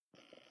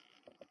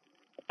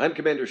I'm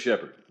Commander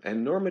Shepard,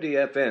 and Normandy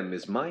FM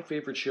is my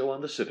favorite show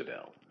on the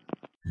Citadel.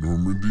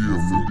 Normandy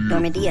FM.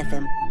 Normandy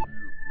FM.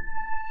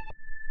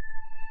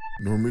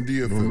 Normandy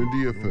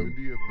FM.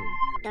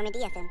 Normandy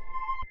FM.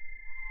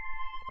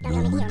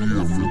 Normandy FM.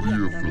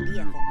 Normandy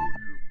FM.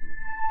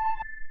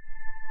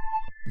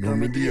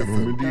 Normandy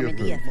FM.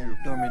 Normandy FM.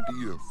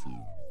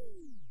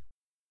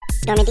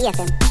 Normandy FM. Normandy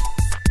FM.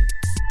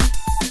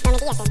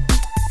 Normandy FM.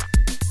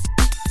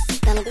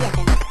 Normandy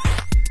FM.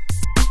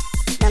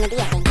 Normandy FM. Normandy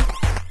FM.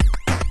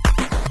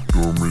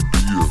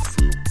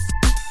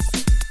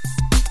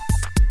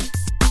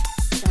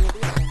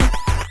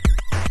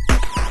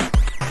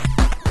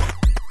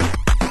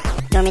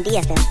 Normandy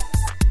FM.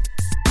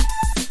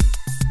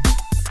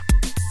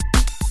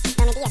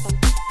 Normandy FM.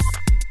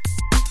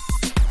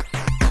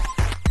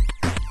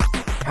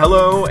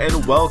 Hello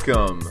and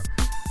welcome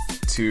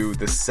to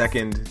the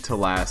second to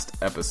last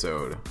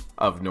episode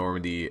of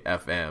Normandy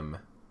FM,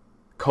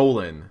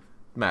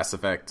 Mass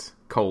Effect,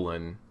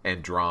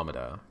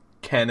 Andromeda.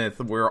 Kenneth,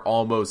 we're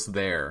almost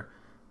there.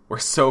 We're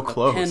so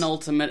close.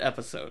 Penultimate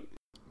episode.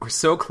 We're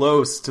so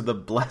close to the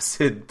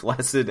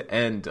blessed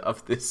end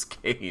of this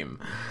game.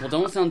 Well,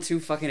 don't sound too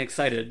fucking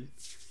excited.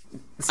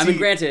 I mean,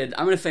 granted,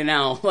 I'm going to say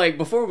now, like,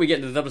 before we get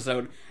into this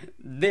episode,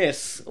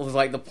 this was,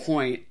 like, the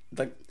point,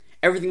 like,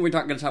 everything we're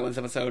going to talk about in this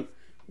episode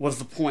was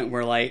the point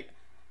where, like,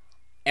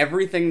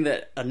 everything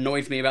that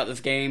annoys me about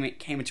this game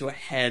came into a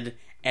head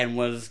and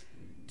was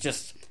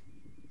just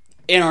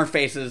in our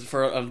faces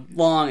for a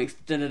long,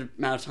 extended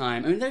amount of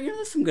time. I mean,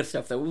 there's some good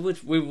stuff that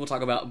we will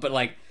talk about, but,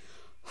 like,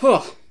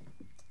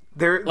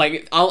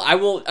 like, I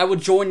will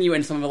join you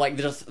in some of, like,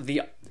 just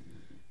the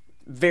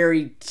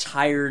very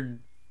tired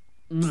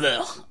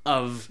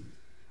of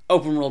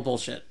open world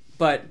bullshit.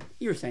 But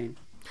you were saying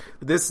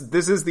this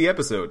is the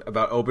episode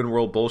about open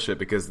world bullshit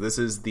because this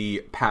is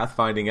the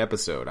pathfinding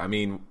episode. I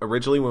mean,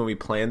 originally when we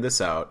planned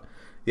this out,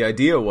 the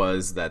idea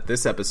was that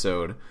this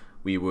episode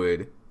we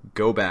would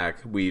go back,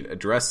 we'd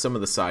address some of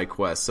the side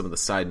quests, some of the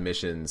side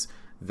missions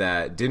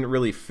that didn't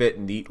really fit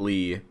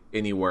neatly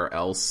anywhere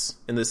else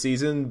in the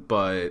season,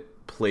 but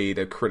played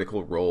a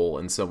critical role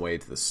in some way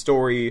to the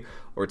story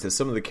or to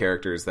some of the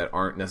characters that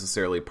aren't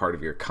necessarily part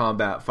of your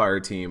combat fire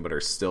team but are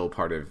still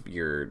part of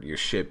your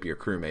ship, your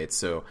crewmates.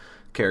 So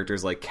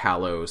characters like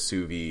Callow,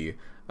 Suvi,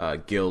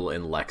 Gil,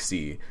 and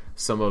Lexi,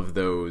 some of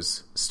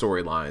those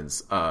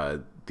storylines.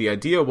 The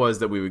idea was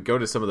that we would go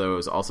to some of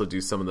those, also do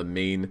some of the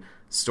main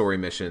story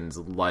missions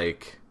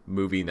like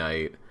Movie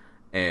Night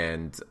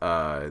and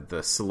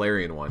the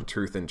Solarian one,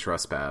 Truth and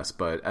Trespass.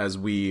 But as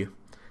we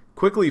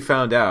quickly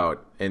found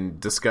out in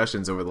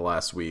discussions over the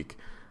last week,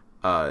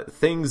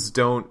 things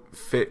don't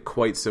fit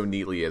quite so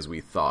neatly as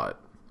we thought.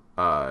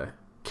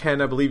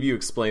 Ken, I believe you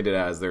explained it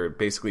as there are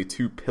basically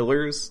two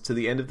pillars to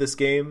the end of this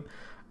game.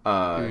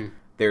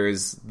 There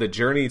is the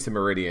journey to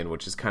Meridian,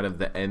 which is kind of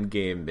the end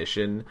game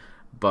mission,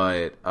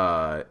 but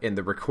in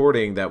the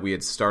recording that we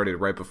had started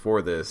right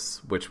before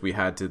this, which we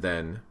had to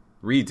then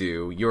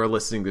redo, you're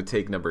listening to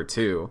take number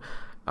 2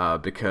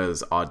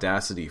 because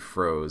Audacity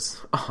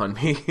froze on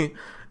me.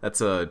 That's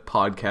a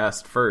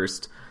podcast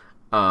first.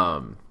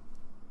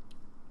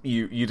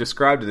 You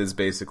described it as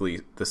basically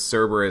the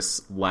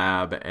Cerberus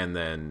lab and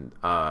then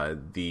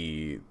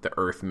the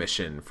Earth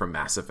mission from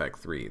Mass Effect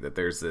 3. That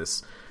there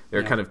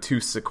are kind of two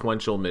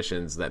sequential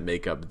missions that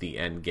make up the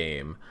end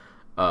game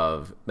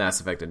of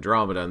Mass Effect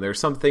Andromeda, and there are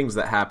some things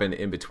that happen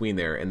in between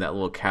there in that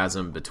little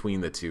chasm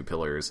between the two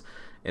pillars.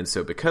 And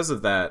so because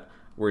of that,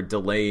 we're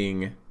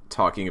delaying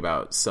talking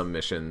about some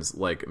missions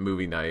like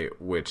Movie Night,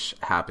 which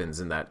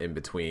happens in that in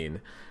between,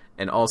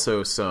 and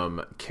also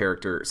some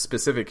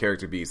specific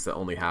character beats that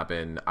only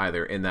happen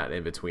either in that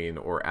in between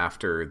or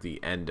after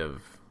the end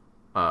of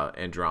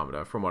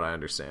Andromeda, from what I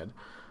understand.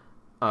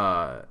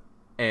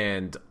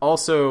 And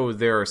also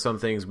there are some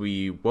things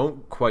we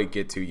won't quite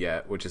get to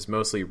yet, which is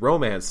mostly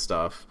romance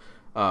stuff.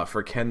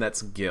 For Ken,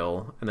 that's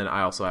Gil, and then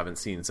I also haven't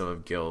seen some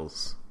of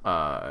Gil's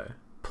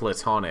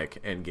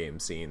platonic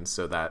endgame scenes,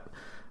 so that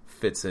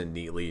fits in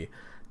neatly.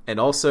 And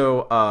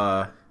also,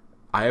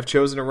 I have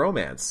chosen a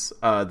romance.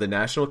 The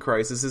national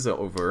crisis is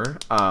over.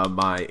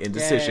 My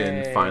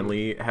indecision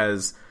finally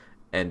has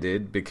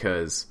ended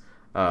because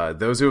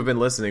those who have been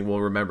listening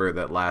will remember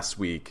that last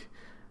week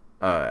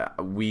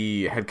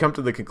we had come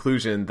to the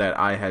conclusion that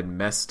I had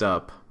messed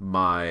up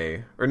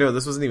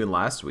this wasn't even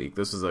last week.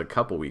 This was a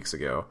couple weeks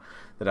ago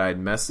that I had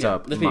messed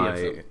up the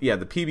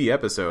PB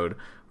episode.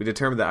 We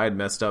determined that I had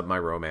messed up my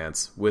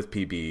romance with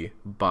PB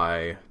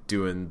by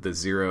doing the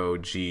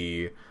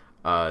 0G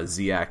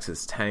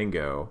Z-axis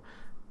tango.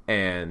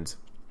 And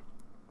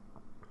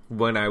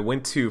when I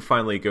went to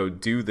finally go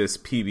do this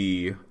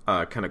PB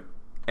kind of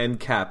end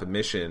cap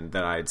mission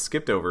that I had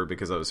skipped over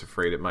because I was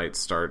afraid it might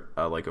start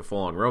like a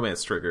full-on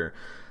romance trigger,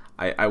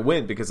 I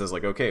went because I was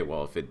like, okay,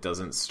 well, if it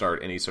doesn't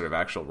start any sort of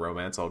actual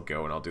romance, I'll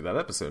go and I'll do that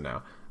episode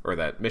now, or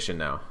that mission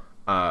now.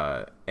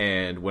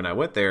 And when I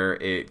went there,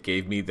 it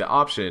gave me the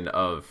option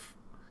of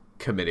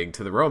committing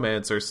to the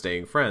romance or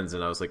staying friends,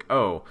 and I was like,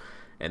 oh,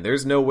 and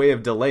there's no way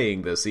of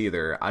delaying this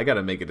either. I got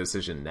to make a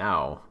decision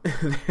now.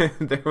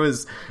 there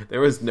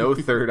was no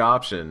third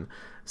option.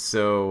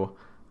 So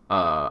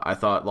I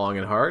thought long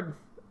and hard,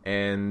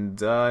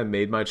 and I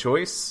made my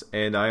choice,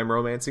 and I am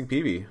romancing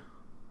Peebee,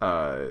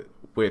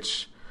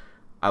 which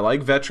I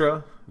like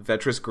Vetra.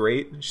 Vetra's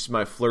great. She's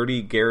my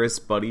flirty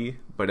Garrus buddy,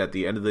 but at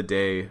the end of the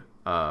day,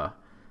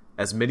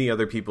 as many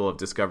other people have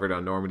discovered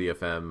on Normandy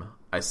FM,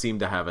 I seem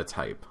to have a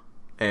type,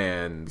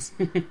 and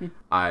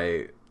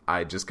I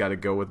just got to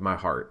go with my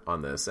heart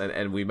on this.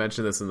 And we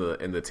mentioned this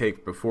in the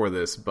take before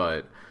this,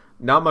 but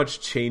not much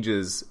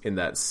changes in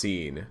that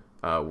scene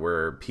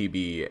where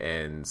PB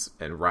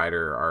and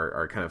Ryder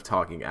are kind of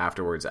talking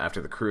afterwards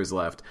after the crew is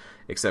left,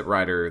 except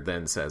Ryder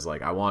then says,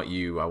 like, I want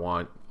you, I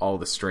want all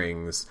the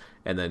strings,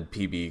 and then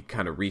PB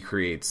kind of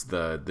recreates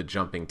the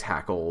jumping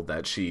tackle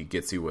that she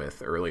gets you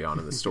with early on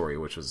in the story,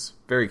 which was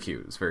very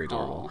cute. It was very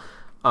adorable.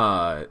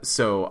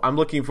 So I'm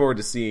looking forward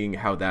to seeing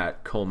how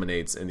that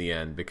culminates in the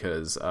end,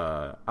 because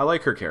I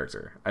like her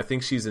character. I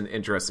think she's an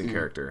interesting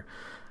character.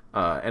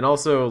 And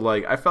also,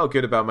 like, I felt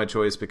good about my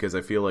choice because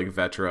I feel like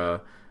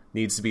Vetra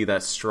needs to be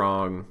that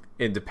strong,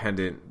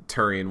 independent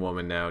Turian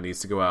woman now, needs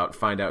to go out,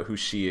 find out who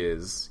she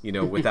is, you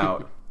know,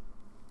 without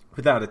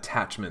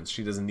attachments.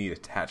 She doesn't need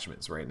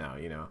attachments right now,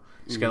 you know.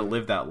 She's got to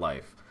live that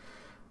life.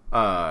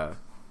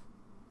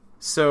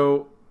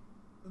 So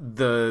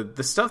the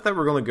stuff that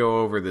we're going to go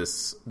over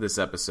this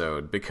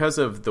episode, because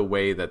of the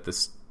way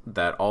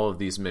that all of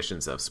these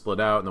missions have split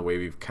out and the way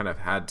we've kind of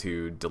had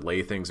to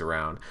delay things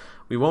around,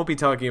 we won't be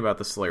talking about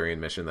the Solarian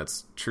mission.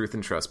 That's Truth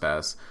and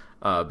Trespass,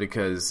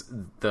 because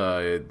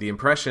the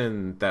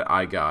impression that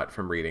I got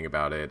from reading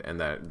about it, and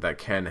that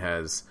Ken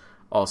has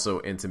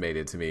also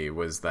intimated to me,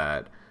 was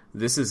that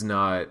this is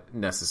not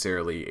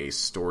necessarily a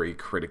story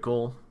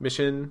critical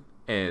mission,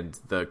 and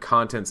the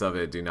contents of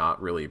it do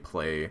not really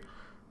play.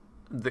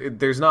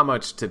 There's not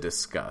much to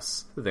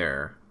discuss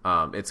there.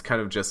 It's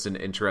kind of just an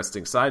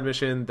interesting side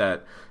mission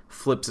that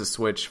flips a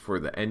switch for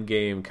the end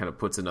game, kind of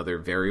puts another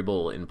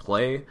variable in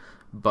play,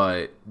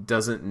 but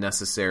doesn't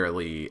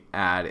necessarily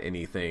add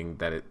anything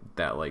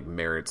that like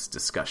merits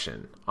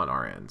discussion on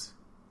our end.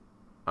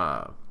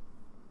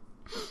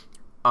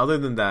 Other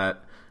than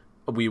that,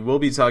 we will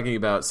be talking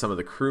about some of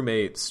the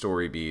crewmate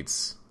story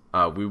beats.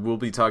 We will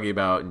be talking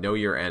about Know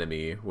Your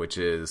Enemy, which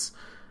is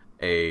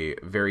a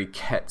very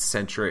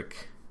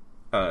Ket-centric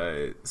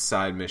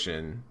side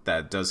mission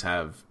that does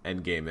have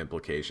endgame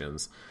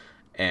implications.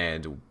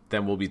 And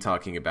then we'll be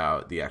talking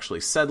about the actually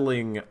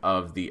settling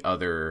of the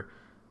other...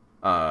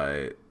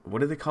 what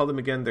do they call them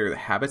again? They're the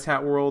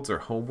Habitat Worlds or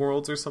Home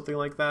Worlds or something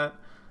like that?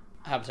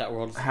 Habitat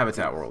Worlds.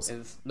 Habitat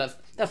Worlds.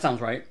 That sounds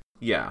right.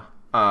 Yeah.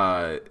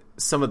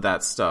 Some of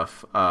that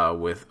stuff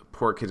with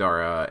Port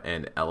Kadara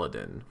and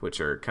Eladin, which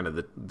are kind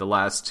of the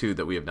last two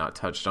that we have not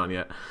touched on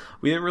yet.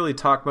 We didn't really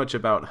talk much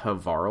about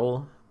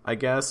Havarl, I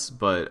guess,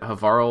 but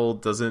Havarl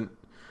doesn't...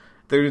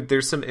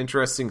 There's some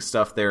interesting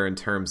stuff there in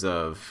terms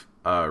of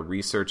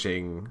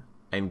researching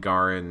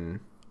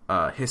Angaran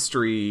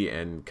history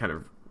and kind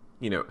of,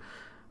 you know...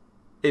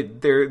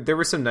 There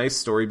were some nice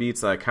story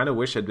beats that I kind of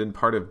wish had been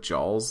part of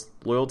Jaal's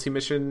loyalty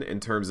mission, in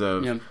terms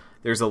of... Yep.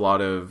 There's a lot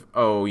of,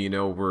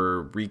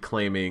 we're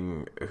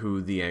reclaiming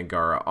who the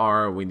Angara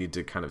are. We need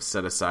to kind of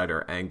set aside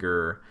our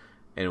anger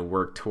and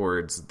work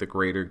towards the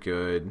greater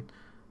good.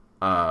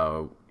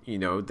 There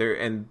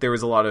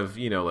was a lot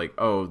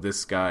of,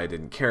 this guy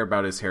didn't care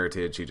about his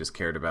heritage. He just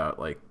cared about,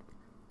 like,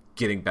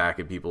 getting back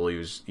at people. He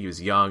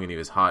was young and he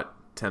was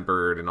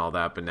hot-tempered and all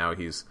that, but now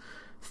he's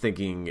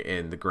thinking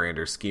in the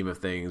grander scheme of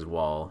things,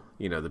 while,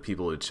 the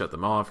people who'd shut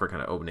them off are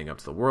kind of opening up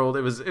to the world.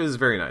 It was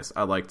very nice.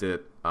 I liked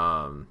it.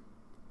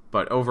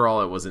 But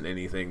overall, it wasn't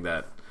anything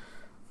that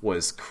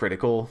was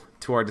critical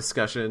to our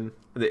discussion.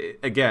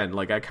 Again,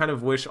 like, I kind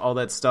of wish all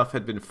that stuff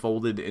had been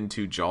folded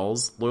into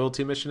Jaal's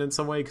loyalty mission in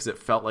some way, because it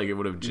felt like it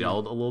would have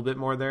gelled a little bit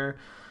more there.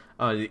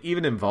 It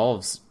even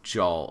involves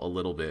Jaal a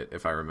little bit,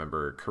 if I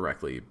remember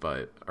correctly,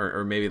 but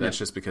or maybe that's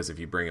just because if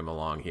you bring him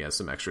along, he has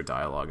some extra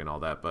dialogue and all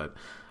that. But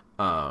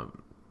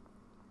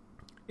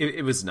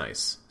it was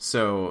nice.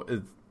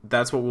 So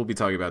that's what we'll be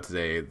talking about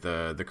today.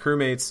 The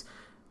crewmates.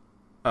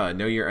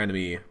 Know Your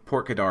Enemy,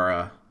 Port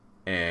Kadara,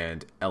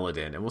 and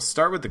Eladin. And we'll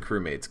start with the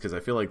crewmates, because I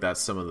feel like that's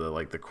some of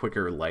the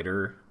quicker,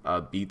 lighter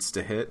beats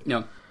to hit.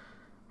 Yeah.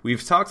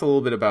 We've talked a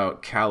little bit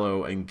about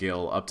Callow and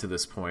Gil up to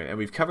this point, and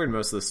we've covered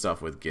most of the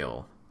stuff with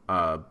Gil.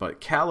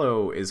 But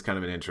Callow is kind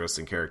of an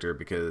interesting character,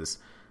 because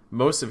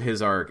most of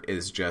his arc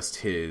is just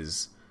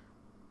his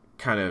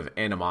kind of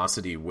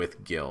animosity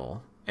with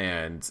Gil.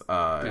 And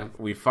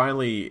we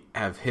finally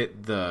have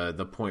hit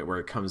the point where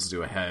it comes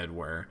to a head,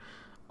 where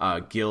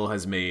Gil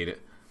has made...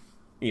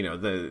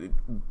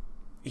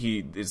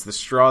 it's the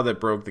straw that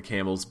broke the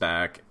camel's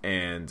back,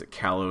 and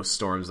Callow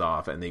storms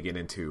off, and they get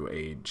into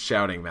a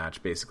shouting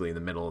match basically in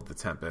the middle of the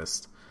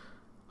Tempest.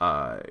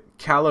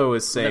 Callow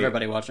is saying... With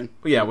everybody watching.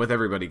 Yeah, with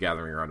everybody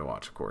gathering around to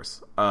watch, of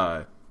course.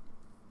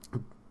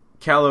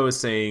 Callow is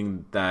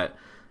saying that,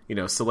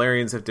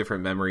 Solarians have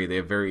different memory. They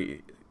have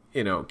very...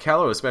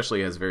 Callow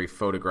especially has very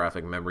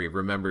photographic memory,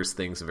 remembers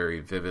things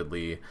very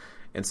vividly,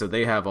 And so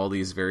they have all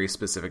these very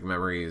specific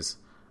memories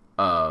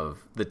of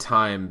the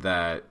time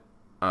that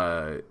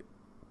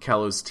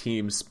Callow's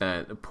team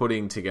spent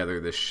putting together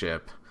this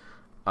ship.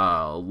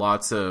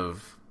 Lots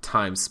of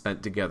time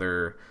spent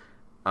together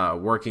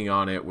working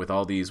on it with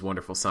all these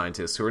wonderful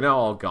scientists who are now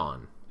all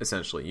gone,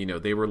 essentially. You know,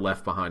 they were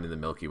left behind in the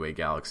Milky Way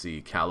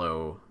galaxy.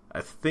 Callow,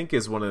 I think,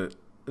 is one of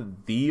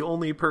the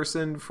only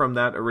person from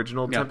that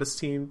original Tempest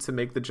team to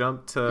make the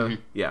jump to...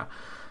 Yeah.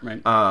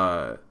 Right.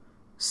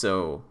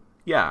 So,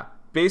 yeah.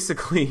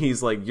 Basically,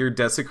 he's like, you're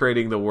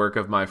desecrating the work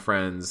of my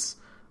friends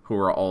who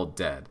are all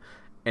dead.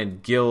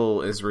 And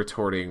Gil is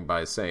retorting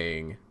by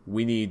saying,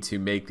 we need to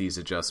make these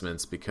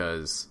adjustments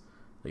because,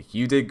 like,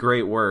 you did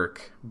great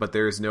work, but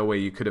there's no way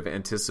you could have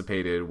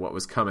anticipated what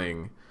was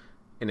coming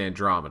in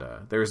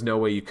Andromeda. There's no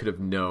way you could have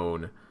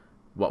known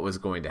what was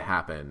going to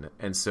happen.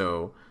 And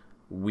so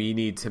we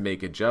need to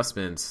make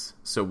adjustments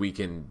so we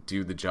can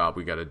do the job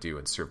we got to do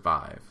and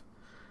survive.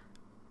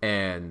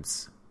 And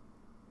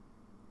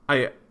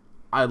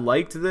I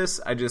liked this.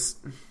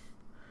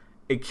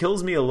 It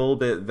kills me a little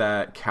bit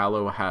that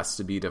Callow has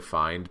to be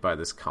defined by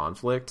this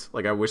conflict.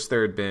 Like, I wish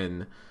there had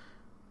been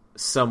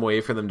some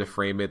way for them to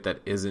frame it that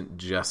isn't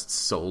just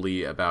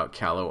solely about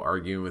Callow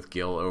arguing with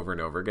Gil over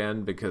and over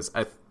again, because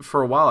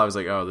for a while I was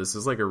like, oh, this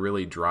is like a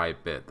really dry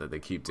bit that they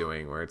keep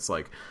doing, where it's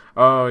like,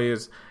 oh,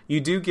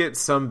 you do get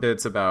some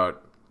bits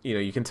about, you know,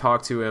 you can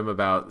talk to him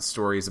about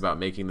stories about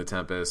making the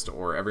Tempest,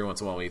 or every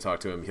once in a while when you talk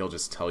to him, he'll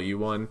just tell you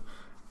one.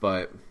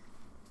 But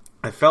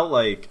I felt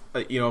like,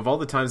 you know, of all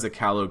the times that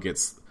Callow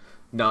gets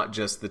not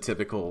just the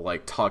typical,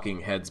 like,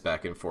 talking heads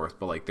back and forth,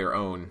 but, like, their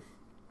own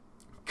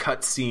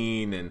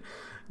cutscene and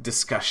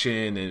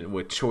discussion and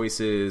with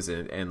choices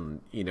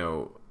and you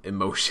know,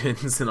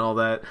 emotions and all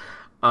that,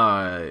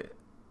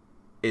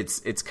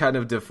 it's kind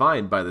of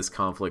defined by this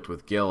conflict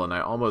with Gil. And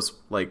I almost,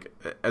 like,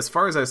 as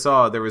far as I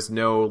saw, there was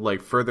no,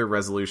 like, further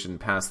resolution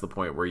past the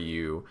point where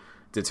you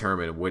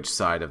determine which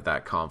side of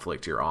that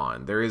conflict you're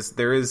on. There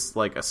is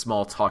like a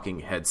small talking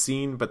head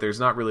scene, but there's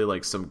not really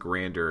like some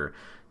grander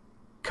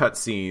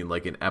cutscene,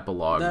 like an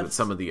epilogue that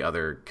some of the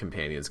other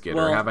companions get.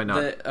 Or have I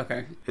not?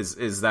 Okay.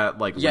 Is that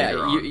like Yeah,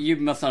 later on? you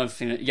must not have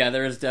seen it. Yeah,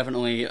 there is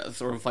definitely a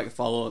sort of like a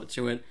follow-up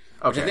to it.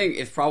 Which I think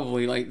is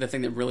probably like the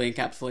thing that really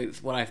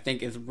encapsulates what I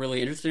think is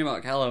really interesting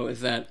about Callow,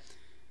 is that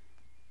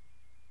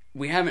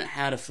we haven't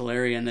had a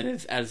Solarian that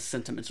is as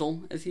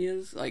sentimental as he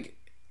is. Like,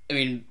 I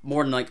mean,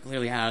 Mordin, like,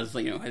 clearly has,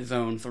 like, you know, his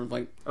own sort of,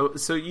 like... Oh,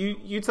 so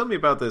you tell me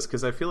about this,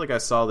 because I feel like I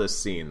saw this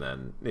scene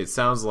then. It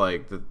sounds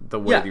like the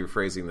way that you're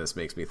phrasing this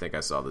makes me think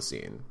I saw the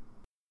scene.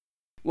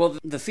 Well,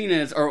 the scene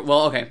is...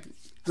 okay.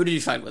 Who did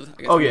you side with?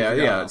 I guess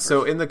yeah.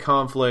 So in the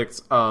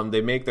conflict, they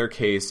make their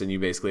case, and you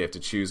basically have to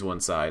choose one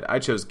side. I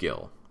chose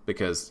Gil,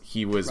 because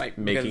he was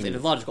making... because it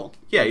is logical.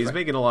 Yeah, he's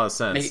making a lot of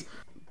sense.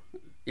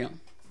 Yeah.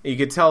 You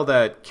could tell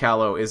that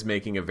Callow is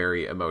making a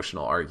very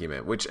emotional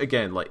argument, which,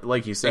 again,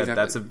 like you said,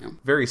 that's a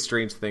very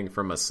strange thing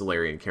from a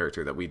Solarian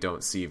character that we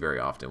don't see very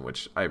often,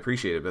 which I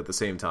appreciate it, but at the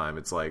same time,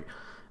 it's like,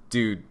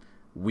 dude,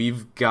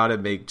 we've got to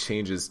make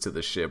changes to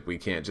the ship. We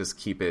can't just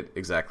keep it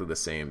exactly the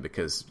same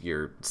because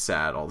you're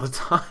sad all the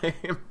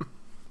time.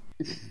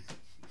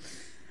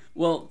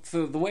 Well,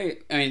 so the way,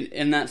 I mean,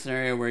 in that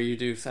scenario where you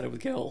do set it with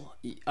Gil,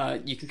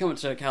 you can come up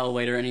to Callow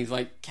later and he's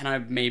like, can I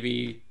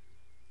maybe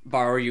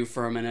borrow you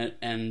for a minute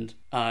and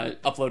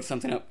upload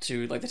something up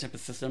to, like, the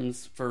Tempest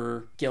systems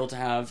for Gil to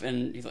have?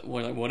 And he's like,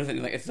 what is it?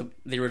 He's like, it's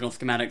the original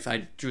schematics.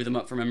 I drew them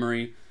up from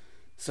memory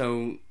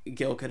so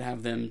Gil could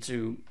have them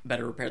to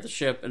better repair the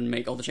ship and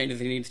make all the changes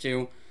he needs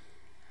to.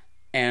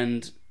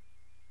 And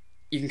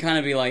you can kind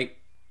of be like,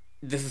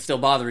 this is still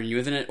bothering you,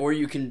 isn't it? Or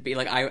you can be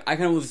like, I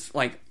kind of was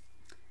like,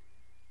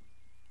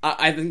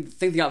 I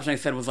think the option I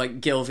said was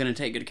like, Gil's going to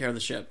take good care of the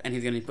ship and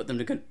he's going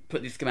to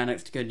put these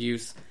schematics to good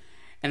use.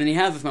 And then he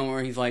has this moment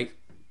where he's like,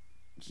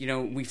 you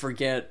know, we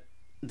forget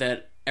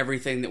that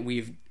everything that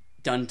we've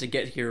done to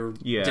get here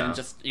didn't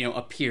just, you know,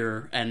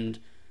 appear, and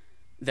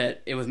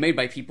that it was made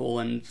by people,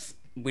 and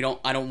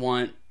I don't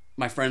want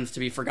my friends to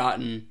be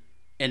forgotten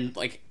and,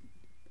 like,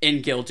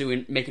 in Gil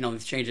making all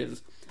these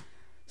changes.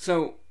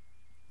 So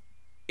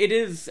it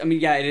is, I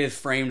mean, yeah, it is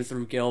framed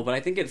through Gil, but I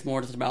think it's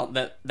more just about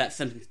that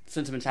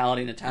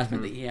sentimentality and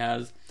attachment that he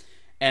has,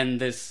 and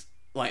this,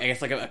 like, I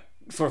guess, like a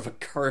sort of a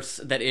curse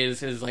that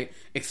is his, like,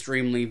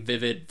 extremely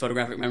vivid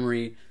photographic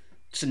memory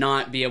to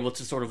not be able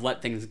to sort of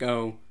let things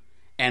go.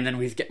 And then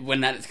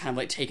when that is kind of,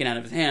 like, taken out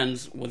of his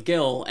hands with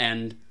Gil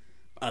and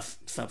us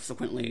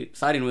subsequently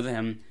siding with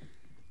him,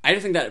 I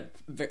just think that,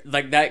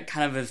 like, that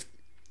kind of is,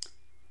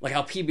 like,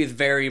 how PB is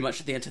very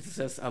much the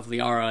antithesis of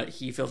Liara.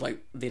 He feels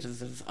like the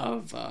antithesis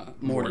of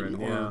Mordin,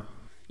 or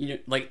you know,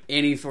 like,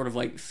 any sort of,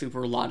 like,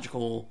 super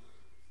logical,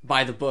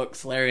 by the book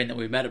Solarian that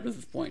we've met up to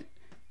this point.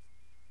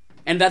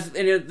 And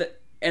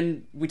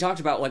and we talked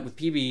about, like, with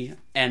PB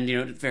and,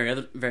 you know,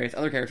 various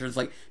other characters,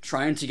 like,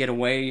 trying to get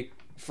away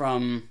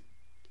from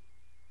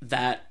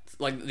that,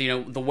 like, you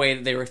know, the way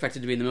that they were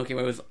expected to be in the Milky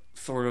Way was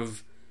sort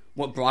of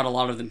what brought a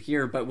lot of them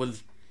here. But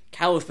with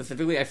Callow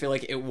specifically, I feel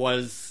like it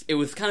was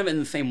kind of in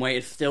the same way.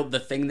 It's still the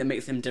thing that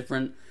makes him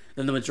different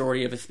than the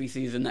majority of his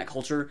species in that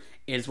culture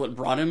is what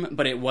brought him,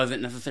 but it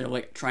wasn't necessarily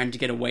like trying to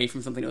get away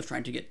from something. It was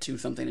trying to get to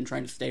something and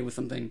trying to stay with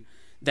something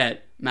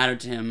that mattered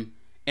to him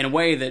in a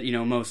way that, you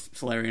know, most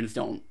Solarians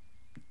don't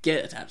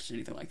get attached to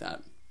anything like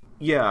that.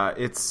 Yeah,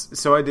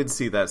 so I did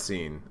see that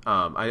scene.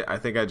 I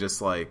think I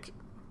just like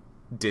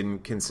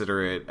didn't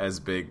consider it as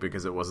big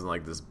because it wasn't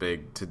like this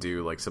big to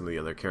do like some of the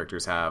other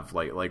characters have,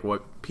 like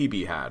what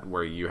PB had,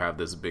 where you have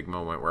this big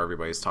moment where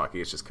everybody's talking.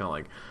 It's just kind of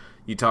like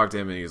you talk to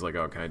him and he's like,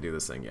 "Oh, can I do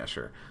this thing?" Yeah,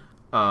 sure.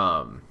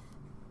 And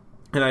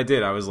I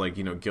did. I was like,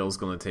 you know, Gil's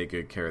going to take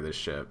good care of this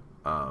ship.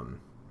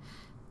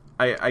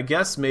 I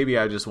guess maybe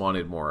I just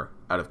wanted more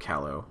out of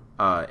Callow.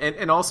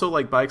 And also,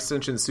 like, by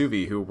extension,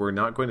 Suvi, who we're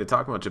not going to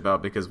talk much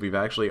about because we've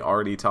actually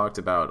already talked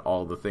about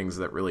all the things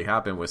that really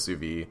happen with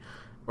Suvi,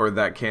 or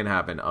that can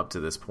happen up to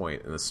this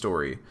point in the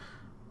story.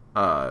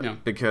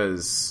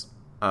 Because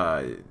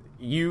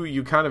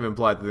you kind of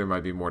implied that there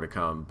might be more to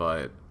come,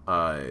 but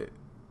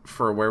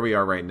for where we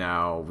are right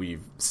now,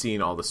 we've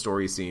seen all the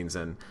story scenes,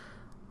 and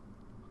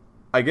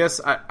I guess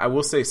I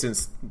will say,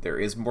 since there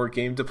is more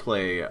game to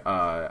play,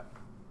 I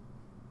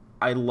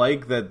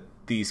like that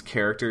these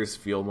characters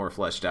feel more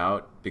fleshed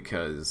out,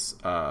 because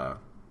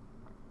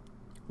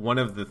one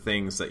of the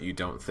things that you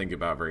don't think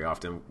about very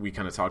often, we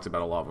kind of talked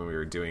about a lot when we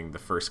were doing the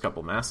first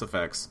couple Mass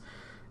Effects,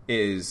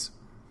 is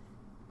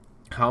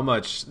how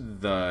much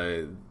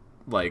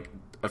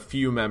a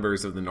few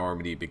members of the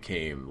Normandy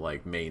became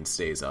like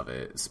mainstays of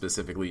it,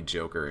 specifically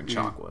Joker and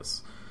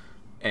Chakwas.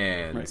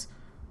 And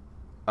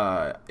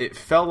it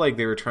felt like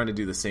they were trying to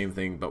do the same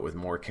thing but with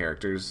more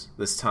characters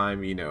this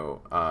time. You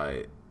know,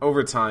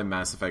 over time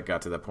Mass Effect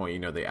got to that point, you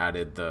know, they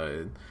added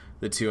the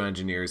two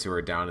engineers who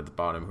are down at the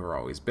bottom who are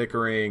always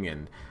bickering,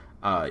 and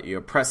you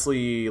know,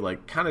 Presley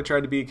like kind of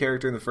tried to be a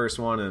character in the first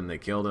one and they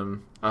killed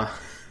him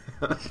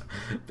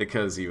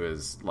because he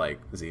was like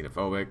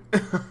xenophobic.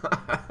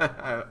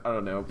 I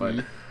don't know,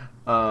 but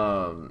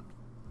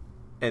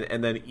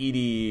and then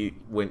Edie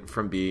went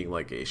from being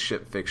like a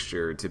ship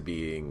fixture to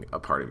being a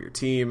part of your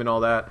team and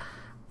all that,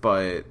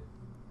 but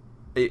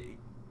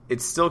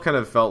it still kind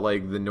of felt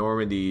like the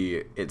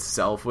Normandy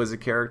itself was a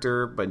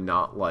character, but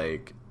not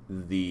like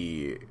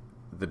the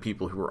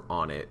people who were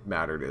on it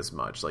mattered as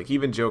much. Like,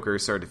 even Joker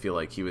started to feel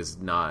like he was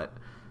not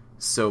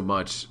so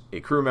much a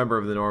crew member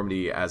of the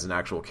Normandy as an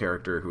actual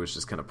character who was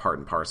just kind of part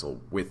and parcel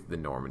with the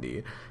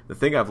Normandy. The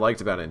thing I've liked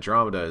about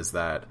Andromeda is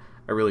that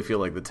I really feel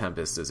like the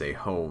Tempest is a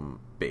home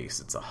base.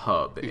 It's a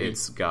hub. Mm-hmm.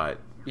 It's got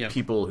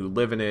people who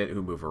live in it,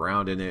 who move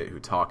around in it, who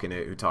talk in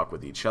it, who talk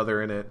with each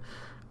other in it.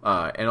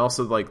 And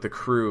also, like, the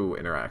crew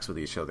interacts with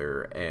each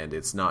other, and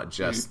it's not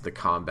just the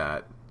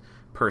combat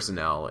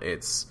personnel,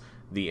 it's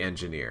the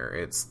engineer,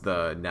 it's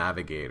the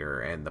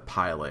navigator, and the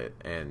pilot,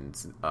 and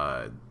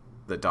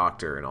the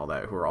doctor, and all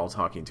that, who are all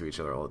talking to each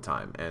other all the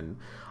time. And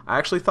I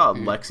actually thought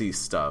Lexi's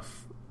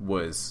stuff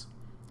was...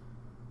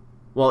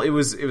 Well, it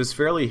was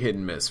fairly hit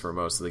and miss for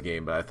most of the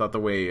game, but I thought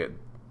the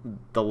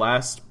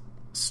last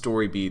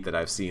story beat that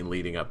I've seen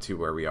leading up to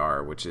where we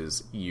are, which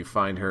is you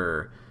find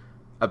her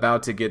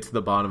about to get to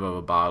the bottom of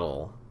a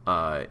bottle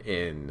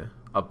in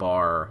a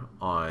bar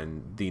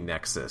on the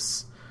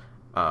Nexus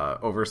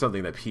over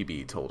something that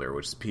PB told her,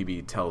 which is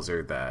PB tells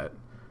her that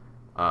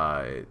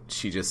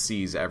she just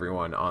sees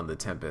everyone on the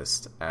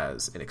Tempest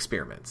as an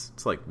experiment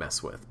to like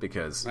mess with,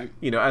 because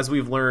you know, as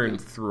we've learned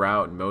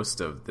throughout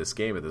most of this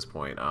game at this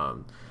point,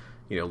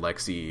 you know,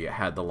 Lexi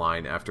had the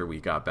line after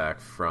we got back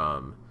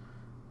from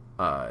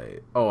I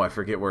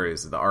forget where it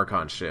is, the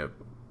Archon ship.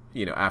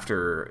 You know,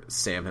 after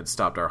Sam had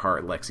stopped our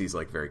heart, Lexi's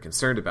like very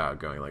concerned about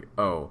going like,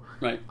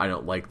 I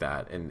don't like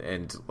that.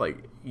 And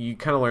like, you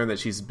kind of learn that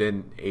she's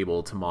been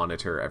able to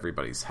monitor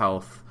everybody's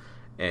health,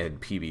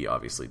 and PB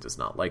obviously does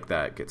not like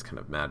that, gets kind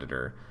of mad at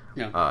her.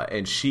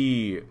 And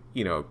she,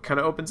 you know, kind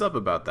of opens up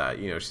about that.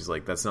 You know, she's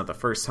like, that's not the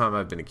first time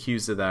I've been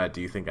accused of that.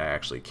 Do you think I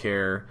actually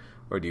care?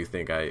 Or do you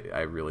think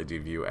I really do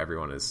view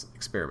everyone as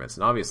experiments?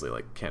 And obviously,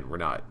 like, Ken, we're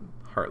not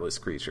heartless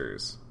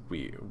creatures.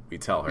 We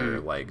tell her,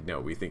 like, no,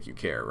 we think you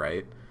care,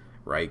 right?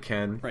 Right,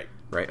 Ken?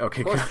 Right.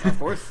 Okay, of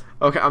course.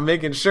 Okay, I'm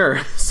making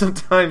sure.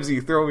 Sometimes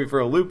you throw me for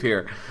a loop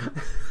here.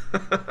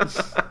 And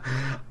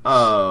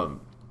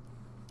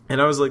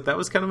I was like, that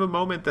was kind of a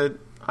moment that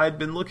I'd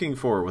been looking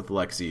for with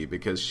Lexi,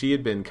 because she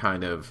had been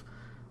kind of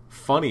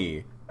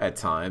funny at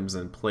times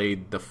and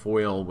played the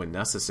foil when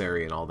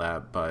necessary and all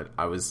that, but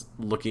I was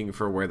looking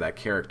for where that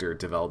character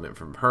development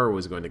from her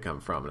was going to come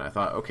from, and I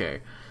thought,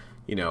 okay,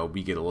 you know,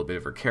 we get a little bit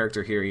of her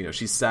character here. You know,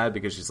 she's sad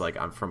because she's like,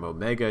 I'm from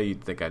Omega,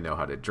 you'd think I know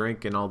how to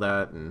drink and all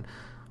that, and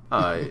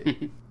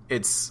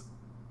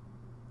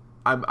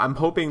I'm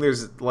hoping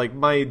there's, like,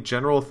 my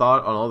general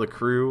thought on all the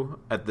crew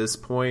at this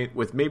point,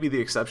 with maybe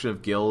the exception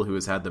of Gil, who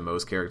has had the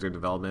most character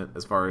development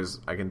as far as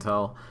I can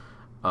tell,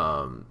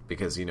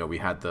 because, you know, we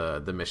had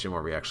the mission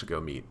where we actually go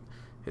meet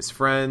his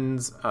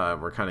friends,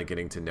 we're kind of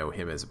getting to know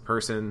him as a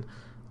person.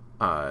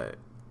 I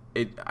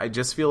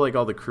just feel like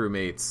all the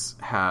crewmates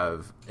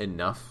have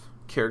enough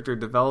character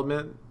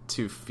development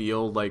to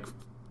feel like,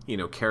 you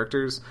know,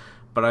 characters,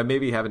 but I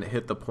maybe haven't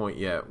hit the point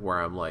yet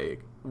where I'm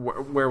like,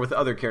 where with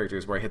other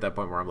characters where I hit that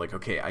point where I'm like,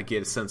 okay, I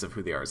get a sense of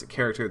who they are as a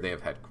character. They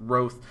have had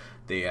growth.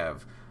 They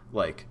have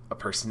like a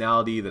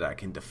personality that I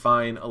can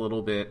define a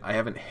little bit. I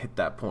haven't hit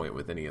that point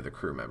with any of the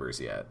crew members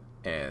yet,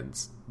 and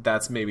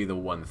that's maybe the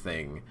one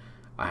thing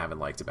I haven't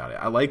liked about it.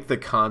 I like the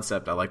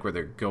concept. I like where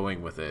they're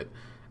going with it.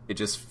 It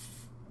just,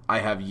 I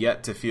have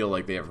yet to feel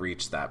like they have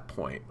reached that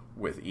point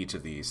with each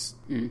of these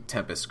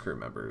Tempest crew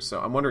members. So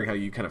I'm wondering how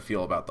you kind of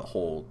feel about the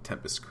whole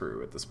Tempest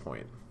crew at this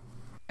point.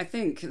 I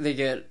think they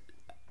get,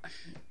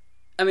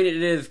 I mean,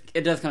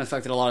 it does kind of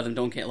suck that a lot of them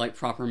don't get like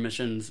proper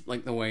missions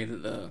like the way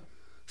that the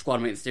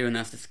squad mates do, and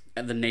that's just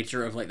the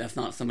nature of like, that's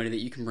not somebody that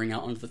you can bring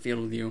out onto the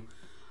field with you.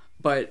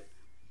 But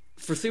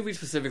for Subi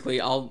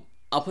specifically, I'll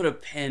put a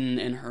pin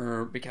in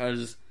her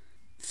because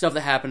stuff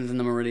that happens in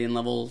the Meridian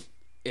level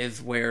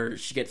is where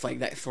she gets like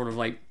that sort of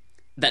like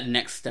that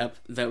next step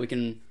that we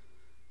can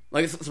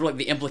like sort of like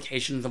the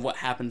implications of what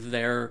happens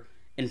there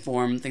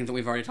inform things that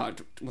we've already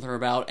talked with her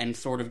about, and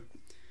sort of,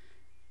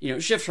 you know,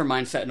 shift her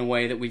mindset in a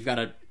way that we've got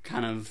to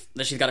kind of,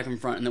 that she's got to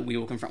confront and that we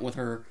will confront with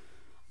her.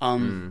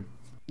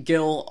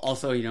 Gil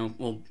also, you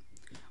know,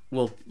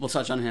 we'll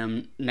touch on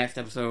him next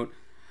episode.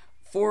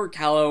 For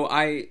Callow,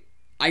 I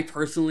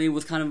personally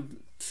was kind of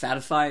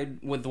satisfied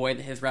with the way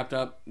that his wrapped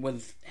up,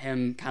 with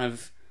him kind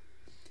of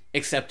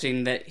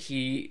accepting that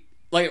he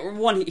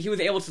was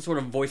able to sort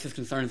of voice his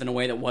concerns in a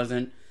way that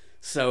wasn't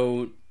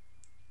so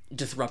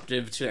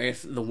disruptive to, I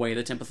guess, the way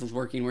the Tempest was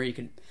working, where you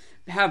could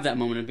have that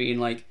moment of being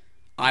like,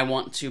 I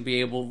want us to be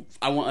able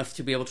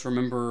to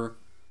remember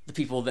the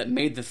people that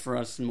made this for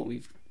us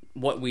and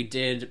what we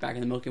did back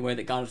in the Milky Way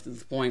that got us to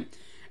this point.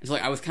 And so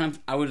like I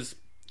was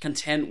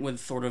content with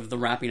sort of the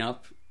wrapping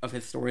up of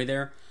his story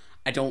there.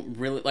 I don't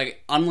really,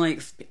 like,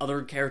 unlike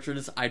other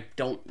characters, I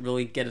don't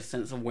really get a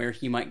sense of where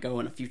he might go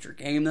in a future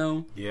game,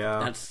 though. Yeah.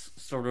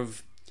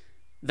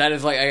 That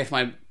is, like, I guess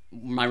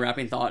my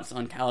wrapping thoughts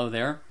on Callow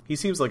there. He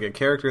seems like a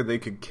character they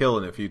could kill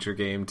in a future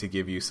game to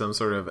give you some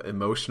sort of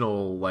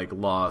emotional, like,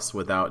 loss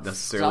without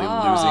necessarily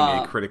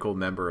losing a critical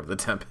member of the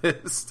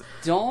Tempest.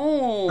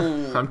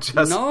 Don't. I'm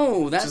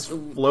just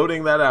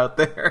floating that out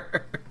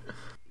there.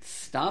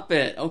 Stop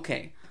it.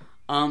 Okay.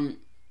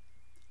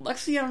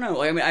 Lexi, I don't know.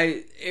 Like, I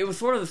mean, it was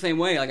sort of the same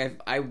way.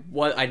 Like,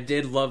 I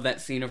did love that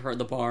scene of her at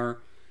the bar,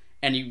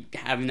 and you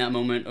having that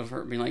moment of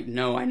her being like,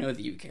 "No, I know that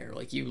you care.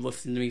 Like, you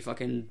listened to me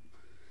fucking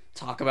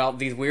talk about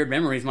these weird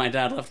memories my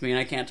dad left me, and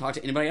I can't talk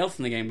to anybody else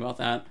in the game about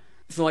that."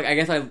 So, like, I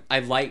guess I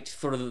liked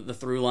sort of the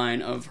through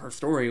line of her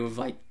story of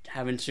like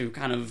having to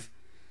kind of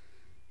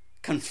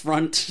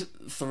confront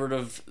sort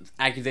of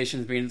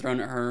accusations being thrown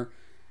at her.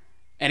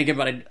 And again,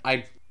 but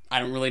I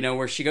don't really know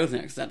where she goes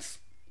next.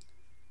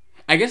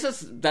 I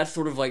guess that's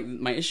sort of like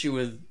my issue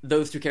with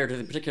those two characters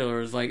in particular,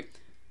 is like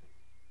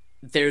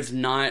there's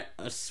not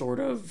a sort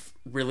of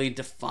really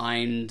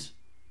defined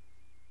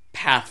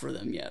path for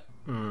them yet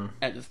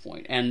at this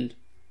point. And,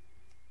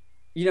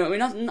 you know, I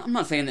mean, I'm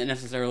not saying that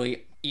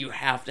necessarily you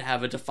have to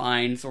have a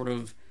defined sort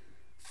of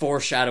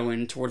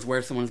foreshadowing towards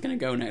where someone's going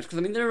to go next, because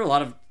I mean there are a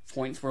lot of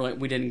points where like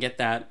we didn't get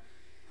that,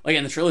 like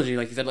in the trilogy,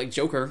 like you said, like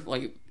Joker,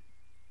 like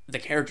the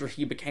character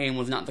he became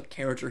was not the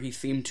character he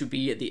seemed to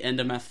be at the end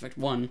of Mass Effect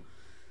 1.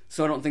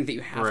 So I don't think that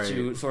you have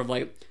to sort of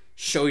like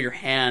show your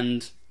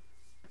hand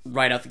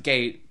right out the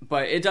gate.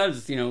 But it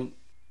does, you know,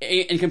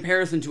 in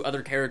comparison to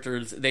other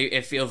characters,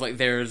 it feels like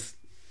there's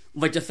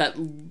like just that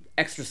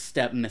extra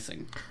step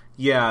missing.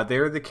 Yeah,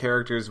 they're the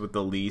characters with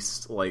the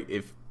least, like,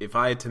 if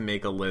I had to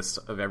make a list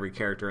of every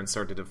character and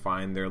start to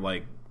define their,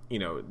 like, you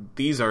know,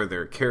 these are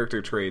their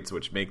character traits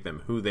which make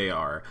them who they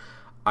are,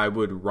 I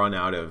would run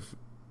out of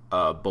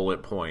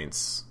bullet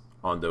points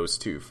on those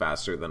two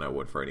faster than I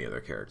would for any other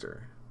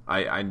character.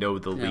 I know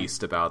the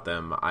least about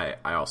them. I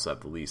also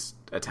have the least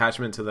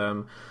attachment to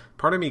them.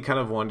 Part of me kind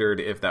of wondered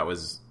if that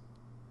was,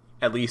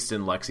 at least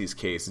in Lexi's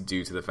case,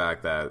 due to the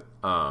fact that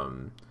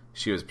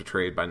she was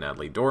portrayed by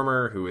Natalie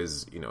Dormer, who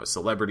is, you know, a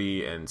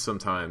celebrity, and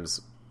sometimes,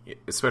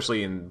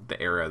 especially in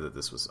the era that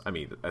this was, I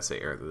mean, I say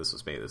era that this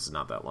was made, this is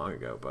not that long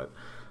ago, but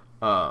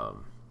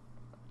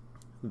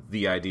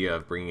the idea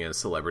of bringing in a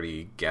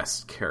celebrity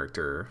guest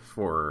character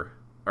or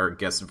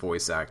guest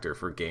voice actor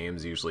for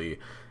games usually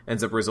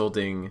ends up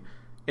resulting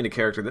in a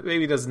character that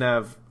maybe doesn't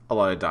have a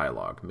lot of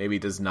dialogue, maybe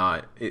does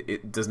not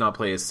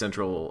play as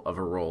central of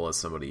a role as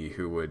somebody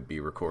who would be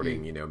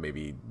recording, you know,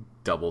 maybe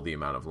double the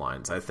amount of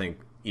lines. I think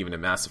even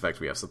in Mass Effect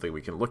we have something we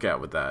can look at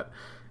with that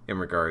in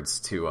regards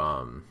to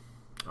I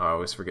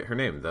always forget her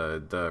name,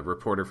 the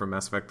reporter from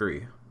Mass Effect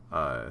 3.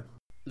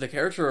 The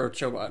character or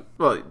Chobot?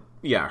 Well,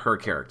 yeah, her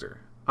character.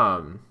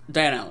 Diane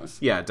Allers.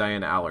 Yeah,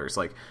 Diane Allers.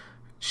 Like,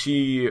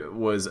 she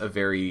was a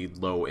very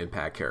low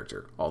impact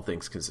character, all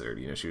things considered.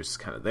 You know, she was just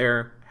kind of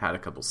there, had a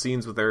couple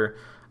scenes with her.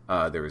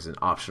 There was an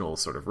optional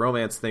sort of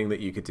romance thing that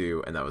you could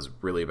do, and that was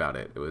really about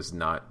it. It was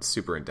not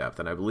super in depth.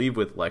 And I believe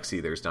with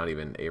Lexi, there's not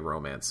even a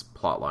romance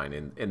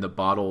plotline. In the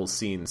bottle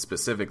scene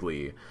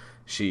specifically,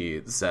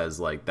 she says,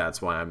 like,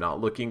 that's why I'm not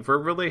looking for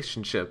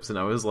relationships. And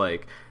I was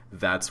like,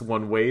 that's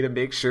one way to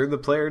make sure the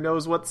player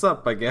knows what's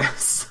up, I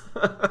guess.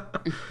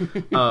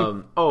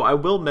 I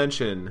will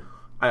mention,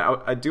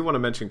 I do want to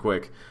mention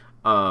quick.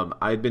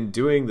 I'd been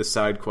doing the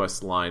side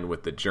quest line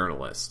with the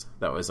journalist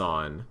that was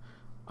on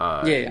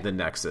the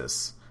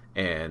Nexus,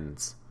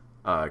 and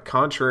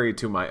contrary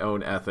to my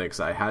own ethics,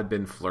 I had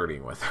been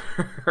flirting with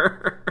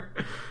her.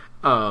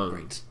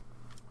 Great.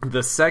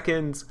 The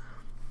second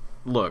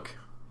look,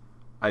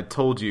 I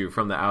told you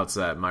from the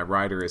outset, my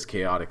rider is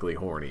chaotically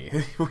horny.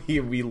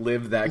 we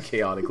live that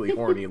chaotically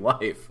horny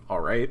life, all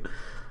right?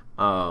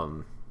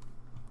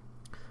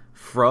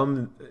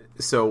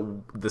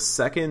 So the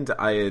second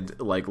I had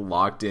like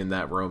locked in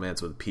that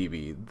romance with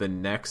PB, the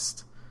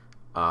next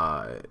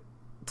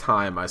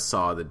time I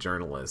saw the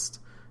journalist,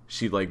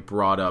 she like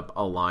brought up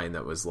a line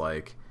that was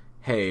like,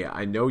 hey,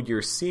 I know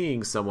you're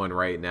seeing someone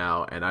right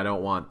now, and I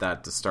don't want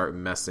that to start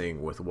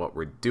messing with what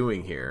we're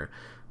doing here.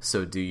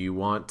 So do you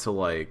want to,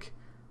 like,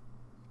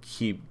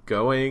 keep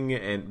going?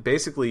 And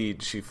basically,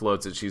 she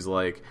floats it. She's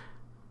like,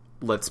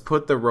 let's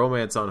put the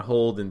romance on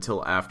hold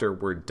until after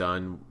we're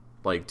done,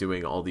 like,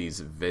 doing all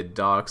these vid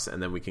docs,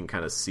 and then we can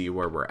kind of see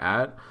where we're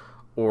at.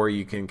 Or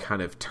you can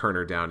kind of turn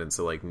her down and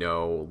say, like,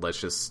 no,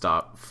 let's just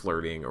stop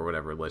flirting or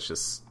whatever. Let's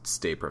just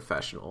stay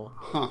professional.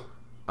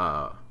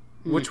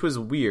 Which was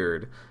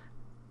weird.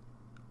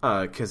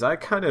 Because I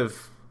kind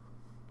of,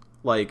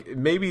 like,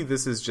 maybe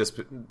this is just,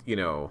 you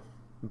know,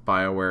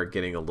 BioWare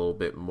getting a little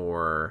bit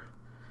more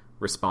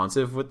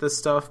responsive with this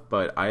stuff,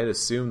 but I had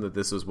assumed that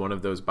this was one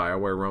of those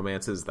BioWare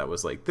romances that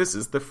was like, this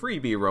is the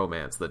freebie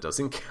romance that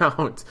doesn't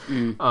count.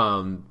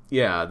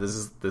 Yeah,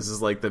 this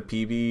is like the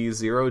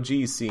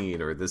PB0G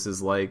scene, or this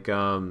is like,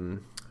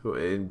 in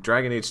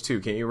Dragon Age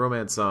 2, can't you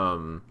romance,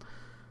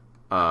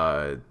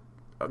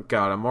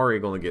 God, I'm already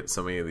going to get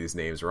so many of these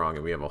names wrong,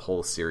 and we have a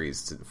whole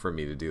series for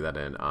me to do that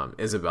in.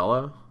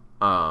 Isabella?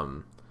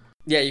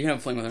 Yeah, you can have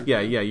a fling with her.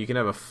 Yeah, you can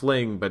have a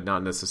fling, but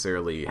not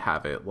necessarily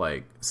have it,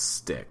 like,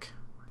 stick.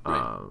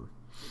 Right.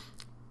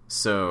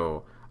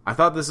 So, I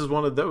thought this was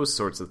one of those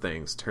sorts of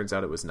things. Turns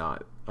out it was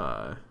not.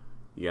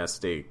 You gotta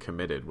stay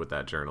committed with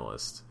that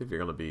journalist if you're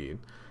going to be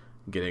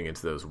getting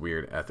into those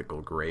weird ethical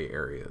gray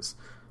areas.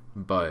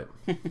 But...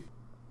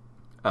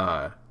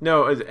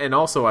 no, and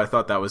also I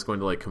thought that was going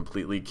to like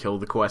completely kill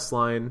the quest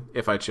line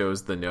if I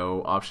chose the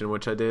no option,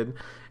 which I did.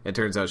 And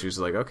turns out she was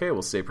like, okay,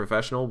 we'll stay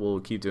professional, we'll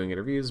keep doing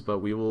interviews, but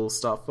we will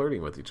stop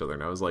flirting with each other.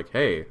 And I was like,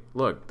 hey,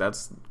 look,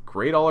 that's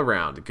great all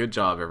around. Good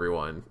job,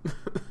 everyone.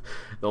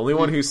 The only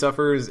one who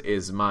suffers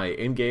is my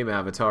in-game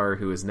avatar,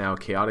 who is now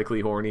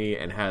chaotically horny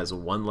and has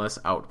one less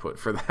output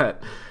for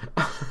that.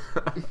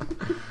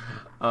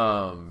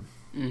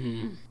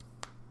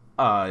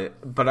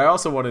 But I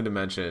also wanted to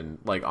mention,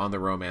 like, on the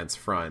romance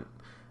front,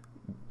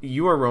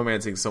 you are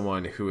romancing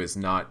someone who is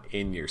not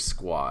in your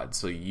squad,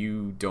 so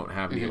you don't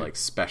have any, like,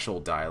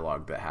 special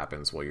dialogue that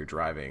happens while you're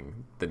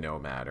driving the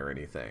Nomad or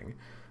anything.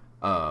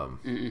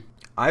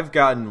 I've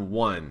gotten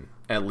one,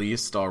 at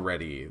least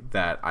already,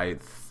 that I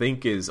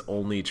think is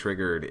only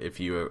triggered if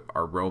you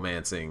are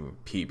romancing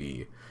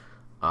PB,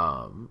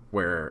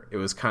 where it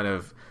was kind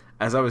of...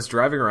 As I was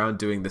driving around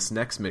doing this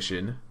next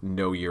mission,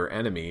 Know Your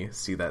Enemy,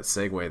 see that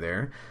segue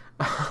there,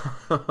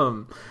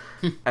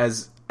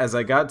 as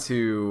I got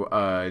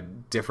to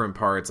different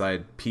parts, I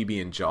had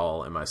PB and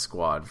Jal in my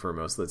squad for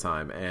most of the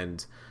time,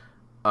 and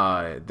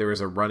there was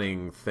a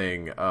running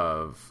thing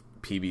of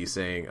PB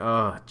saying,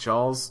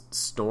 Jal's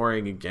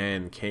snoring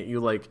again, can't you,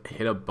 like,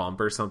 hit a bump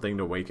or something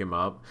to wake him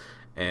up?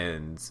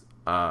 And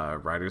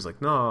Ryder's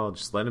like, no, I'll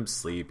just let him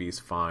sleep, he's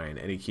fine.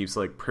 And he keeps,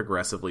 like,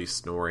 progressively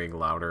snoring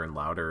louder and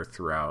louder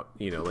throughout,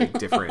 you know, like,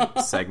 different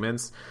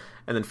segments.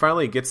 And then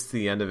finally it gets to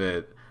the end of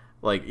it,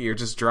 like, you're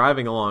just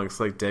driving along, it's,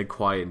 like, dead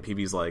quiet, and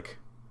PB's like,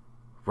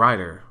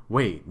 Ryder,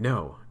 wait,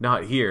 no,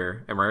 not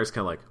here. And Ryder's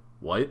kind of like,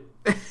 what?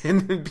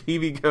 And then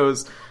PB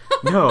goes,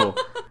 no,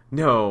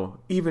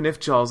 even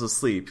if Jal's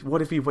asleep,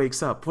 what if he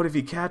wakes up? What if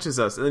he catches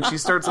us? And then she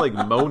starts, like,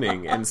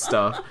 moaning and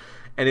stuff.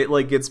 And it,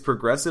 like, gets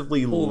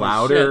progressively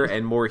louder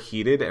and more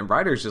heated. And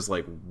Ryder's just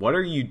like, what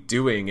are you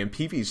doing? And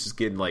PB's just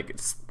getting, like,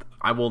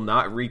 I will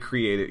not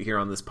recreate it here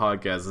on this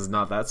podcast. It's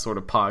not that sort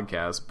of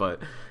podcast.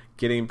 But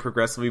getting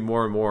progressively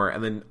more and more.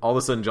 And then all of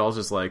a sudden, Jal's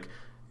just like,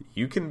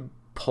 you can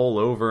pull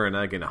over and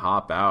I can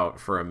hop out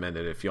for a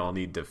minute if y'all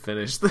need to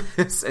finish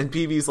this. And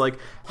PB's like,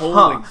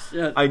 holy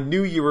shit. I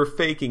knew you were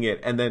faking it.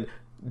 And then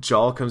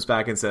Jal comes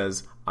back and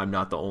says, I'm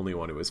not the only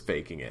one who was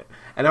faking it.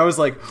 And I was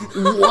like,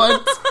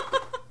 what?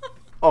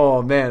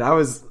 Oh man, I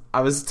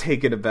was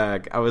taken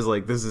aback. I was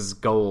like, this is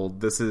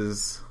gold. This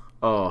is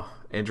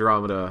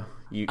Andromeda.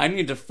 I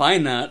need to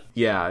find that.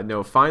 Yeah,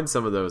 no, find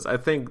some of those. I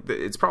think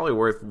it's probably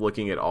worth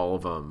looking at all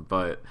of them,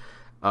 but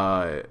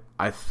I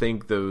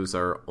think those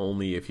are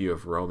only if you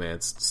have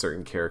romanced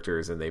certain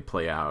characters and they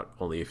play out,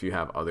 only if you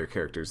have other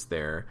characters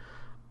there.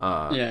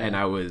 And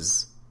I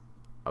was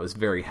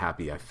very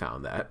happy I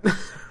found that.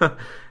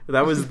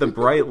 That was the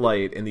bright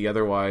light in the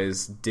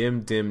otherwise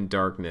dim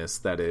darkness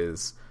that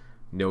is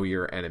Know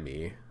Your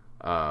Enemy,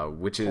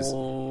 which is...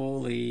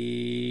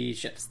 Holy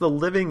shit. It's the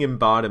living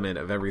embodiment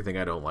of everything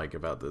I don't like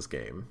about this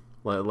game.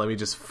 Let me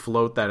just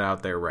float that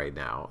out there right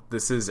now.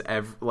 This is...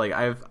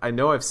 I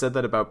know I've said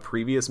that about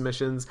previous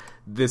missions.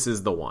 This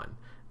is the one.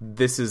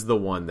 this is the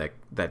one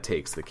that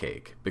takes the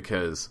cake,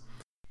 because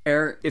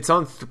Eric, it's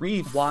on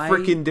 3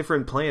 freaking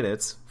different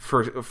planets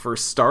for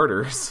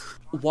starters.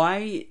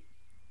 Why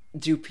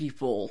do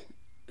people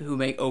who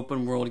make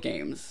open world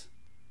games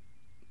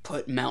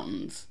put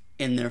mountains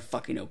in their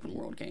fucking open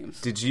world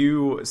games? Did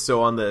you,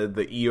 so on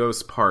the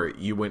Eos part,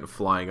 you went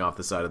flying off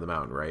the side of the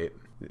mountain, right?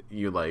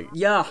 You like...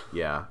 Yeah.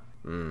 Yeah.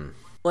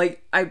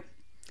 Like,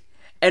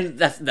 and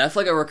that's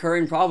like a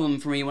recurring problem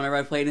for me whenever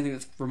I play anything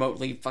that's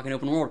remotely fucking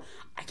open world.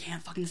 I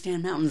can't fucking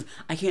stand mountains.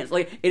 I can't,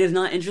 like, it is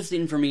not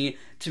interesting for me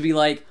to be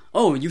like,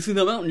 oh, you see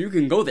the mountain, you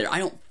can go there.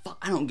 I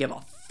don't give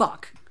a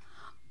fuck.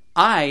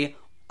 I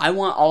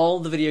want all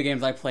the video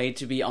games I play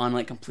to be on,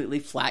 like, completely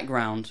flat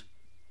ground.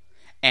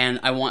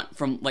 And I want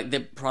from, like, the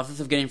process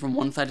of getting from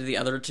one side to the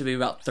other to be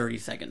about 30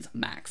 seconds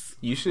max.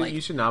 You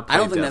should not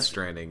play Death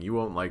Stranding. You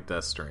won't like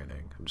Death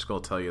Stranding. I'm just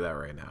going to tell you that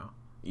right now.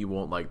 You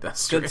won't like Death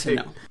Stranding.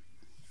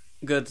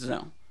 Good to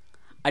know.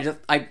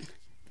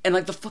 And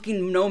like the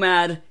fucking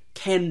Nomad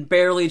can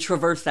barely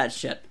traverse that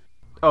shit.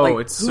 Oh,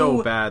 like, it's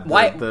so bad.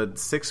 The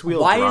 6-wheel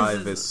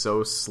drive is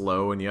so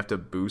slow, and you have to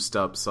boost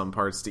up some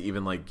parts to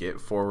even like get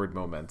forward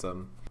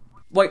momentum.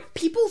 Like,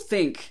 people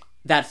think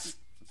that's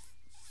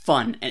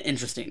fun and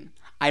interesting.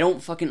 I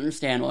don't fucking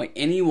understand why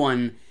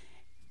anyone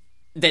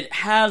that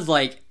has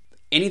like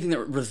anything that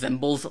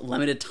resembles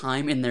limited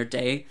time in their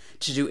day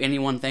to do any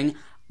one thing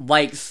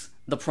likes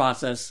the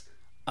process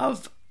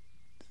of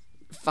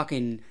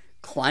fucking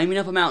climbing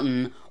up a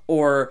mountain,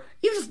 or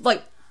even just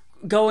like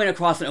going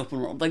across an open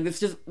world. Like, it's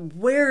just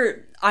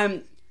where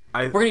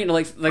we're gonna get into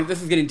like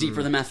this is getting deep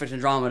for the Mass Effect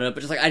Andromeda,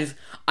 but just like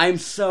I'm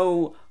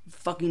so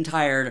fucking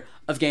tired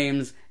of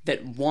games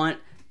that want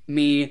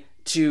me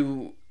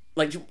to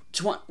like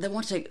they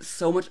want to take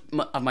so much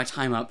of my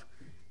time up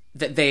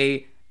that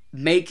they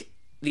make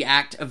the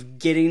act of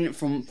getting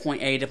from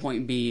point A to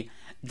point B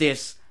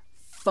this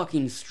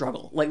fucking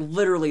struggle. Like,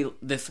 literally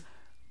this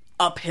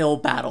uphill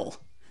battle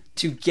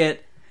to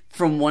get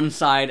from one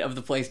side of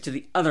the place to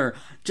the other,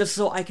 just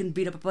so I can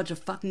beat up a bunch of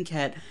fucking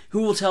cat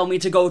who will tell me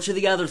to go to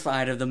the other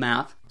side of the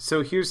map.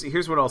 So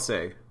here's what I'll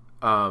say,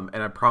 and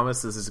I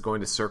promise this is going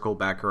to circle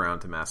back around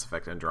to Mass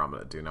Effect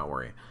Andromeda, do not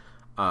worry.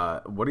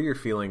 What are your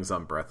feelings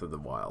on Breath of the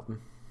Wild?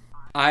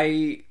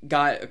 I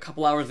got a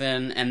couple hours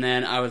in, and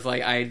then I was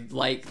like, I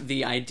like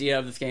the idea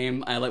of this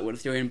game, I like what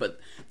it's doing, but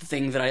the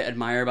things that I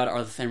admire about it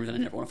are the same reason I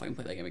never want to fucking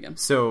play that game again.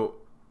 So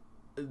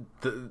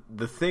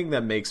the thing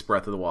that makes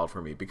Breath of the Wild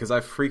for me, because I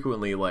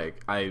frequently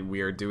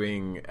we are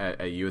doing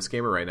at US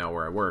Gamer right now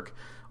where I work,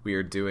 we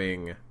are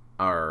doing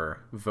our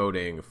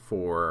voting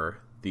for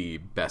the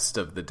best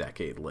of the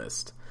decade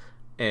list,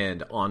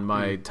 and on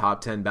my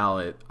top 10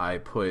 ballot I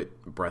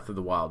put Breath of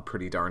the Wild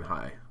pretty darn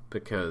high,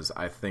 because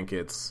I think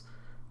it's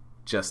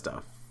just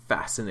a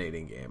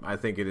fascinating game. I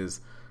think it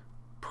is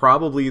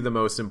probably the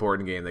most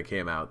important game that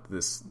came out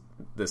this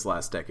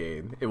last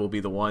decade. It will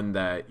be the one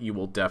that you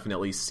will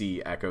definitely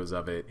see echoes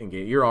of it in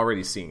game. You're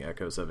already seeing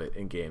echoes of it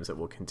in games that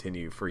will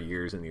continue for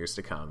years and years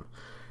to come.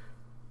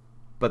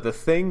 But the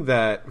thing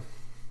that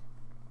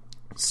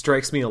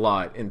strikes me a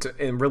lot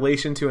in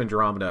relation to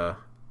Andromeda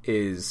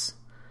is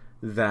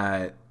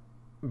that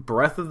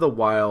Breath of the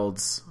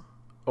Wild's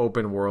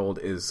open world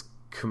is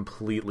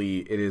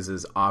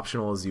as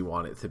optional as you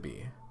want it to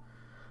be.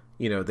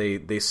 You know,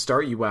 they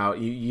start you out,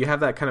 you have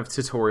that kind of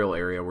tutorial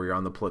area where you're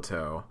on the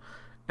plateau,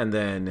 and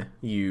then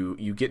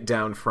you get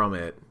down from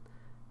it,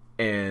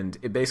 and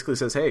it basically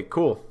says, hey,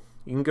 cool,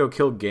 you can go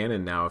kill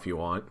Ganon now if you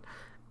want,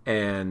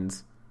 and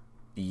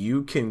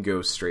you can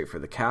go straight for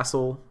the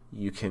castle,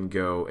 you can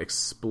go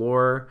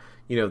explore.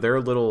 You know, they're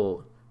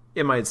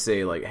it might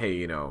say like, hey,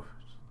 you know,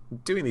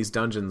 doing these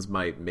dungeons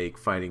might make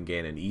fighting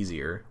Ganon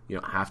easier. You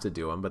don't have to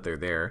do them, but they're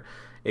there.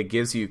 It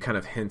gives you kind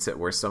of hints at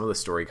where some of the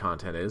story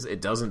content is.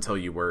 It doesn't tell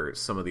you where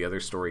some of the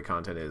other story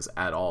content is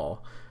at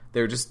all.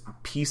 They're just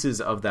pieces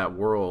of that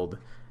world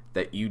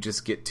that you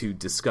just get to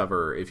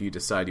discover if you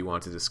decide you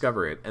want to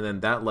discover it. And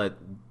then that let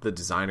the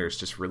designers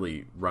just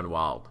really run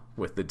wild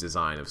with the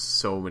design of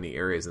so many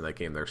areas in that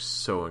game. They're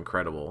so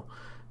incredible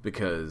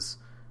because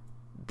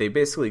they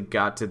basically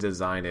got to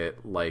design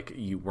it like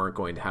you weren't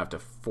going to have to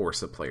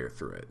force a player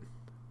through it.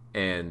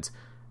 And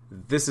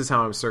this is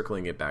how I'm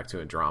circling it back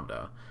to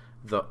Andromeda.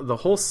 The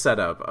whole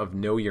setup of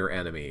know your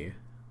enemy,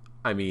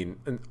 I mean,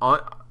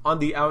 on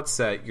the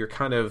outset, you're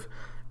kind of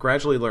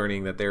gradually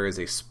learning that there is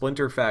a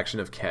splinter faction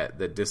of Ket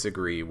that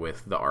disagree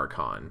with the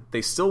Archon.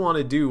 They still want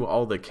to do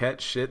all the Ket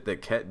shit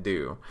that Ket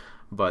do,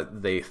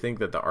 but they think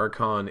that the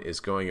Archon is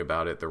going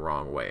about it the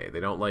wrong way.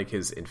 They don't like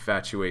his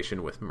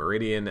infatuation with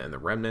Meridian and the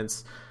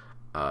Remnants.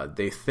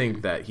 They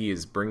think that he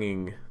is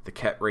bringing the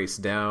Ket race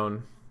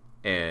down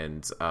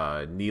and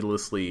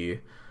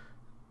needlessly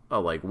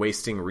like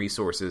wasting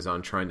resources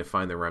on trying to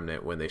find the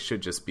Remnant when they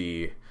should just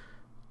be,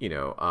 you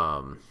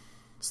know,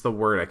 it's the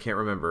word I can't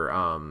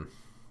remember,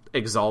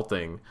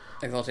 exaltation.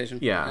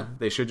 Yeah,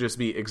 they should just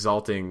be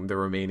exalting the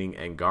remaining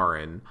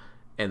Angaran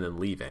and then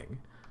leaving,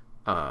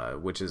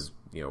 which is,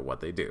 you know, what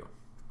they do.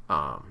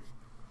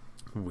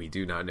 We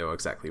do not know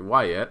exactly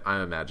why yet.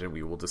 I imagine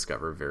we will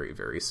discover very,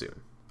 very soon.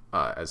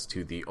 as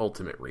to the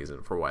ultimate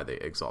reason for why they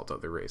exalt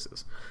other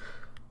races.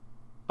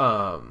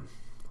 But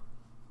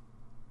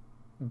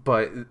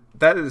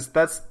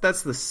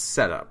that's the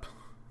setup.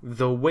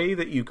 The way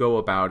that you go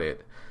about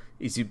it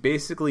is you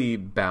basically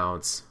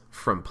bounce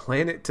from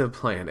planet to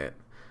planet,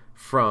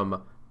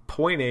 from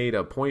point A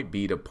to point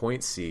B to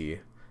point C.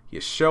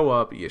 You show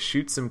up, you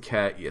shoot some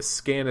cat, you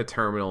scan a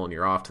terminal, and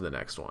you're off to the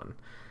next one.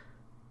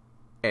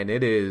 And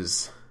it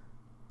is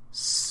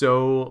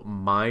so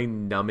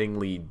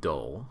mind-numbingly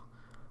dull,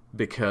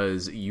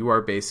 because you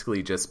are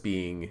basically just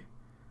being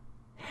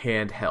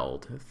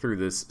handheld through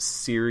this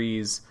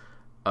series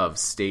of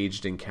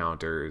staged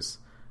encounters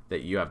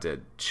that you have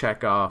to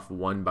check off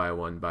one by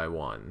one by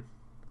one.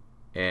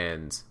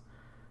 And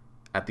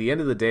at the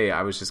end of the day,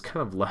 I was just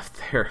kind of left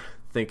there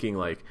thinking,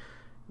 like,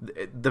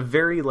 the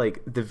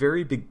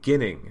very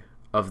beginning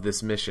of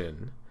this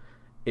mission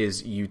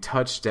is you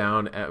touch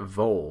down at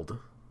Vold,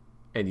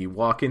 and you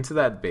walk into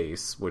that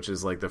base, which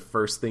is like the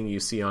first thing you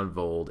see on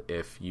Vold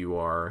if you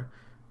are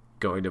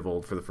going to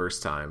Vold for the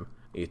first time.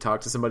 You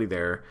talk to somebody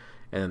there,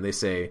 and then they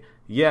say,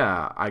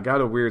 yeah, I got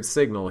a weird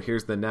signal,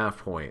 here's the nav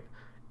point.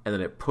 And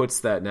then it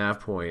puts that nav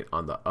point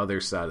on the other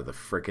side of the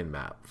frickin'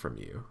 map from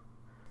you.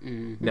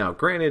 Mm-hmm. Now,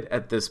 granted,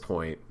 at this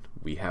point,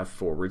 we have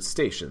forward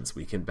stations.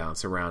 We can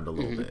bounce around a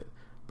little bit.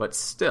 But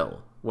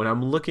still, when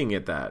I'm looking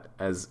at that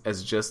as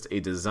just a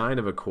design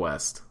of a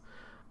quest,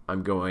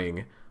 I'm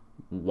going,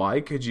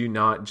 why could you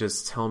not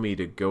just tell me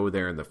to go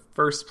there in the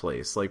first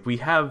place? Like, we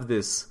have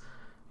this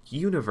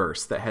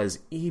universe that has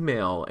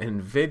email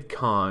and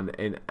VidCon,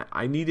 and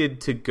I needed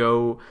to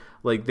go,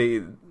 like,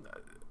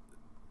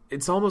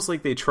 it's almost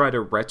like they try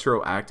to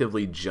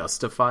retroactively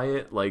justify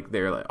it. Like,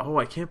 they're like, oh,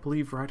 I can't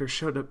believe Ryder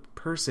showed up in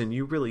person.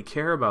 You really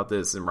care about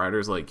this. And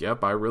Ryder's like,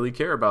 yep, I really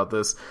care about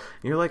this.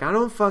 And you're like, I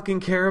don't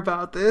fucking care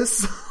about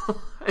this.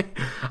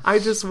 I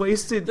just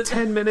wasted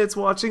 10 minutes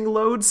watching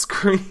load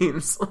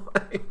screens.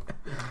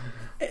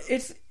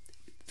 It's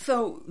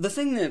so the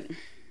thing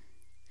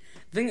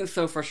that's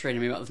so frustrating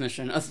me about this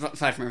mission,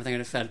 aside from everything I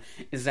just said,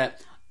 is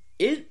that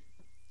it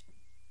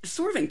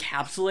sort of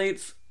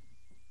encapsulates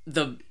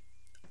the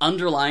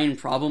underlying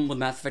problem with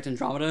Mass Effect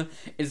Andromeda.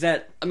 Is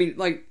that, I mean,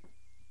 like,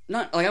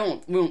 not like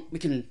we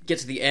can get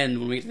to the end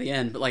when we get to the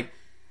end, but like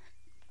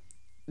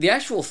the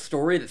actual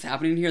story that's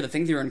happening here, the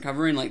things you're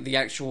uncovering, like the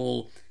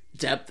actual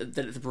depth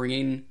that it's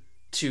bringing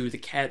to the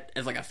Ket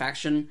as like a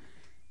faction,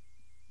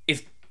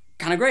 is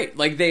kind of great.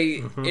 Like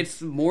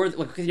it's more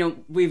like, because, you know,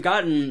 we've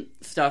gotten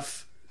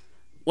stuff.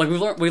 Like, we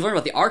learned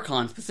about the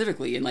Archon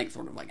specifically, and, like,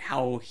 sort of, like,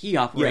 how he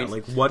operates. Yeah,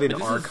 like, what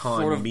an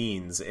Archon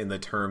means in the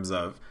terms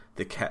of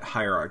the Ket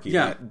hierarchy.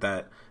 Yeah.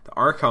 That the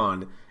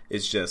Archon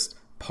is just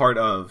part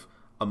of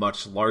a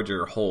much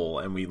larger whole,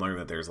 and we learn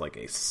that there's, like,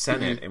 a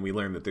Senate, and we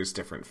learn that there's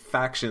different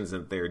factions,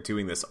 and they're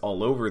doing this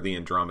all over the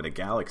Andromeda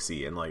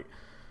Galaxy, and, like,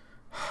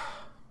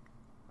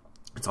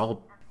 it's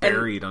all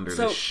buried under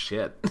this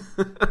shit.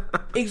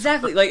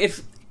 Exactly. Like,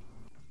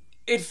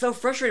 it's so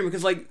frustrating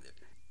because, like,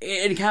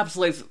 it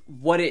encapsulates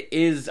what it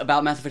is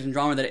about Mass Effect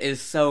Andromeda that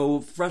is so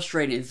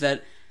frustrating, is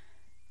that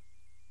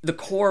the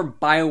core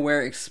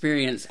BioWare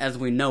experience as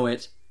we know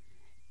it,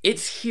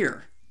 it's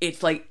here.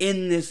 It's, like,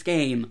 in this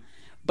game,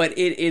 but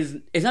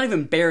it's not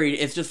even buried,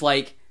 it's just,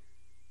 like,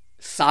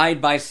 side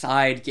by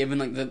side, given,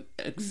 like, the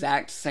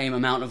exact same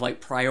amount of,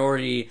 like,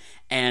 priority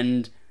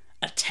and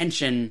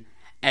attention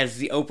as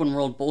the open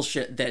world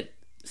bullshit that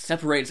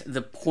separates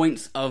the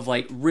points of,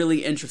 like,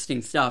 really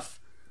interesting stuff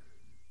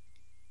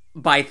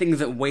by things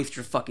that waste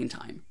your fucking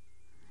time.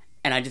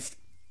 And I just...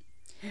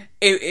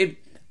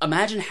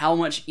 imagine how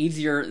much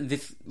easier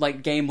this,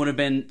 like, game would have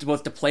been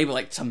both to play, but,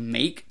 like, to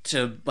make,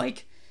 to,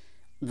 like,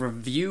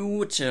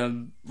 review,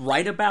 to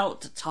write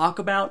about, to talk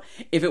about,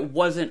 if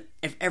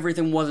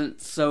everything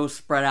wasn't so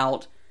spread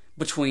out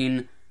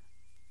between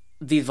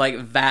these, like,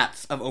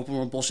 vats of open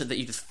world bullshit that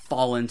you just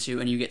fall into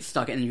and you get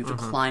stuck in and you have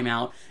to climb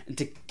out and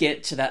to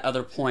get to that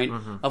other point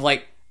of,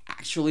 like,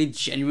 actually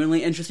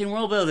genuinely interesting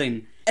world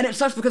building. And it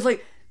sucks because,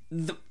 like,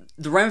 the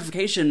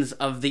ramifications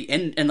of the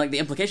end and, like, the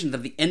implications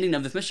of the ending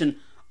of this mission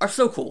are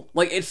so cool.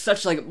 Like, it's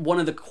such, like, one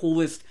of the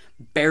coolest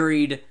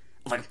buried,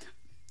 like,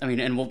 I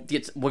mean, and we'll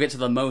get to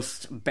the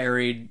most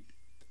buried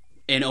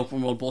in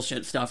open world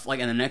bullshit stuff, like,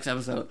 in the next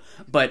episode.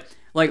 But,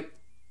 like,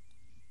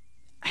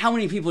 how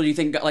many people do you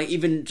think got, like,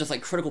 even just,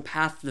 like, critical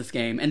path to this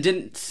game and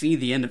didn't see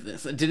the end of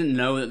this, didn't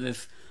know that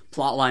this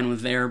plot line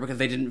was there because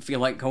they didn't feel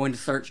like going to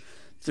search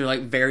through,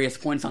 like, various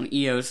points on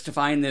EOS to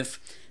find this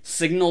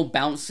signal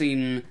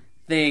bouncing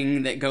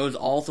thing that goes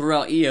all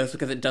throughout EOS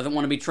because it doesn't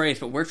want to be traced,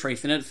 but we're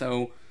tracing it,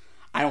 so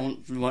I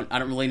don't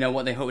really know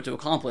what they hope to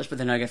accomplish. But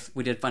then I guess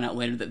we did find out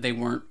later that they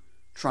weren't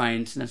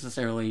trying to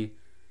necessarily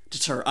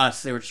deter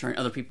us, they were deterring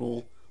other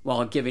people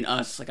while giving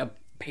us, like, a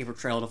paper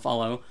trail to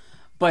follow.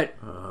 But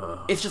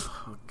it's just,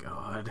 oh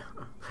god,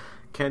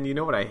 Ken, you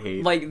know what I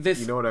hate? Like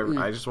this, you know what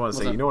I just want to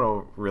say. up? You know what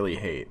I really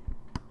hate?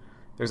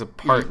 There's a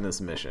part in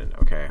this mission,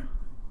 okay,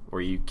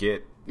 where you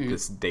get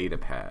this data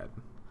pad,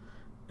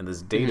 and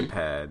this data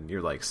pad,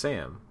 you're like,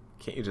 Sam,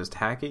 can't you just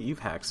hack it? You've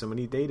hacked so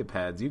many data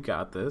pads, you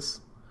got this.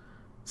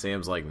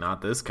 Sam's like,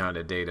 not this kind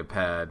of data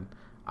pad.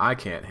 I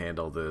can't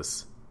handle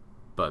this.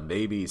 But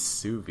maybe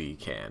Suvi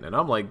can. And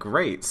I'm like,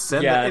 great,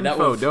 send the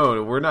info.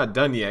 No, we're not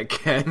done yet,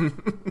 Ken.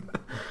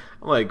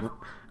 I'm like,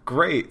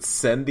 great,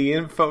 send the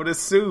info to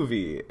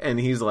Suvi. And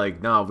he's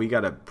like, nah, we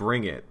gotta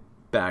bring it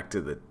back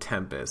to the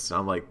Tempest. And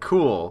I'm like,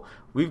 cool,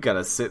 we've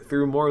gotta sit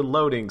through more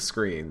loading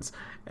screens.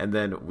 And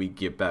then we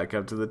get back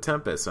up to the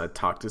Tempest. And I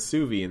talk to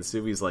Suvi, and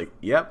Suvi's like,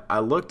 yep, I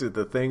looked at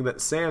the thing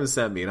that Sam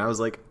sent me. And I was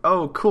like,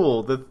 oh,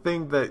 cool, the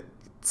thing that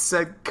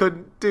said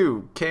couldn't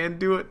do, can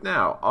do it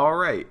now. All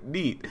right,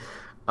 neat.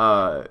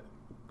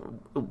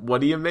 What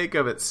do you make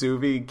of it,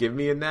 Suvi? Give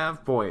me a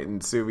nav point.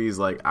 And Suvi's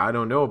like, I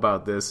don't know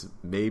about this.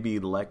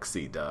 Maybe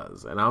Lexi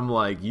does. And I'm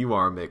like, you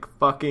are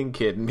McFucking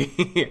kidding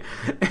me.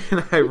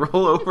 And I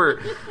roll over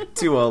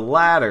to a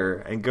ladder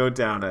and go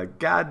down a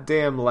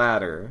goddamn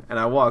ladder. And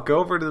I walk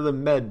over to the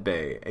med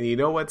bay. And you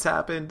know what's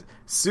happened?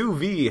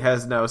 Suvi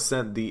has now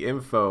sent the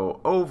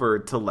info over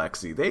to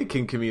Lexi. They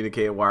can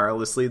communicate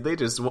wirelessly. They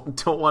just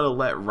don't want to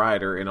let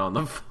Ryder in on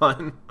the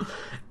fun.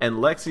 And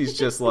Lexi's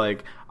just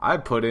like, I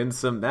put in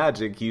some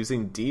magic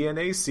using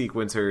DNA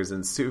sequencers.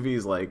 And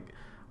Suvi's like,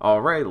 all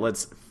right,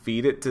 let's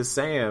feed it to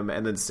Sam.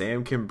 And then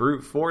Sam can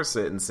brute force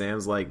it. And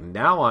Sam's like,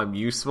 now I'm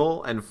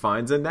useful, and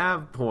finds a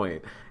nav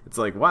point. It's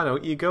like, why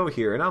don't you go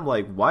here? And I'm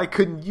like, why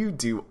couldn't you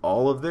do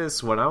all of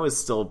this when I was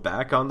still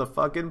back on the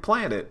fucking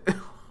planet?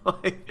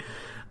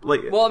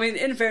 Well, I mean,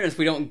 in fairness,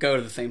 we don't go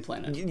to the same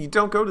planet. You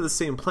don't go to the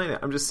same planet.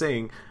 I'm just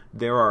saying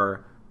there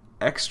are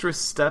extra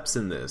steps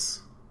in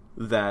this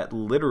that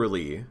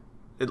literally,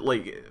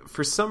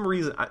 for some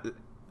reason...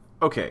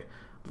 okay,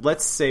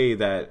 let's say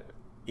that,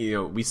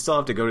 we still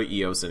have to go to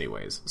EOS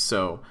anyways.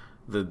 So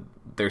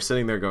they're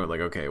sitting there going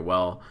like, okay,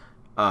 well,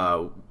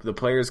 the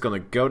player's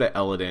going to go to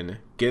Elodin,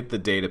 get the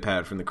data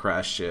pad from the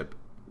crash ship,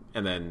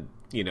 and then,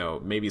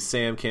 maybe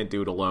Sam can't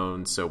do it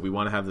alone, so we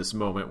want to have this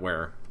moment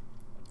where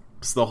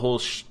it's the whole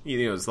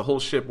it's the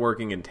whole ship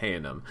working in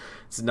tandem.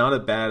 It's not a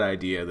bad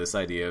idea, this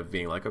idea of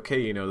being like,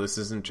 okay, this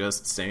isn't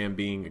just Sam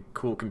being a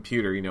cool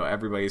computer,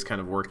 everybody's kind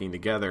of working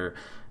together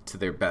to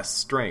their best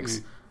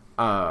strengths.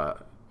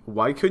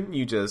 Why couldn't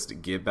you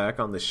just get back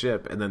on the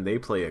ship and then they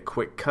play a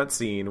quick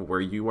cutscene where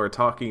you are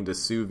talking to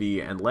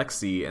Suvi and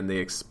Lexi and they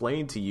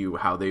explain to you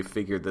how they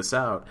figured this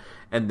out,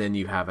 and then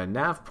you have a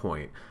nav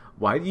point?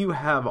 Why do you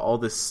have all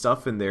this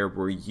stuff in there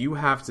where you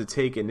have to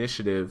take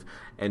initiative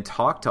and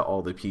talk to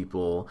all the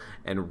people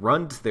and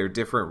run to their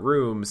different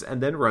rooms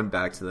and then run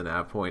back to the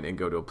nav point and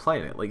go to a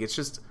planet? Like, it's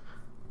just,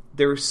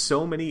 there are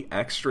so many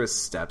extra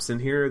steps in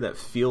here that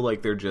feel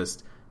like they're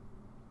just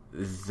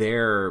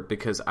there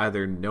because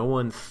either no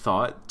one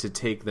thought to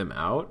take them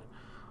out,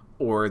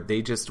 or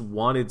they just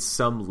wanted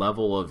some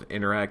level of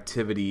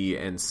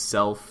interactivity and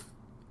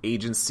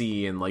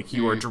self-agency, and like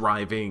you are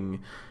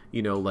driving...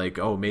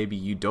 oh, maybe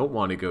you don't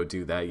want to go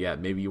do that yet.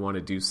 Maybe you want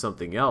to do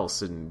something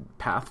else, and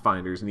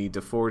Pathfinders need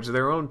to forge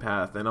their own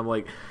path. And I'm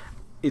like,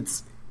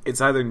 it's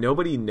either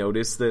nobody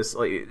noticed this.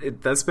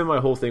 That's been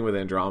my whole thing with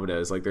Andromeda,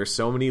 is like there's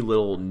so many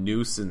little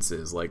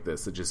nuisances like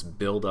this that just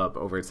build up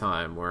over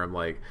time where I'm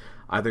like,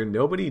 either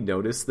nobody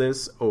noticed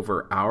this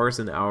over hours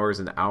and hours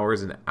and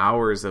hours and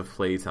hours of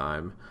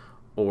playtime,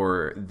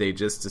 or they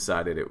just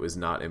decided it was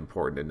not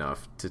important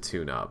enough to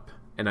tune up.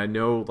 And I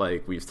know,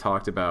 we've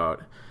talked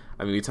about...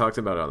 we talked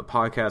about it on the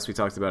podcast. We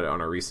talked about it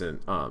on our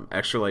recent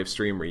Extra Life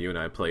stream where you and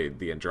I played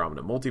the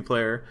Andromeda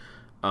multiplayer,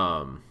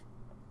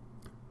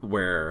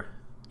 where,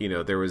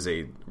 there was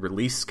a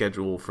release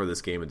schedule for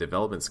this game, a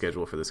development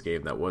schedule for this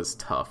game that was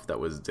tough, that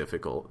was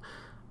difficult.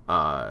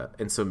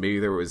 And so maybe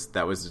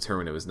that was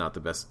determined it was not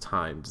the best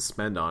time to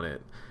spend on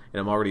it. And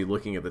I'm already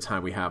looking at the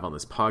time we have on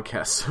this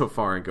podcast so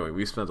far and going,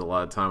 we've spent a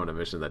lot of time on a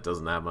mission that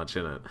doesn't have much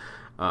in it.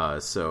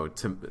 So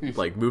to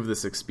move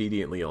this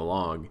expediently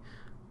along,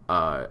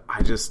 I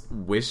just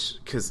wish,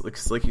 because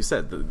like you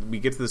said, we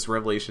get to this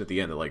revelation at the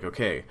end that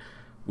okay,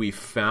 we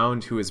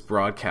found who is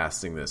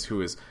broadcasting this,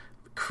 who is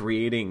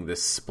creating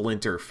this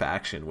splinter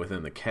faction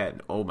within the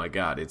Ket. Oh my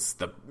god, it's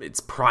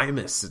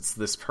Primus. It's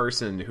this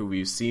person who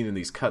we've seen in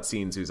these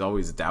cutscenes who's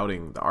always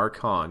doubting the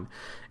Archon,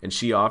 and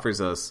she offers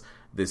us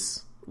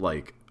this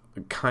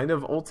kind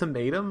of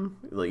ultimatum.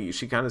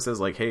 She kind of says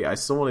hey, I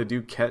still want to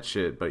do Ket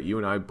shit, but you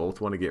and I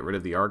both want to get rid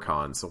of the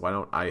Archon, so why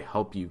don't I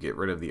help you get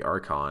rid of the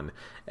Archon,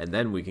 and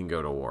then we can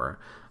go to war.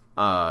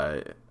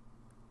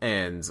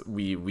 And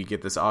we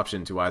get this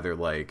option to either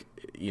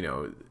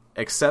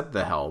accept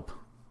the help,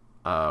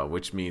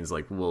 which means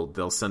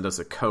they'll send us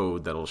a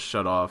code that'll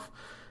shut off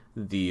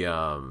the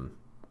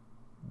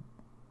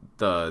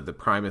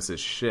Primus's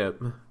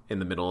ship in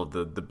the middle of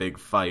the big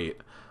fight,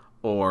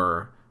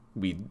 or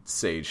we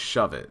say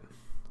shove it.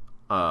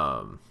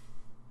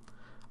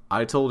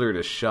 I told her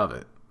to shove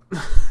it.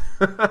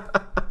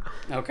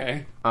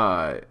 Okay.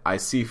 I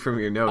see from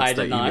your notes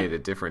that you made a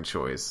different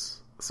choice.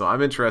 So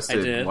I'm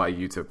interested in why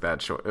you took that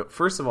choice.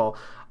 First of all,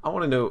 I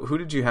want to know, who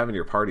did you have in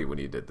your party when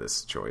you did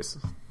this choice?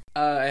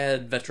 I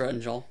had Vetra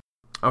and Jal.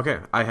 Okay,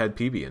 I had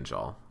PB and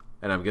Jal.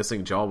 And I'm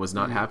guessing Jal was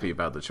not happy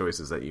about the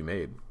choices that you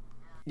made.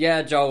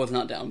 Yeah, Jal was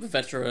not down, but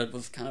Vetra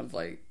was kind of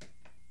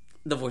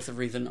the voice of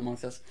reason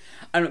amongst us.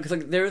 I don't know, because,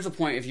 like, there is a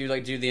point if you,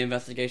 like, do the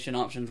investigation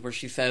options where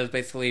she says,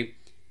 basically,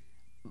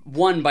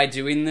 one, by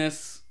doing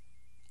this,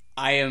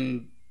 I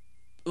am...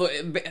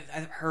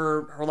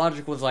 Her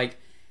logic was, like,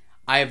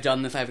 I have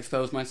done this, I have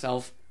exposed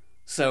myself,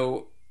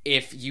 so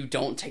if you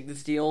don't take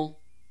this deal,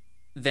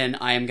 then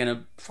I am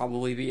gonna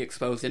probably be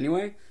exposed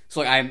anyway.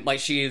 So, like,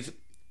 she is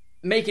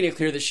making it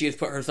clear that she has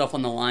put herself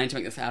on the line to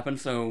make this happen,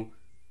 so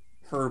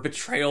her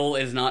betrayal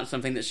is not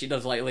something that she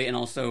does lightly, and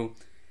also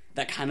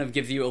that kind of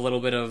gives you a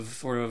little bit of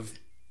sort of,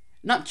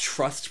 not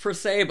trust per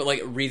se, but,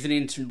 like,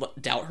 reasoning to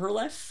doubt her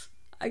less,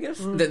 I guess.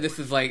 That this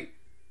is, like,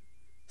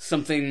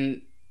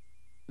 something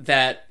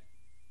that,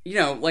 you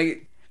know,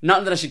 like,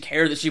 not that I should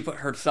care that she put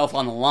herself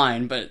on the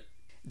line, but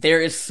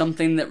there is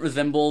something that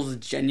resembles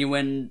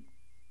genuine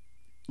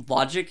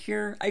logic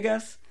here, I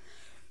guess.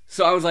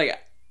 So I was like,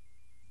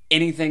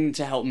 anything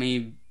to help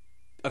me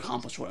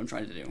accomplish what I'm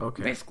trying to do.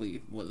 Okay.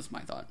 Basically was my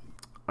thought.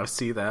 I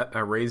see that. I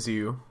raise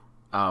you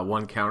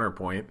one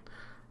counterpoint.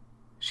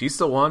 She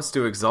still wants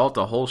to exalt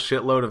a whole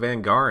shitload of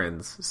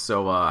Angarans,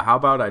 so how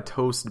about I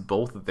toast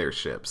both of their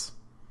ships?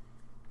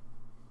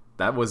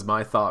 That was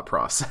my thought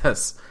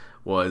process,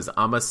 was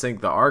I'm gonna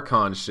sink the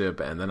Archon ship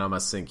and then I'm gonna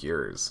sink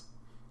yours.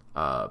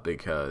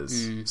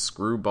 Because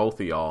screw both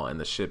of y'all and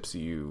the ships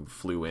you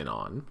flew in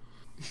on.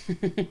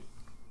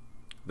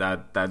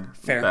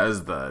 Fair.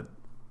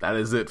 That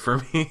is it for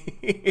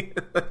me.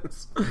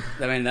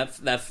 I mean,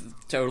 that's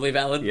totally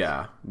valid.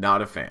 Yeah,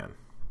 not a fan.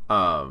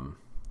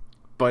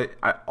 But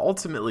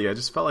ultimately, I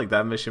just felt like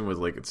that mission was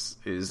like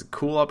is a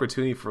cool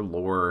opportunity for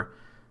lore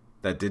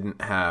that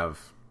didn't have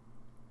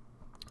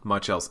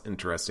much else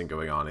interesting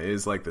going on. It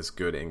is like this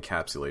good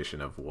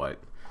encapsulation of what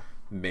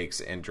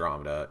makes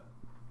Andromeda.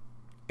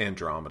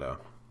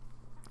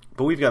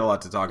 But we've got a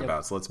lot to talk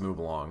about, so let's move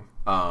along.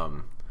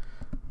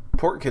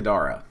 Port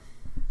Kadara.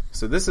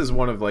 So this is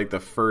one of like the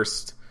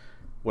first,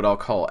 what I'll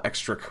call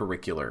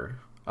extracurricular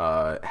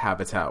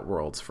habitat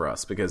worlds for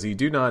us, because you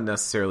do not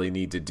necessarily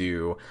need to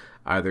do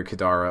either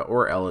Kadara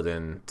or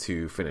Eladin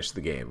to finish the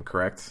game,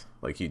 correct?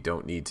 Like, you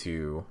don't need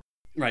to...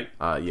 Right.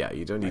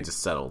 You don't need to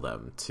settle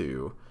them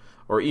to...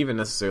 Or even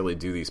necessarily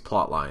do these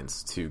plot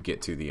lines to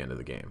get to the end of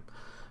the game.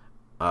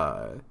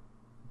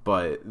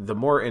 But the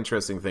more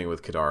interesting thing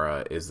with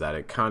Kadara is that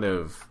it kind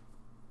of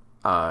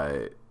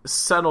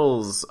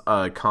settles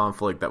a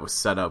conflict that was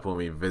set up when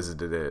we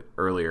visited it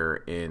earlier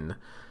in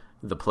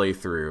the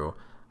playthrough.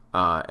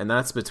 And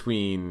that's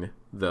between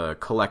the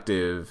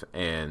Collective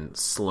and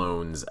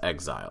Sloane's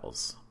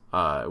exiles.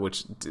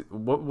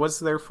 What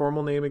was their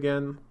formal name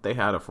again? They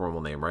had a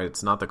formal name, right?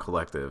 It's not the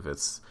Collective.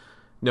 It's...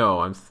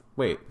 No,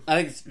 wait. I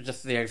think it's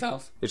just the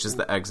exiles. It's just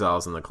the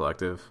exiles and the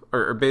Collective?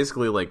 Or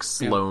basically like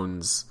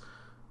Sloane's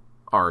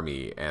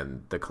army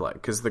and the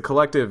Collective. Because the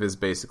Collective is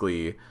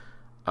basically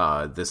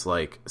this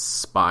like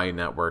spy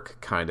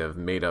network kind of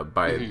made up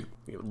by...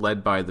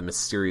 led by the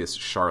mysterious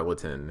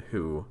charlatan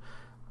who...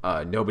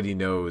 nobody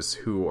knows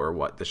who or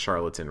what the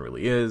charlatan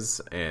really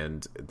is,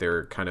 and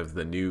they're kind of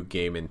the new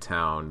game in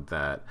town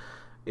that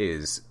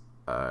is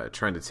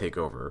trying to take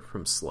over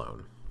from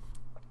Sloane.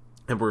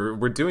 And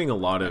we're doing a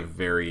lot of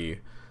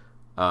very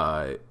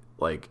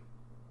like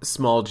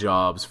small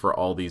jobs for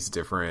all these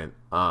different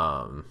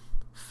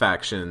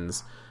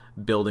factions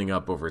building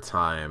up over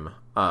time.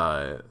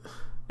 And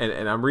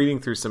I'm reading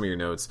through some of your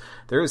notes.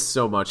 There is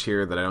so much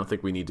here that I don't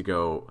think we need to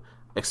go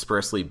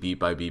expressly beat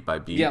by beat by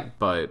beat. Yeah.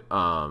 But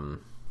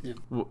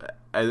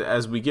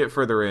as we get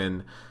further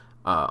in,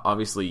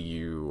 obviously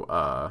you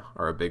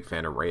are a big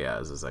fan of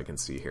Reyes, as I can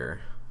see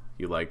here.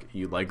 You like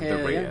the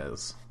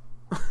Reyes.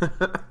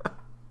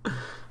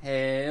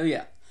 Hell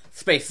yeah.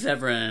 Space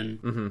Severin.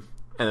 Mm-hmm.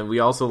 And then we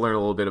also learn a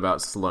little bit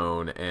about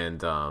Sloane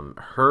and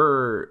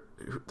her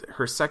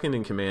second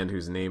in command,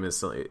 whose name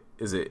is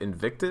it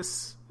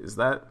Invictus? Is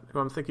that who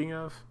I'm thinking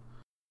of?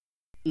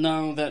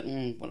 No, that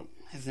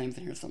his name's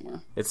in here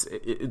somewhere. It's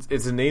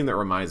a name that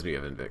reminds me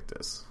of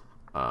Invictus.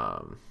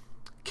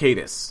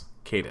 Cadus.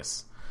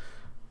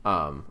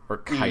 Or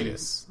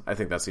Kitus. I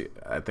think that's how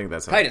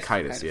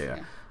Kitus,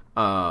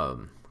 yeah.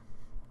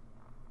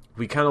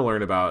 We kind of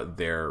learn about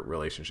their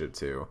relationship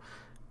too,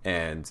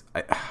 and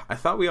I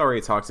thought we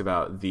already talked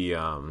about the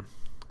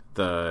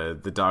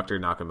Dr.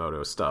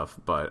 Nakamoto stuff,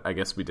 but I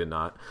guess we did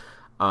not.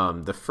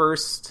 The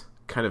first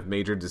kind of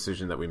major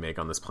decision that we make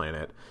on this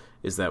planet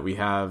is that we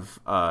have,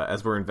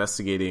 as we're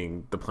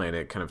investigating the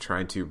planet, kind of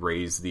trying to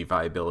raise the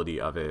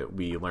viability of it,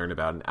 we learn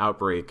about an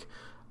outbreak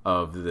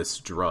of this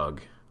drug,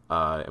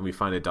 and we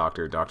find a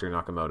Dr.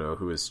 Nakamoto,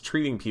 who is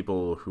treating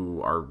people who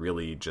are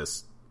really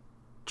just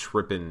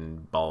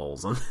tripping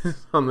balls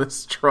on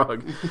this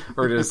drug,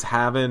 or just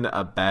having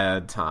a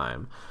bad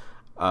time.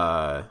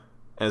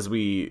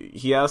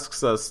 He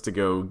asks us to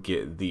go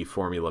get the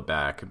formula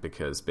back,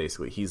 because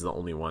basically he's the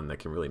only one that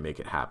can really make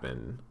it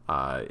happen.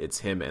 It's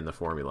him and the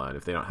formula, and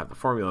if they don't have the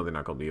formula, they're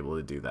not going to be able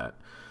to do that.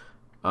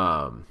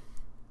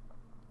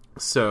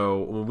 So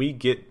when we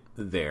get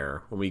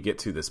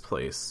to this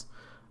place,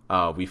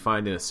 we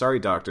find an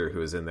Asari doctor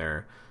who is in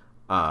there.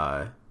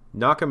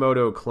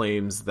 Nakamoto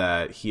claims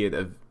that he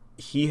had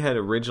he had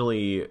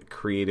originally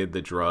created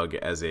the drug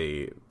as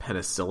a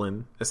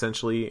penicillin,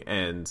 essentially,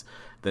 and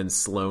then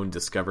Sloan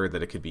discovered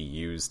that it could be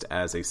used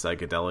as a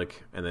psychedelic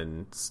and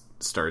then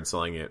started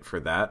selling it for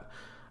that.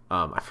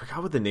 I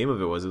forgot what the name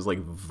of it was. It was like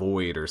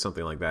Void or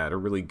something like that. A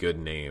really good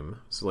name.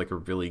 So like a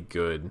really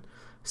good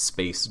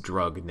space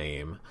drug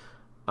name.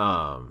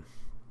 Oh,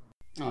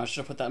 I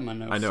should have put that in my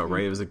notes. I know,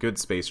 right? It was a good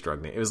space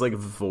drug name. It was like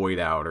Void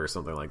Out or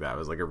something like that. It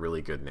was like a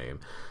really good name.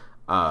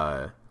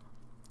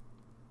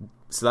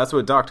 So that's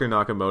what Dr.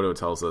 Nakamoto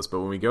tells us,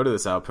 but when we go to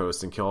this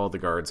outpost and kill all the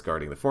guards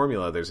guarding the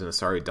formula, there's an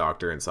Asari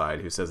doctor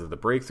inside who says that the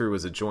breakthrough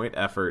was a joint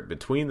effort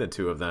between the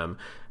two of them,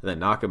 and that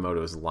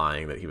Nakamoto is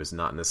lying, that he was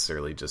not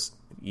necessarily just...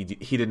 He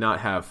did not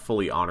have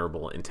fully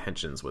honorable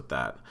intentions with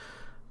that.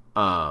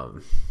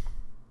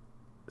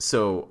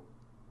 So,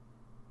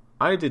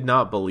 I did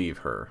not believe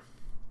her.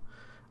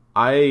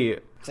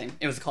 Same.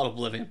 It was called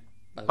Oblivion.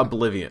 By the way.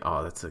 Oblivion.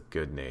 Oh, that's a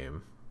good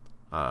name.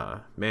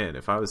 Man,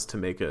 if I was to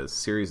make a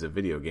series of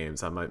video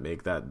games, I might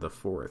make that the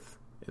fourth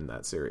in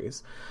that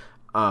series.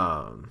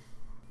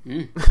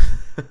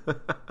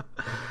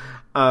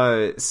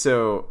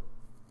 So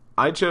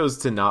I chose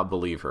to not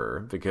believe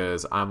her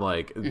because I'm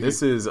like,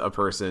 this is a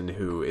person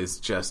who is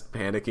just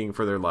panicking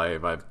for their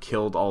life. I've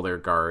killed all their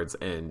guards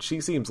and she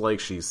seems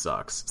like she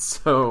sucks.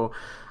 So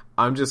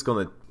I'm just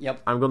gonna,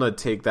 I'm gonna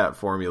take that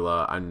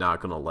formula. I'm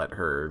not gonna let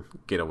her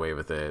get away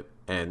with it.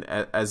 And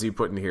as you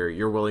put in here,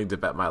 you're willing to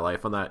bet my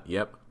life on that?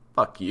 Yep.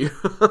 Fuck you.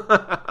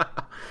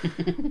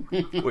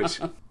 Which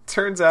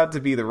turns out to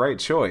be the right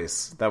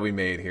choice that we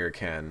made here,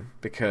 Ken.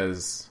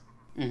 Because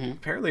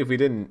apparently if we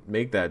didn't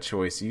make that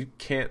choice, you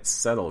can't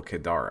settle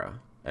Kadara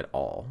at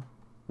all.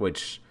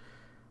 Which,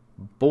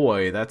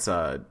 boy, that's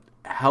a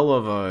hell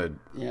of a...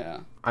 Yeah.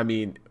 I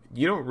mean,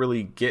 you don't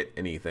really get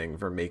anything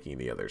for making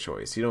the other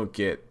choice. You don't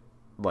get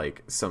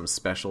like some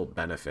special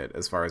benefit,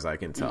 as far as I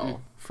can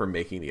tell, for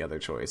making the other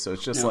choice. So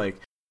it's just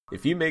like,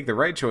 if you make the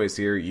right choice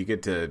here, you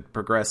get to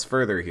progress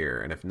further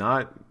here, and if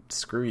not,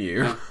 screw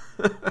you.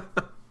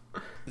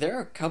 There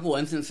are a couple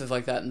instances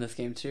like that in this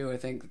game too, I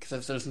think, because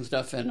I've seen some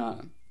stuff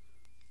in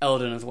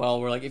Elden as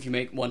well, where like if you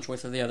make one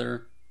choice or the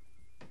other,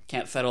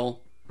 can't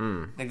settle.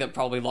 I think that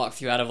probably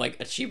locks you out of like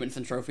achievements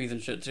and trophies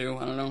and shit too.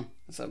 I don't know.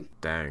 So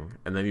dang,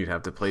 and then you'd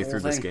have to play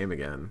through this game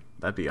again.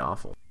 That'd be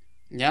awful.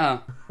 Yeah,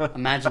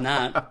 imagine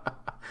that.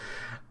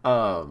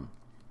 So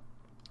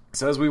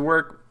as we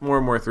work more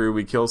and more through,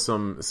 we kill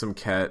some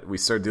Ket. We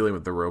start dealing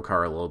with the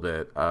Rokar a little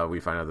bit. We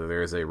find out that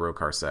there is a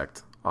Rokar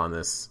sect on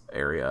this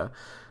area,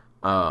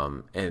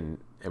 and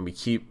we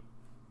keep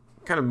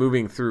kind of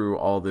moving through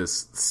all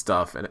this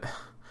stuff. And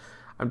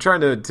I'm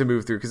trying to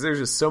move through because there's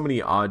just so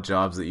many odd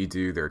jobs that you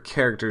do. There are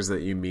characters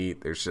that you meet.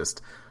 There's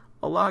just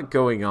a lot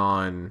going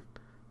on,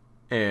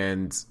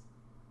 and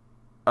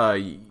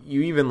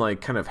you even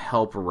like kind of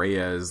help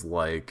Reyes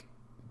like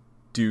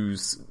do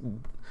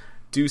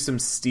some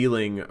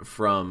stealing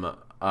from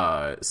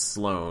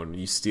Sloan.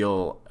 You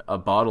steal a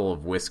bottle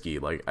of whiskey,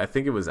 like I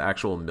think it was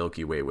actual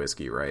Milky Way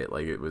whiskey, right?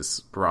 Like it was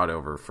brought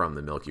over from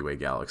the Milky Way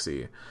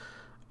galaxy.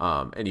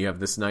 And you have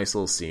this nice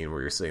little scene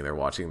where you're sitting there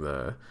watching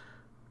the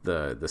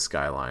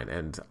skyline,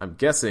 and I'm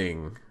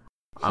guessing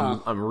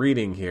I'm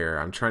reading here.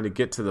 I'm trying to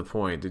get to the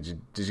point. Did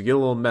you get a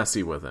little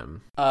messy with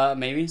him?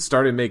 Maybe.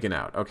 Started making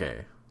out.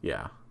 Okay.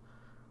 Yeah.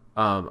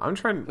 I'm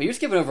trying. Well, you're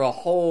skipping over a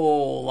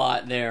whole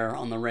lot there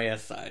on the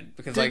Reyes side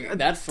because, like,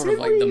 that's sort of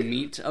like the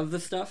meat of the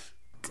stuff.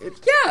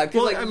 Yeah,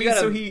 because like, I mean,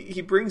 so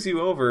he brings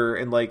you over,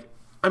 and like,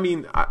 I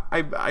mean,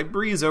 I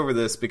breeze over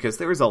this because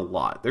there's a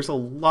lot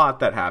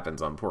that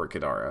happens on Port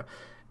Kadara,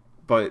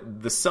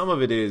 but the sum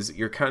of it is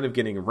you're kind of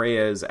getting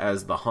Reyes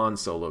as the Han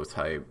Solo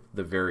type,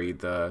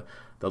 the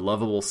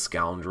lovable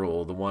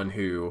scoundrel, the one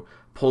who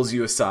pulls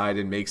you aside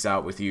and makes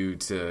out with you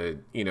to,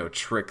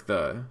 trick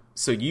the...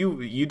 So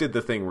you did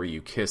the thing where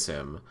you kiss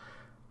him.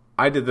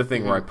 I did the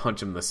thing where I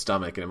punch him in the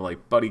stomach and I'm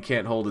like, buddy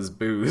can't hold his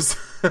booze.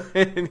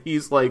 And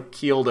he's like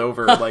keeled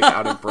over, like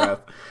out of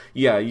breath.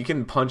 Yeah, you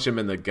can punch him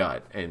in the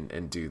gut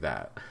and do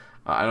that.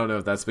 I don't know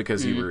if that's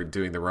because you were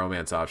doing the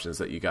romance options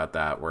that you got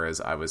that,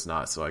 whereas I was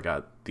not, so I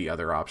got the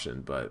other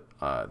option, but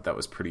that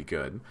was pretty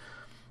good.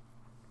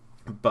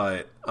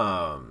 But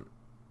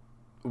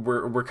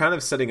we're kind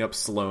of setting up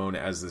Sloan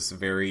as this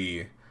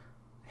very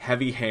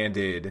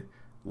heavy-handed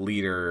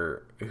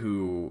leader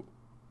who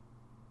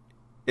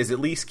is at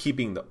least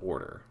keeping the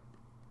order.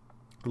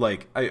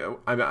 Like,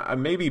 I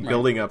may be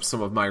building up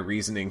some of my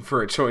reasoning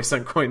for a choice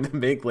I'm going to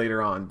make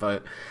later on,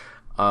 but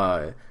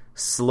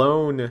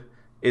Sloan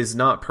is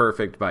not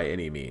perfect by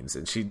any means,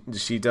 and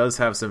she does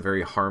have some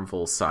very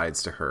harmful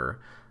sides to her.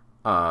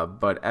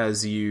 But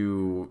as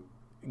you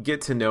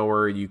get to know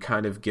her, you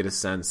kind of get a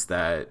sense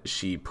that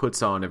she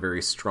puts on a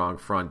very strong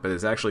front, but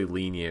is actually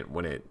lenient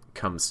when it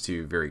comes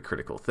to very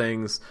critical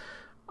things.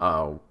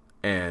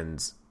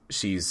 And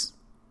she's,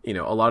 a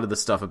lot of the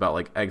stuff about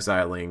like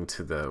exiling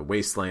to the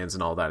wastelands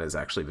and all that has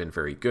actually been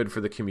very good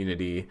for the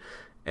community.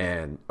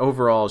 And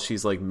overall,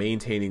 she's like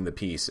maintaining the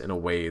peace in a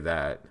way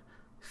that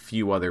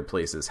few other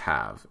places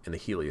have in the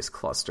Helios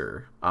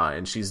cluster,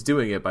 and she's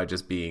doing it by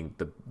just being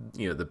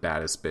the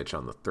baddest bitch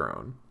on the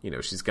throne.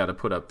 She's got to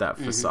put up that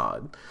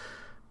facade.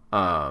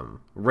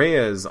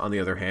 Reyes, on the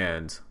other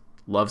hand,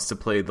 loves to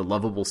play the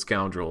lovable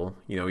scoundrel.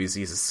 He's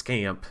a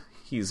scamp.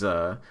 He's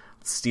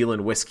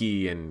stealing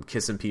whiskey and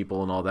kissing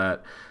people and all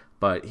that,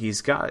 but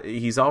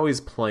he's always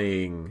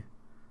playing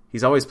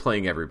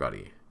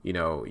everybody.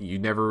 You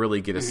never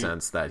really get a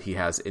sense that he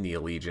has any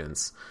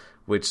allegiance,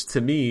 which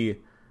to me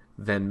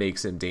then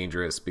makes him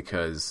dangerous,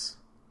 because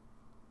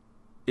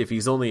if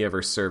he's only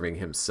ever serving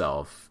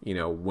himself,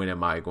 when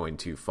am I going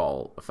to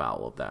fall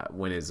afoul of that?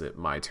 When is it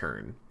my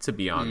turn to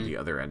be on the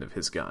other end of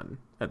his gun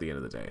at the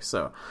end of the day?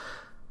 So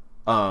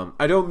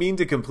I don't mean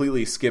to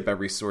completely skip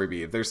every story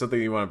beat. If there's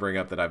something you want to bring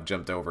up that I've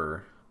jumped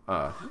over,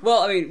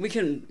 well, I mean, we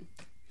can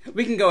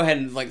go ahead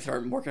and like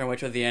start working our way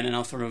to the end, and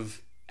I'll sort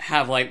of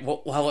have like we'll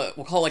call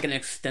it like an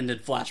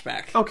extended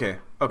flashback. Okay.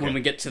 When we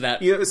get to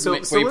that, So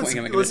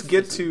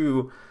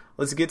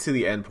let's get to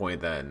the end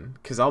point then,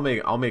 because I'll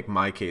make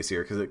my case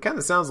here, because it kind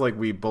of sounds like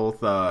we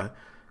both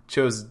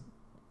chose.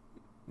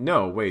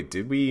 No, wait,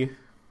 did we?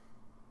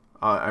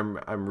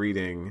 I'm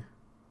reading.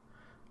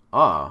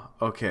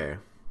 Okay.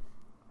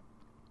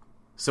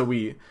 So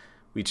we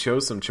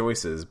chose some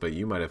choices, but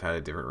you might have had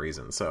a different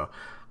reason. So,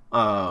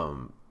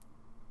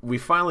 we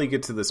finally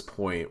get to this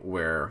point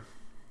where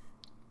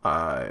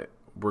the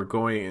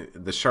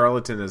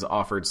charlatan has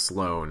offered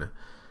Sloane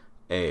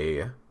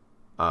a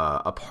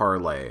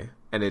parlay,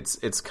 and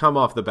it's come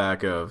off the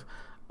back of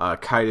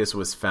Kaitis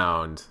was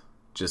found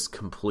just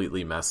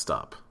completely messed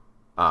up,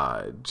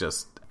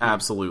 just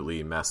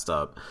absolutely messed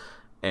up,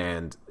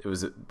 and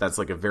that's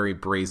like a very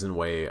brazen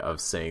way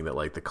of saying that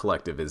like the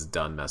collective is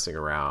done messing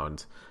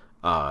around,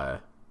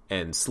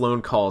 and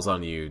Sloane calls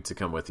on you to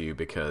come with you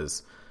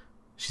because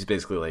she's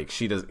basically like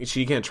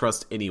she can't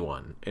trust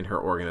anyone in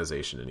her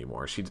organization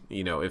anymore.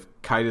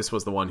 If Kaitis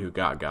was the one who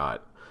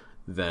got,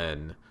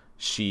 then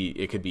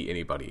it could be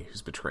anybody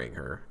who's betraying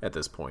her at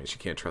this point. She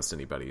can't trust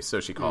anybody, so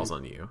she calls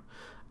on you.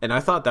 And I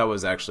thought that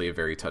was actually a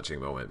very touching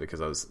moment,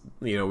 because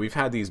we've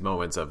had these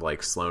moments of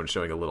like Sloane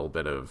showing a little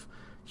bit of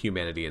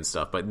humanity and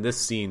stuff, but in this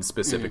scene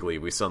specifically,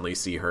 we suddenly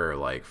see her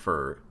like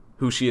for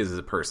who she is as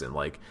a person.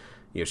 Like,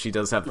 she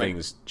does have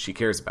things she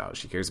cares about.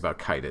 She cares about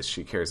Kaitis.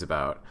 She cares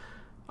about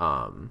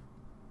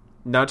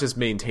not just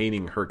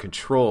maintaining her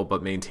control,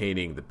 but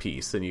maintaining the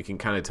peace. And you can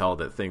kind of tell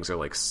that things are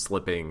like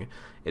slipping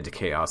into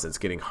chaos. It's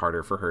getting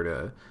harder for her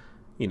to,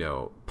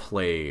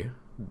 play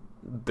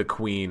the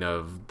queen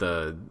of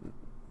the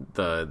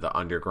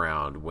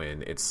underground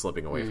when it's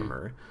slipping away from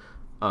her,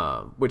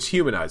 which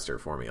humanized her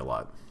for me a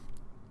lot.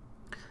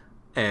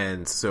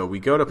 And so we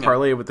go to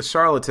parlay with the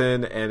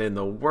charlatan, and in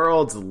the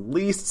world's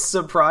least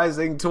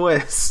surprising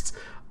twist,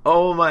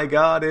 oh my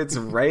god, it's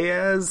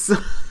Reyes.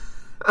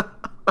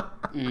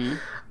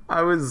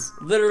 I was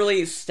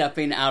literally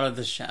stepping out of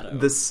the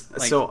shadow.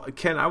 So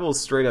Ken, I will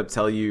straight up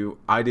tell you,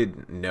 I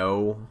didn't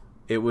know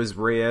it was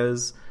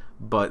Reyes,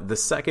 but the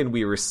second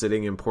we were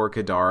sitting in Port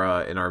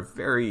Kadara in our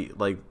very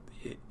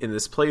in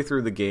this playthrough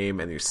of the game,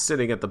 and you're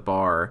sitting at the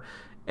bar,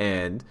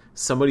 and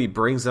somebody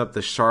brings up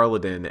the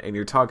charlatan, and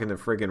you're talking to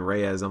friggin'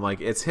 Reyes, I'm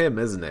like, it's him,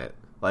 isn't it?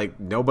 Like,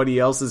 nobody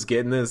else is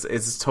getting this.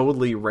 It's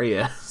totally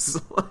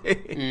Reyes.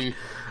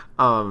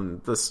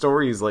 The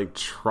story's like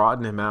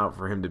trotting him out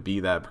for him to be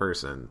that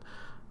person.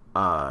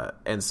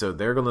 And so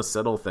they're going to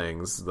settle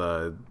things,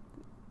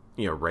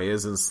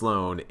 Reyes and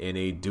Sloane in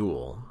a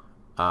duel.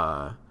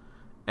 And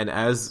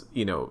as,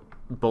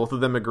 both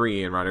of them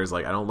agree, and Ryder's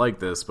like, I don't like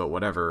this, but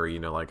whatever,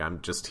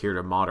 I'm just here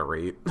to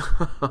moderate.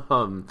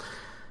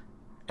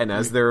 And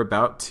as they're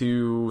about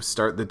to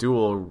start the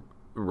duel,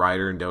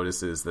 Ryder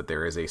notices that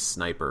there is a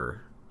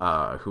sniper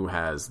who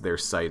has their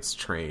sights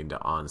trained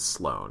on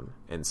Sloane.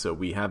 And so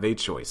we have a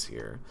choice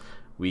here.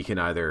 We can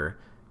either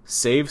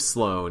save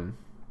Sloane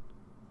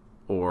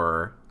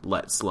or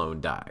let Sloane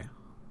die.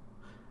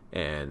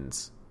 And,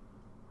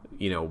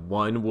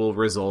 one will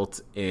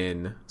result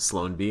in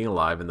Sloane being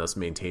alive and thus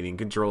maintaining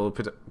control of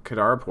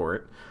Kadara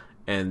Port,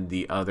 and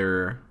the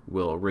other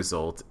will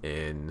result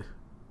in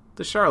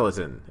the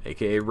charlatan,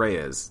 aka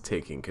Reyes,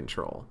 taking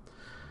control.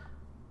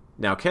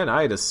 Now, Ken,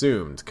 I had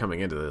assumed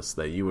coming into this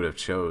that you would have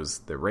chose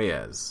the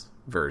Reyes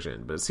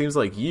version, but it seems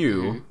like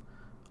you,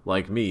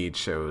 like me,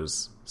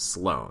 chose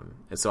Sloane.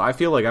 And so I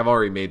feel like I've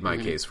already made my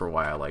case for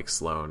why I like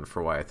Sloane,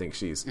 for why I think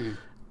she's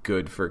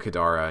good for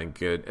Kadara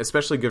and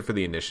especially good for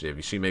the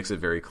initiative. She makes it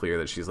very clear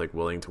that she's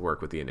willing to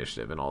work with the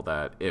initiative and all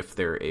that, if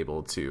they're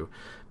able to,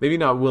 maybe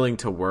not willing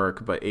to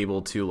work, but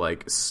able to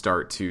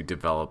start to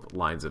develop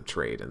lines of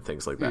trade and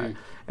things like that.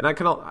 And I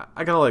kind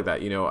of like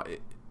that.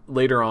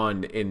 Later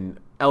on in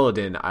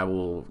Eladin, I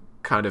will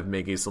kind of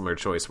make a similar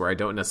choice where I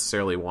don't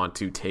necessarily want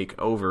to take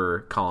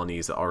over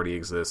colonies that already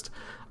exist.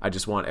 I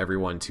just want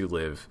everyone to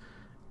live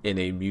in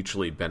a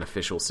mutually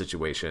beneficial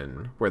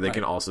situation where they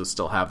can also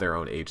still have their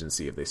own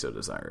agency if they so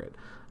desire it.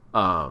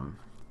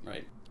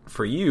 Right.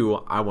 For you,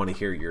 I want to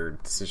hear your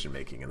decision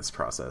making in this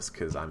process,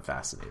 because I'm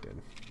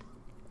fascinated.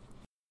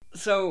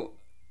 So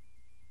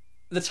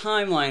the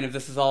timeline of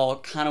this is all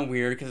kind of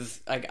weird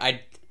because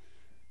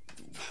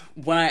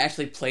when I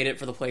actually played it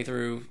for the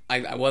playthrough,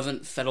 I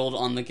wasn't settled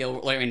on the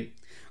guild. Like, I mean,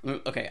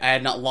 okay, I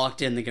had not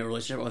locked in the guild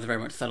relationship. I wasn't very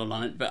much settled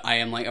on it, but I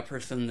am like a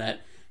person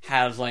that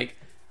has like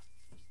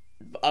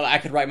I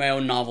could write my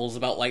own novels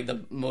about like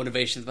the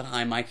motivations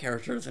behind my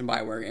characters in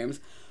BioWare games.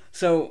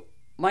 So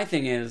my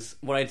thing is,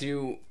 what I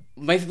do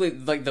basically,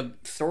 like the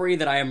story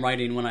that I am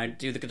writing when I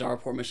do the Kadara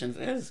port missions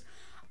is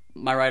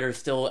my writer is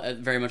still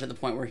very much at the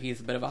point where he's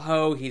a bit of a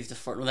hoe. He's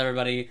just flirting with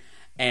everybody,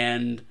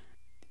 and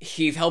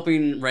he's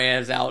helping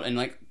Reyes out, and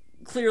like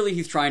clearly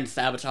he's trying to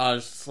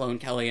sabotage Sloane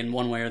Kelly in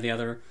one way or the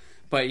other.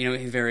 But you know,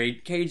 he's very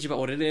cagey about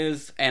what it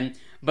is,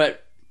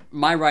 but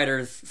my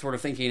writer's sort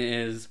of thinking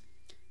is,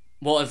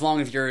 well, as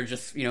long as you're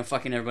just, you know,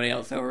 fucking everybody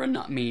else over and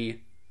not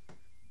me,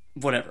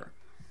 whatever.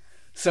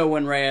 So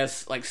when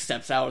Reyes like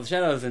steps out of the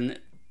shadows and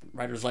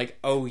writer's like,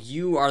 oh,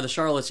 you are the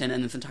charlatan,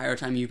 and this entire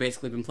time you've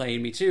basically been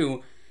playing me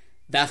too,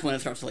 that's when it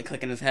starts to like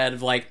click in his head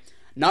of like,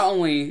 not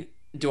only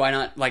do I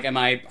not, like, am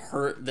I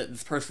hurt that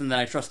this person that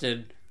I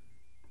trusted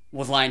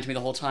was lying to me the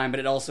whole time, but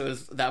it also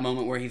is that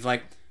moment where he's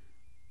like,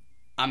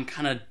 I'm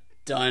kind of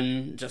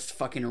done just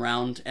fucking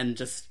around and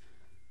just,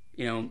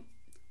 you know,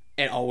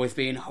 it always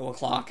being hoe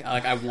o'clock.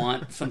 Like, I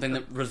want something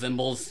that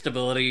resembles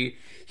stability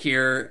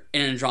here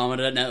in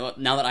Andromeda.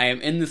 Now that I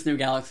am in this new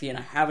galaxy and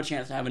I have a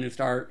chance to have a new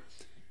start,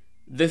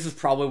 this is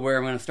probably where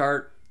I'm going to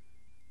start.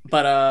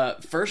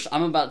 But first,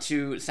 I'm about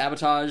to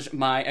sabotage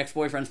my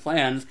ex-boyfriend's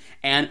plans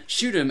and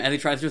shoot him as he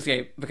tries to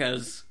escape,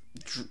 because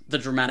the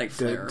dramatic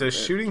flair. Does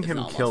shooting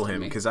him kill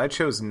him? Because I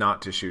chose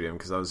not to shoot him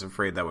because I was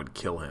afraid that would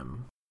kill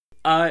him.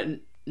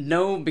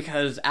 No,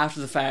 because after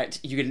the fact,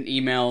 you get an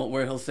email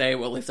where he'll say,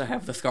 well, at least I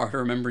have the scar to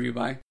remember you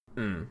by.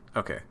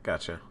 Okay,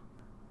 gotcha.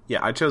 Yeah,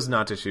 I chose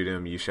not to shoot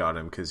him. You shot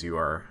him because you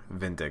are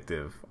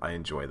vindictive. I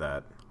enjoy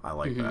that. I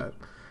like that.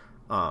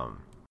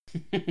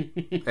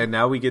 And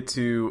now we get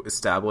to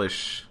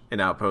establish an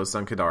outpost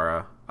on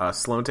Kadara.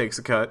 Sloane takes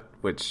a cut,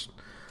 which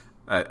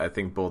I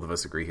think both of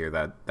us agree here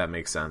that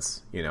makes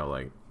sense. You know,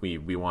 like,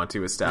 we want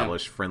to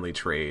establish friendly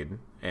trade,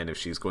 and if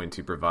she's going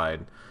to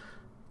provide,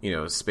 you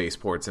know,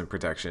 spaceports and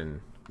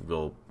protection,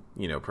 we'll,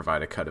 you know,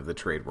 provide a cut of the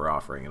trade we're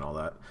offering and all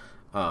that.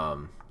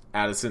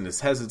 Addison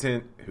is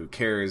hesitant. Who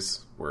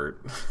cares? We're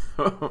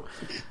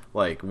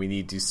like, we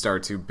need to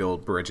start to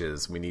build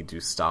bridges. We need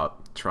to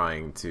stop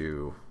trying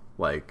to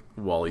like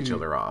wall each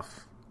other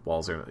off.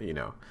 Walls are, you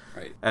know,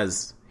 right.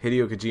 As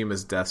Hideo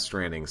Kojima's Death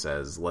Stranding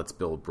says, let's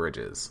build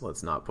bridges.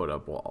 Let's not put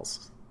up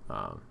walls.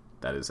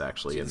 That is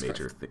actually a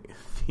major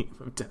theme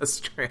of Death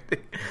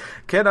Stranding.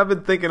 Ken, I've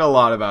been thinking a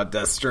lot about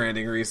Death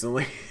Stranding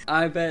recently.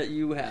 I bet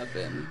you have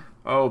been.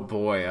 Oh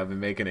boy, I've been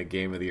making a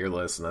Game of the Year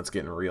list, and that's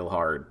getting real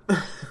hard.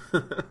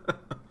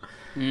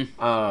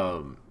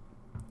 But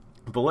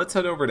let's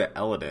head over to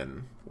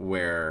Eladin,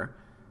 where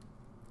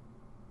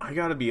I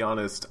gotta be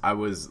honest, I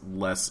was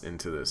less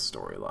into this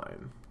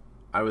storyline.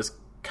 I was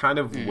kind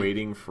of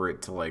waiting for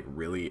it to like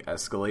really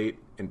escalate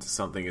into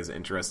something as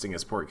interesting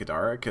as Port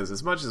Kadara, because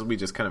as much as we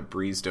just kind of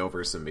breezed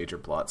over some major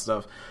plot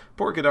stuff,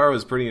 Port Kadara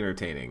was pretty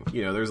entertaining.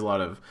 You know, there's a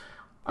lot of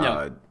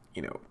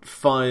you know,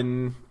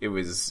 fun. It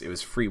was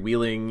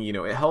freewheeling. You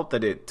know, it helped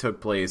that it took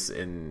place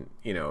in,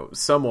 you know,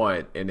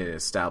 somewhat in an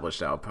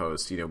established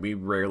outpost. You know, we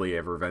rarely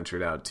ever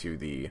ventured out to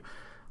the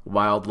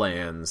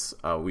wildlands.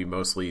 We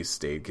mostly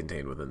stayed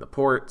contained within the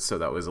port, so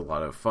that was a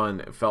lot of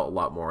fun. It felt a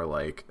lot more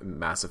like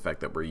Mass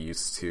Effect that we're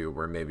used to,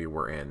 where maybe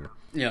we're in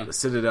the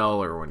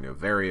Citadel or we're in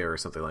Noveria or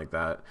something like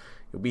that.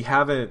 We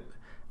haven't.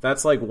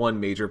 That's like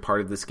one major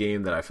part of this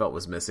game that I felt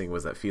was missing,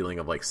 was that feeling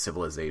of like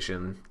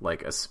civilization,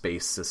 like a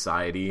space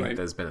society that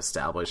has been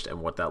established,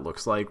 and what that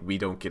looks like. We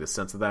don't get a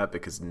sense of that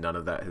because none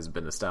of that has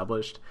been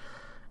established.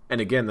 And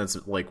again,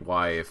 that's like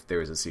why, if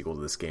there's a sequel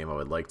to this game, I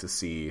would like to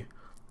see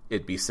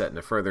it be set in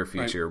a further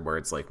future where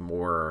it's like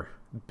more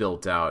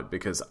built out,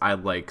 because I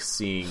like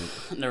seeing.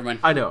 Never mind.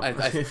 I know.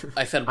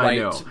 I said right, I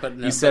know. but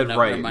no, you said no,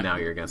 right. Now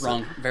you're against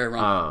wrong. it. Very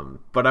wrong.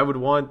 But I would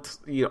want,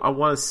 you know, I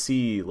want to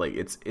see, like,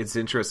 it's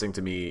interesting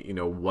to me, you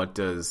know, what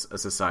does a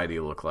society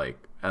look like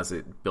as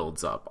it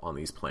builds up on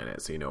these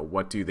planets? You know,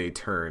 what do they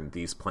turn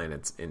these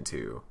planets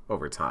into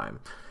over time?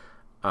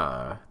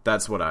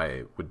 That's what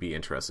I would be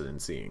interested in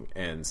seeing.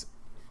 And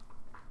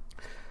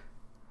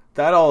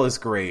that all is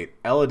great.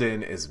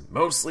 Eladin is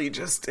mostly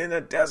just in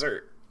a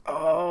desert.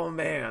 Oh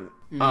man.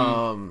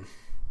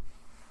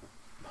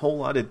 Whole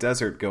lot of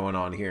desert going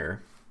on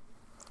here.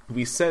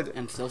 And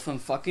still some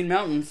fucking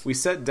mountains. We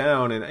sat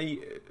down, and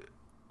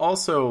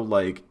also,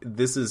 like,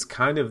 this is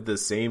kind of the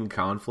same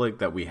conflict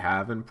that we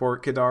have in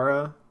Port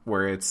Kadara,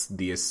 where it's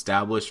the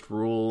established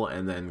rule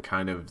and then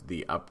kind of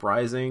the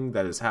uprising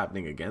that is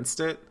happening against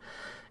it,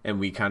 and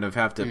we kind of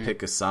have to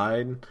pick a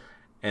side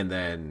and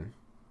then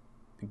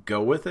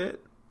go with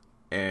it.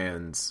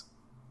 And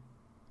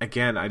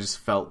again, I just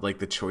felt like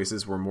the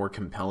choices were more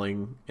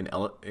compelling in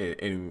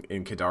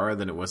Kadara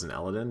than it was in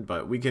Eladin,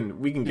 but we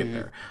can get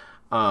there.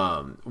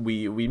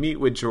 We meet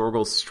with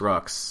Jorgel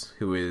Strux,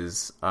 who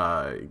is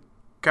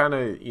kind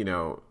of, you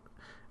know,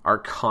 our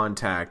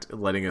contact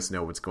letting us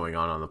know what's going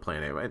on the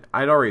planet. And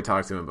I'd already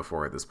talked to him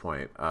before at this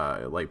point,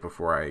 like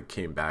before I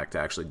came back to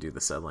actually do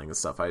the settling and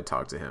stuff. I had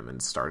talked to him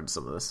and started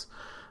some of this,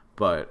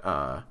 but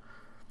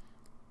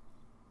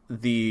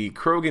the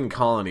Krogan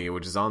colony,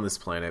 which is on this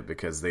planet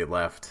because they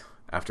left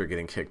after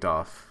getting kicked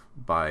off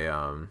by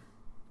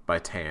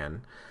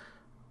Tan,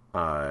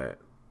 and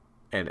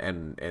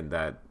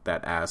that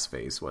ass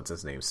face, what's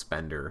his name,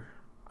 Spender.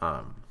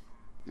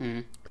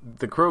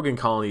 The Krogan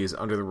colony is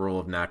under the rule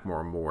of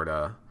Nakmor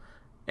Morda,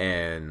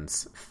 and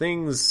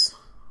things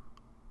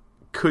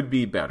could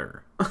be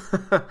better.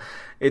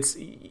 It's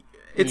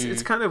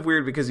kind of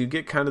weird because you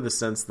get kind of the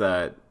sense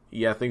that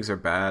things are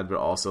bad, but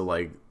also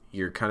like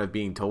you're kind of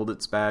being told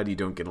it's bad. You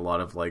don't get a lot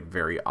of like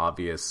very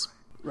obvious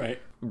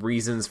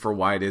reasons for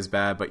why it is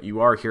bad, but you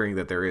are hearing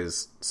that there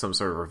is some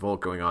sort of revolt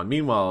going on.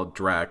 Meanwhile,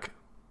 Drac,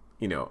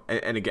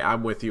 and again,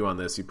 I'm with you on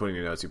this. You put in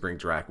your notes, you bring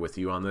Drac with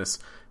you on this.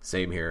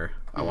 Same here.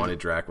 I wanted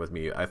Drac with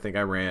me. I think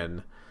I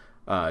ran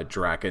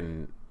Drac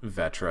and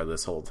Vetra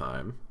this whole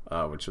time,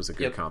 which was a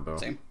good combo.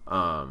 Same.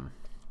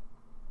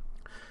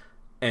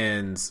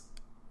 And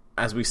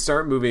as we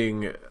start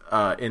moving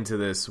into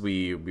this,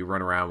 we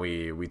run around,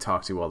 we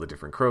talk to all the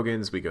different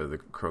Krogans, we go to the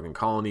Krogan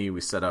colony,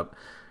 we set up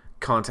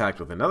contact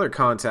with another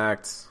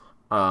contact.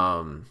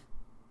 Morda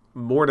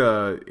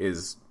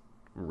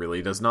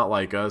really does not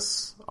like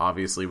us.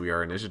 Obviously, we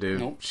are Initiative.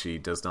 Nope. She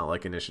does not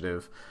like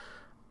Initiative.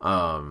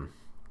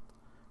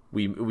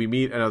 We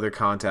meet another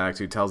contact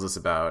who tells us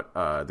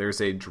about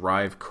there's a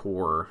drive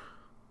core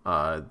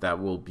that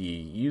will be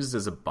used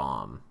as a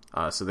bomb.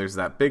 So there's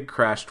that big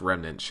crashed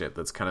remnant ship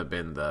that's kind of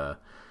been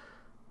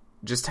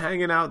just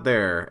hanging out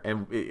there,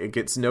 and it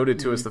gets noted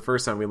to us the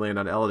first time we land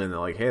on Eladin. They're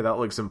like, hey, that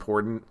looks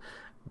important,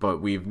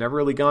 but we've never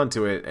really gone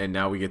to it, and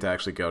now we get to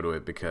actually go to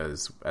it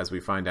because, as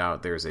we find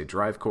out, there's a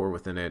drive core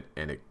within it,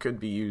 and it could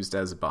be used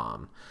as a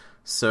bomb.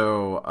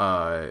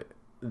 So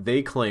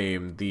they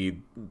claim, the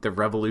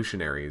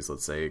revolutionaries,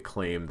 let's say,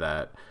 claim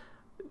that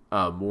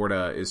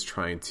Morda is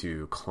trying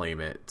to claim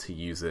it to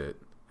use it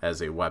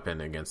as a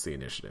weapon against the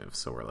Initiative.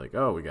 So we're like,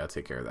 oh, we gotta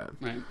take care of that.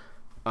 Right.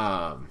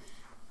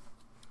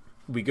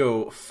 We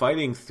go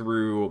fighting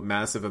through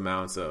massive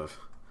amounts of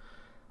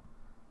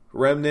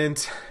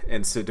Remnant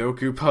and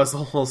Sudoku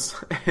puzzles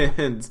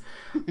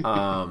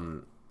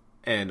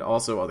and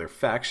also other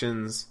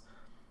factions.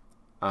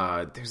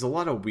 There's a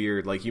lot of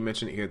weird, like you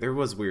mentioned it here, there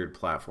was weird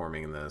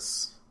platforming in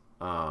this.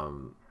 Which,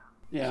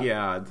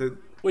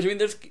 I mean,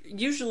 there's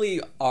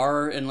usually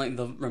are in, like,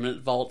 the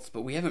Remnant vaults,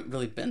 but we haven't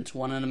really been to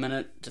one in a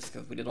minute, just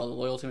because we did all the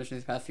loyalty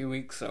missions these past few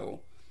weeks, so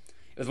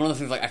it was one of those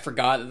things, like, I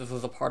forgot that this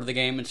was a part of the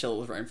game until it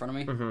was right in front of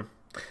me. Mm-hmm.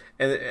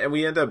 And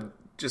we end up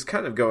just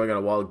kind of going on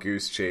a wild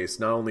goose chase,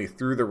 not only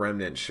through the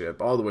Remnant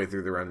ship, all the way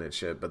through the Remnant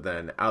ship, but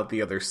then out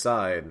the other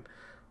side,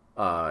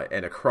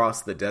 and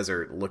across the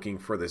desert, looking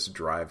for this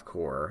drive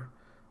core.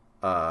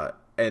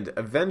 And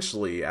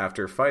eventually,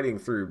 after fighting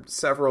through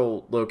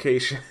several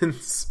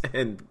locations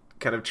and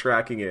kind of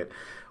tracking it,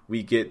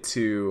 we get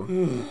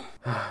to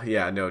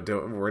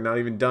we're not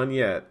even done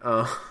yet.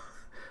 I'm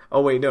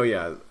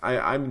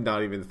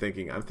not even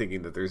thinking. I'm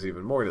thinking that there's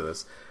even more to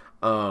this.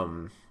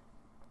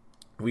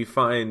 We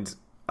find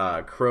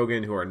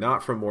Krogan who are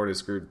not from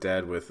Morda's group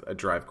dead with a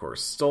drive core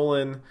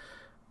stolen.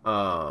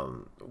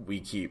 We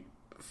keep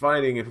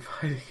fighting and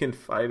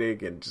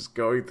just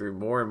going through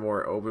more and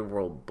more open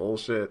world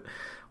bullshit,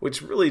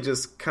 which really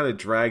just kind of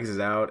drags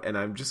it out. And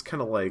I'm just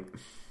kind of like,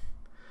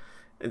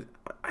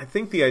 I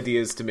think the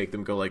idea is to make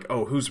them go like,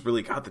 oh, who's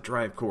really got the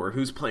drive core?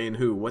 Who's playing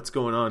who? What's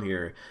going on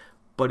here?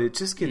 But it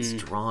just gets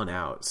drawn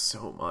out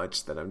so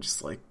much that I'm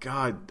just like,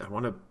 God, I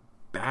want to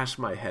bash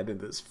my head in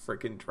this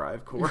freaking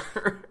drive core.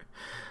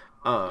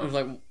 It was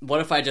like,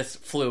 what if I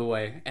just flew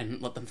away and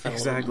let them settle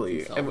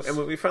exactly. And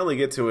when we finally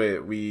get to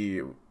it,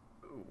 we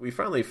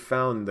finally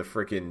found the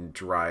freaking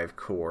drive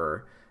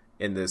core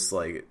in this,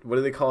 like, what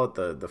do they call it?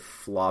 The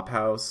flop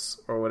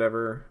house or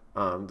whatever.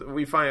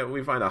 We find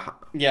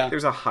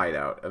there's a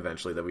hideout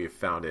eventually that we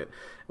found it.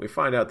 We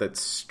find out that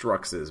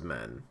Strux's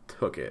men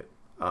took it.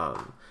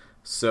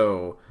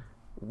 So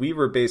we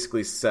were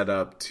basically set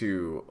up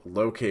to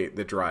locate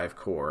the drive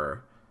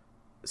core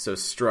so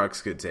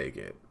Strux could take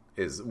it.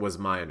 Was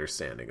my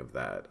understanding of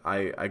that.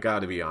 I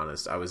gotta be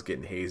honest, I was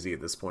getting hazy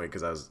at this point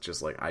because I was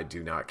just like, I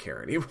do not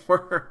care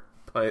anymore.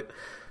 But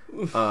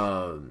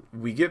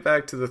we get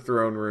back to the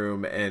throne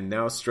room, and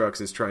now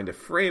Strux is trying to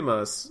frame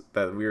us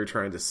that we were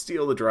trying to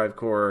steal the drive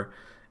core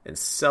and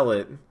sell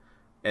it,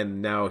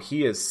 and now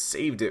he has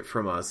saved it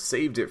from us,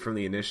 saved it from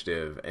the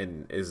Initiative,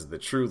 and is the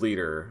true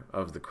leader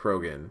of the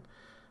Krogan.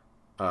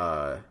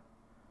 And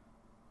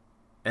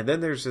then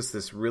there's just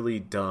this really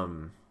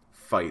dumb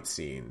fight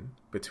scene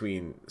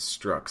between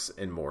Strux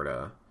and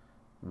Morda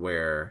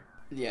where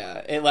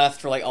it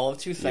lasts for like all of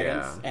 2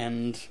 seconds,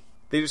 and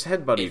they just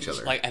headbutt each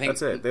other. Like, I think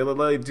that's it. They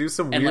like do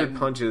some weird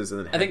punches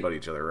and then headbutt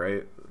each other,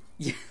 right?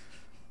 Yeah.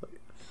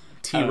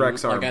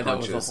 T-Rex arm that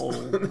punches. was a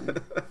whole...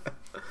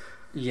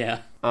 yeah.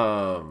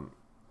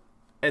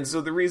 And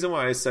so the reason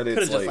why I said it's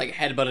could have just like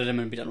headbutted him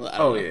and be done with it. I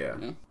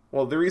don't know.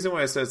 Well, the reason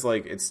why it says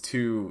like it's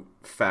two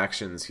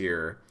factions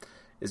here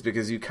is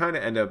because you kind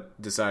of end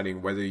up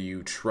deciding whether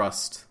you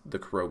trust the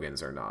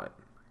Krogans or not.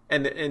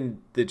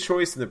 And the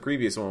choice in the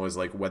previous one was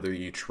like whether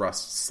you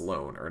trust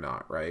Sloane or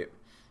not, right?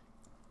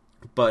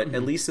 But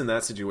at least in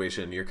that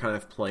situation, you're kind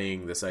of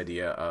playing this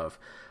idea of,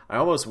 I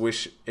almost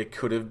wish it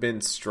could have been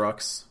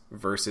Strux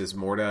versus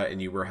Morda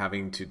and you were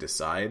having to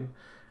decide,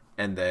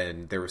 and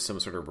then there was some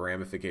sort of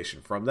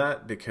ramification from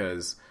that,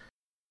 because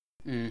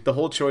the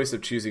whole choice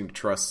of choosing to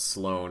trust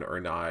Sloane or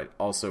not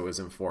also is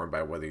informed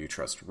by whether you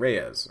trust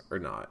Reyes or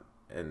not.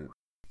 And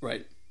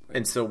Right.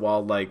 And so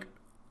while like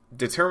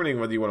determining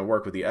whether you want to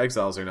work with the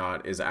Exiles or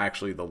not is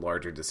actually the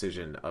larger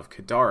decision of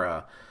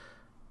Kadara,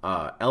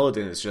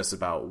 Eladin is just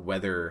about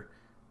whether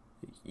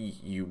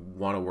you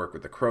want to work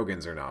with the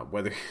Krogans or not,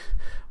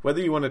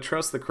 whether you want to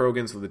trust the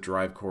Krogans with the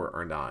Drive Core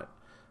or not.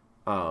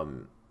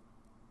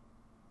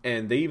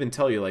 And they even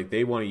tell you like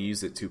they want to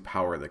use it to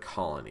power the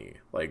colony,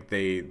 like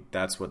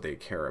that's what they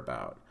care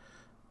about.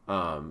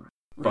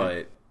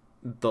 But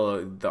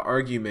the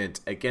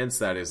argument against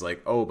that is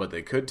like, oh, but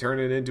they could turn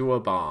it into a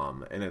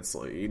bomb, and it's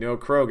like, you know,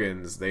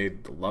 Krogans, they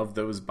love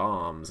those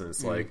bombs, and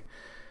it's like,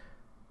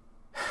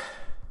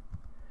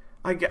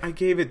 I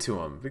gave it to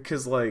them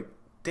because like,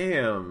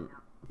 damn,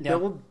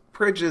 build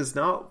bridges,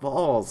 not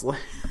walls. Like,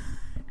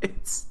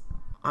 it's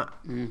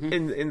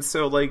and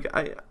so like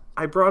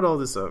I brought all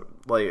this up,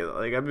 like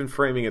I've been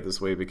framing it this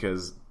way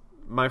because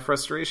my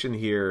frustration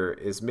here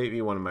is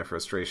maybe one of my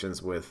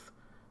frustrations with.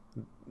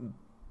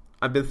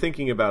 I've been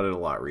thinking about it a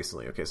lot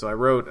recently. Okay, so I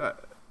wrote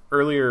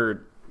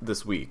earlier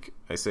this week.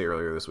 I say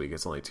earlier this week.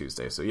 It's only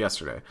Tuesday, so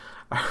yesterday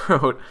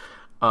I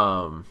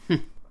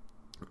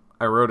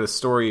wrote a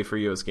story for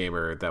US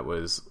Gamer that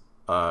was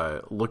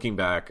looking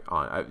back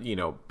on.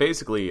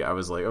 Basically, I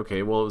was like,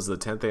 okay, well, it was the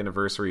 10th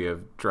anniversary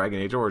of Dragon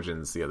Age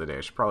Origins the other day.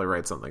 I should probably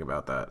write something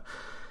about that.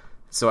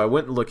 So I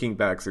went looking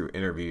back through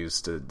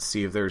interviews to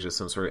see if there was just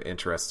some sort of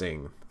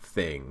interesting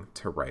thing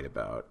to write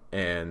about,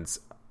 and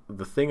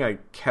the thing I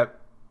kept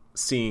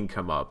seeing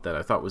come up that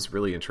I thought was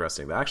really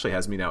interesting, that actually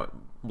has me now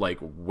like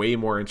way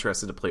more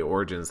interested to play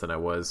Origins than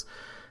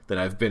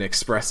I've been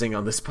expressing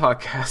on this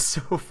podcast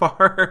so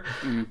far,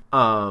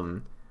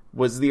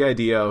 was the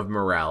idea of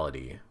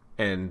morality.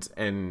 And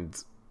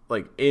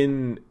like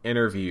in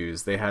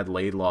interviews they had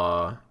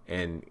Laidlaw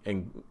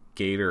and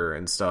Gator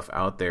and stuff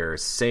out there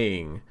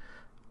saying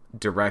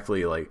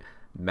directly like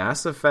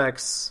Mass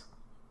Effect's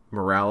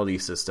morality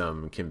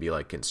system can be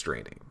like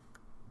constraining.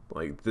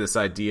 Like this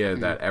idea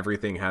that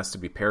everything has to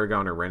be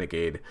Paragon or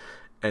Renegade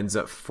ends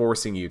up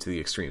forcing you to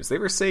the extremes. They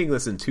were saying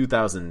this in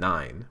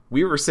 2009.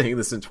 We were saying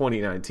this in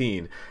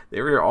 2019.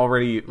 They were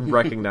already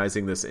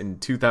recognizing this in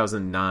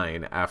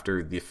 2009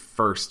 after the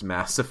first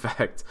Mass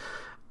Effect,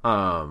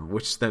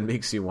 which then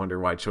makes you wonder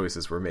why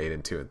choices were made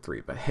in 2 and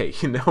 3. But hey,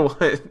 you know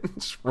what?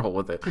 Just roll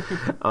with it.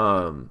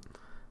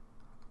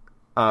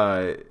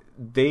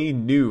 They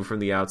knew from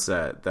the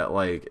outset that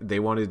like they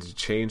wanted to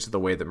change the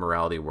way that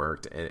morality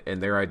worked,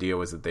 and their idea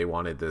was that they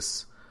wanted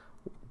this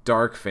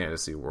dark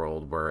fantasy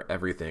world where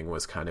everything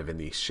was kind of in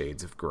these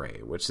shades of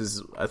gray, which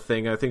is a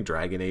thing I think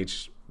Dragon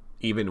Age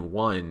even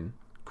 1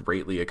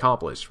 greatly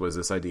accomplished, was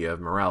this idea of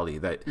morality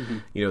that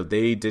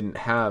they didn't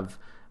have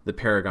the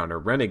Paragon or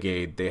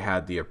Renegade, they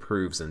had the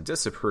approves and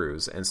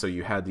disapproves, and so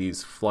you had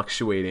these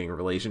fluctuating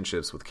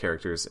relationships with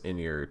characters in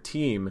your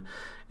team,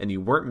 and you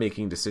weren't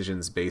making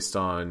decisions based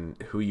on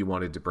who you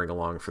wanted to bring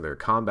along for their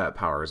combat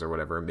powers or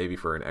whatever, maybe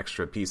for an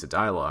extra piece of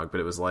dialogue,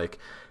 but it was like,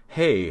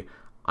 hey,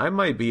 I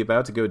might be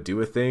about to go do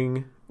a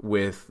thing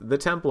with the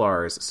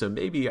Templars, so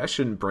maybe I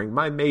shouldn't bring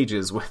my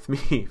mages with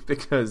me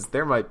because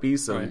there might be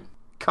some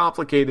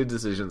complicated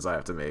decisions I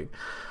have to make.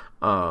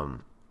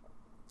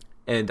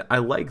 And I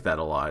like that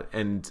a lot.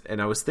 And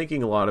I was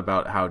thinking a lot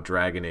about how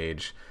Dragon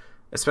Age,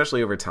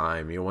 especially over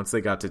time, once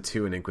they got to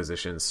 2 and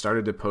Inquisition,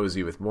 started to pose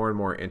you with more and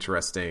more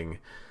interesting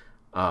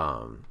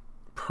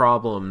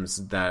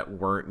problems that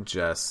weren't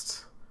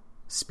just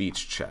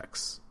speech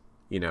checks,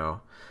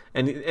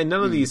 And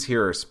none of these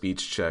here are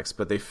speech checks,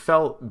 but they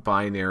felt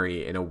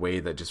binary in a way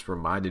that just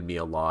reminded me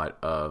a lot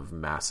of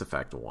Mass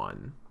Effect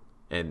 1.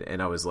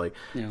 And I was like,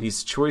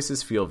 these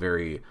choices feel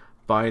very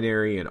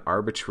binary and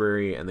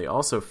arbitrary, and they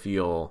also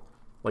feel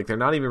like they're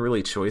not even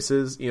really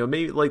choices.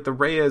 Maybe like the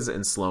Reyes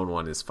and Sloane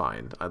one is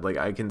fine.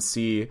 I can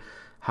see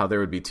how there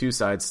would be 2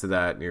 sides to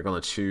that, and you're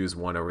going to choose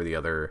one over the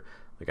other.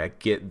 Like, I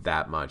get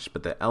that much.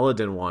 But the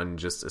Eladin one,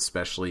 just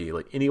especially,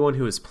 like, anyone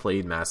who has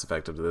played Mass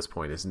Effect up to this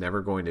point is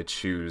never going to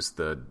choose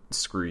the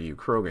screw you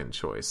Krogan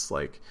choice.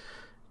 Like,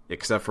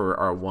 except for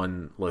our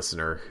one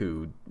listener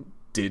who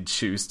did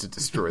choose to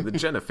destroy the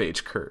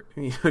Genophage Kurt.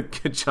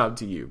 Good job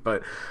to you.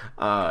 But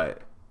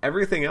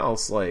everything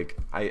else, like,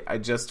 I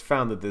just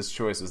found that this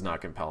choice was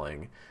not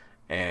compelling.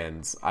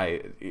 And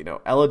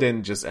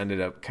Eladin just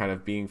ended up kind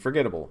of being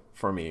forgettable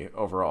for me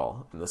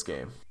overall in this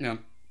game.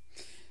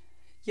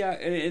 Yeah,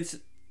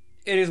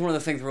 it is one of the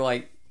things where,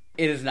 like,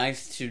 it is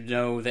nice to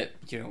know that,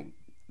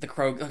 the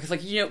Krog... Because,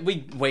 like,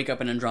 we wake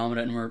up in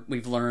Andromeda and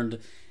we've learned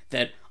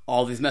that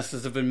all these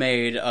messes have been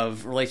made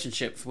of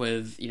relationships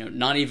with,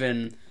 not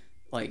even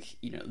like,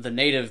 the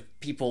native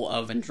people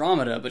of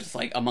Andromeda, but just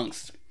like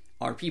amongst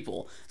our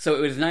people. So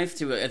it was nice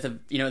to at the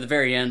at the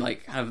very end,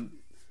 like, kind of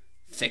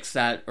fix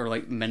that or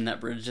like mend that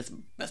bridge as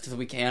best as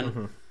we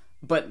can.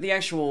 But the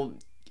actual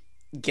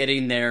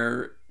getting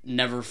there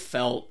never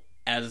felt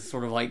as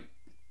sort of like,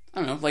 I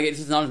don't know, like, it's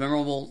just not as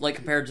memorable, like,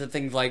 compared to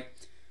things like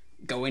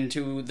going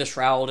to the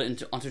Shroud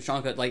and onto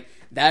Tuchanka. Like,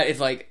 that is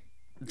like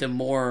the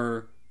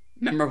more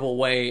memorable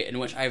way in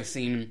which I've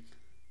seen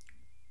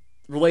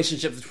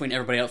relationships between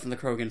everybody else in the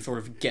Krogan sort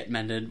of get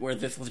mended, where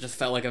this was just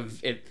felt like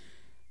it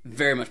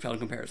very much pale in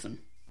comparison.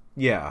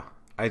 Yeah,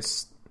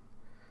 it's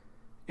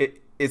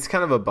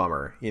kind of a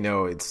bummer,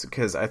 it's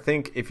because I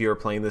think if you're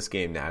playing this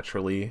game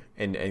naturally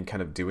and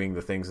kind of doing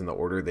the things in the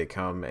order they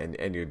come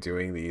and you're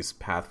doing these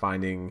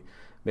pathfinding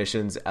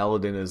missions,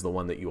 Eladin is the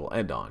one that you will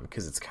end on,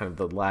 because it's kind of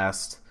the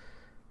last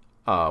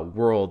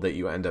world that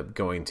you end up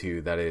going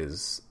to that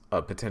is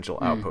a potential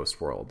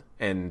outpost world.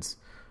 And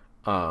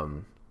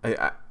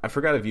I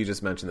forgot if you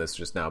just mentioned this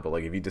just now, but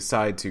like, if you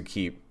decide to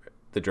keep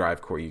the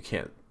drive core, you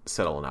can't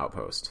settle an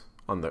outpost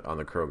on the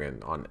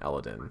Krogan on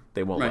Eladin.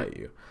 They won't let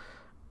you.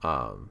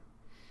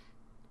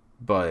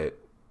 But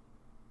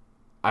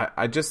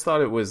I just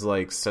thought it was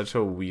like such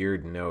a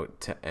weird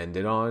note to end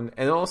it on.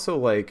 And also,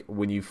 like,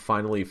 when you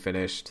finally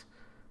finished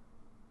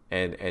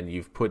and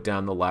you've put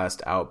down the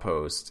last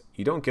outpost,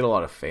 you don't get a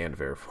lot of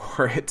fanfare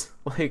for it.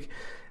 Like,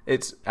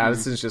 it's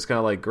Addison's just kind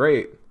of like,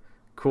 great,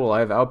 cool, I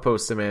have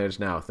outposts to manage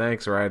now,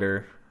 thanks,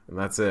 Ryder. And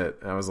that's it.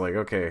 I was like,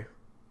 okay,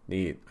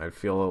 neat. I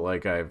feel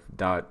like I've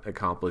not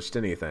accomplished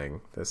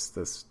anything.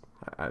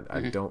 I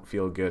don't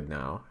feel good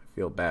now. I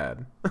feel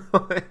bad.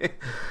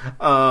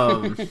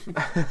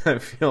 I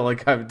feel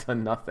like I've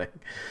done nothing.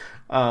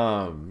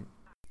 I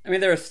mean,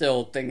 there are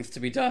still things to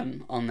be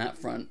done on that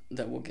front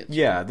that we'll get to.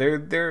 Yeah,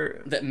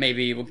 they're that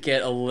maybe we'll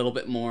get a little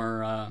bit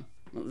more.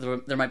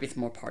 There might be some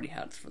more party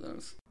hats for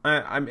those.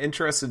 I'm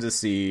interested to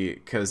see,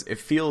 because it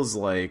feels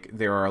like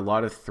there are a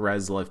lot of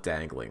threads left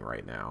dangling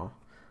right now,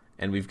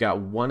 and we've got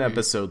one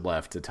episode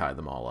left to tie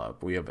them all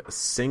up. We have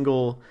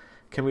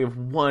we have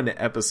one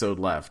episode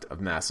left of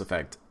Mass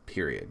Effect,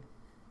 period.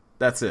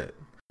 That's it.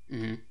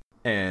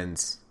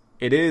 And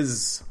it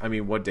is, I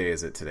mean, what day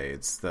is it today?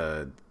 It's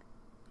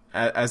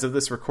as of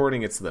this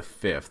recording, it's the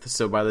 5th.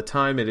 So by the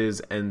time it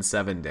is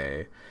N7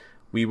 day,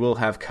 we will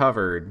have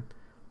covered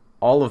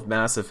all of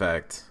Mass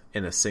Effect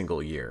in a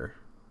single year.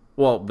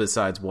 Well,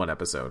 besides one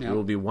episode. Yeah. We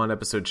will be one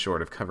episode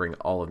short of covering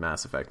all of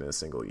Mass Effect in a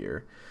single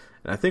year.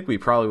 And I think we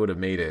probably would have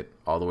made it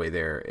all the way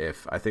there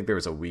if, I think there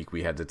was a week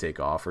we had to take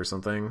off or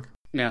something.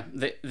 Yeah,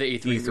 the E3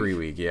 E3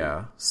 week,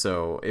 yeah.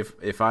 So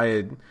if I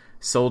had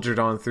soldiered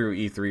on through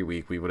E3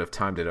 week, we would have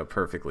timed it up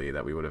perfectly,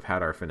 that we would have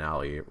had our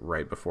finale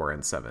right before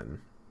N7.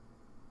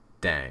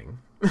 Dang.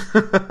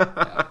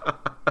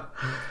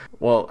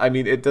 Well, I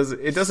mean, it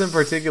doesn't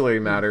particularly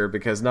matter,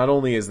 because not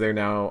only is there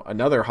now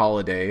another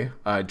holiday,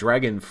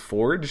 Dragon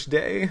Forge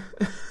Day,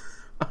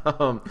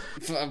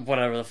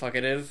 whatever the fuck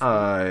it is,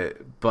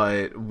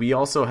 but we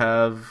also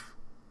have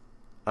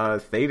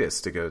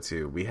Thetis to go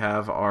to. We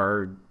have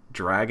our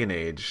Dragon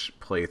Age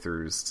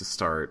playthroughs to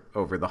start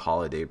over the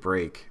holiday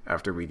break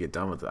after we get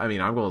done with it. I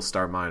mean, I'm going to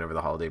start mine over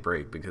the holiday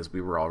break, because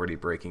we were already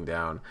breaking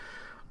down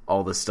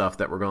all the stuff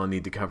that we're going to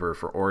need to cover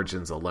for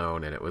Origins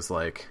alone, and it was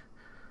like,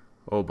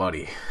 oh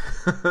buddy,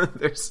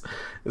 there's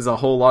a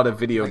whole lot of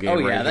video game. Oh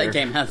yeah, right that here.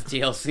 game has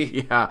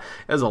DLC. Yeah,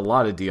 there's a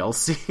lot of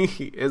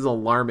DLC. It's an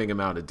alarming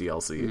amount of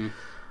DLC.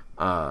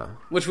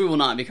 Which we will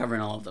not be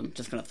covering all of them.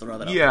 Just gonna throw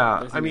that out.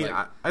 Yeah, I mean,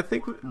 I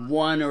think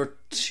one or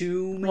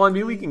two. Maybe? Well, I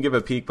mean, we can give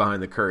a peek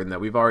behind the curtain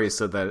that we've already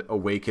said that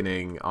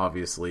Awakening,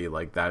 obviously,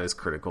 like, that is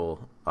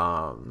critical.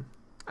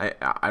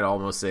 I'd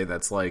almost say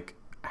that's like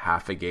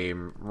half a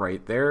game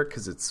right there,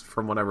 because it's,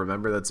 from what I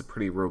remember, that's a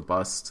pretty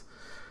robust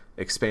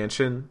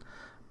expansion.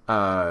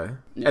 But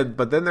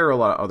then there are a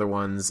lot of other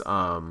ones.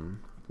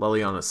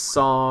 Leliana's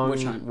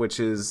Song, which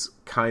is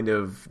kind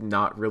of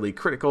not really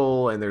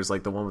critical, and there's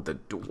like the one with the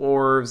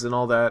dwarves and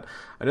all that.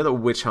 I know that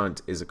Witch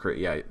Hunt is a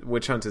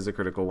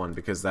critical one,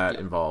 because that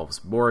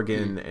involves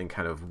Morrigan and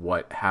kind of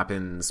what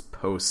happens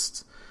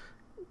post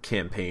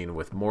campaign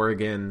with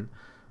Morrigan.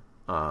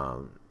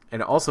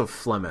 And also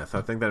Flemeth.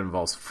 I think that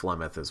involves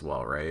Flemeth as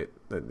well, right?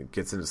 That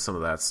gets into some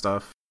of that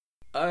stuff.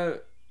 I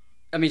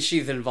mean,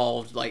 she's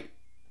involved, like,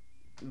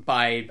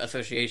 by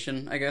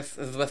association, I guess,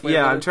 is the best way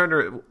to put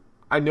it.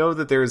 I know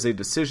that there is a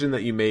decision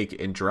that you make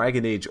in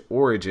Dragon Age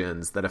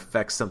Origins that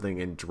affects something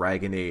in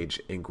Dragon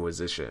Age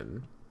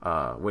Inquisition.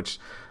 Which,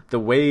 the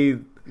way...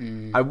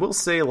 I will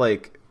say,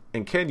 like...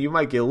 And Ken, you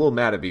might get a little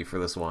mad at me for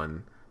this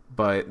one,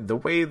 but the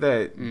way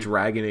that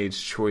Dragon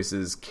Age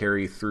choices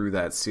carry through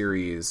that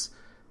series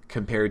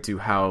compared to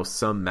how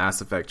some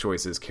Mass Effect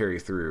choices carry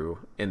through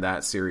in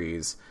that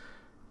series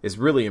is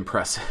really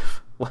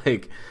impressive.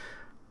 Like,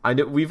 I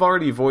know we've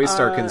already voiced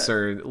our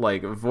concern,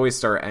 like,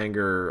 voiced our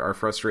anger, our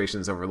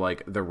frustrations over,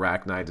 like, the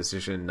Rachni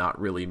decision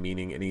not really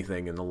meaning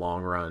anything in the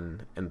long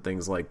run and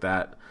things like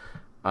that.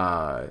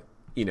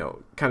 You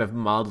know, kind of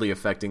mildly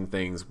affecting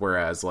things,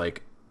 whereas,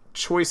 like,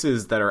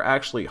 choices that are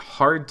actually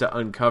hard to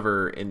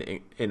uncover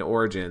in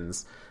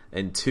Origins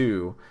and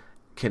 2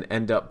 can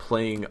end up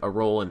playing a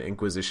role in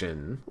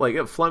Inquisition. Like,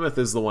 Flemeth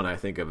is the one I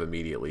think of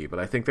immediately, but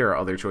I think there are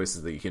other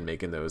choices that you can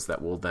make in those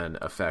that will then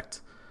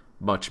affect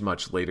much,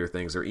 much later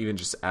things, or even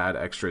just add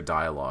extra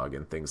dialogue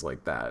and things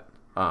like that.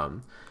 I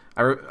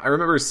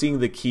remember seeing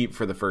The Keep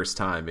for the first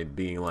time and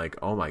being like,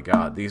 oh my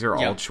god, these are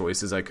all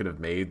choices I could have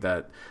made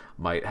that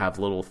might have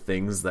little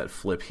things that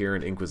flip here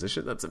in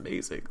Inquisition. That's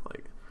amazing.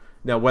 Like,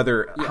 now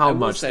how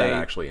much that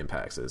actually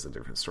impacts is a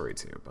different story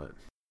too, but...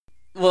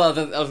 Well, I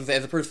was gonna say,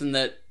 as a person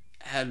that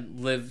had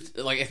lived,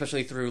 like,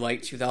 especially through,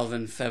 like,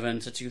 2007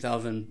 to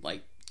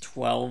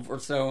 2012 or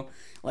so,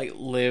 like,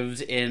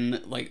 lived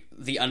in, like,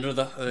 the under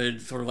the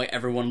hood, sort of like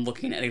everyone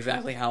looking at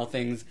exactly how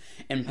things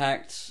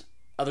impact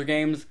other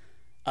games,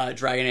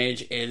 Dragon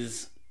Age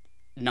is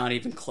not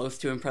even close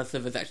to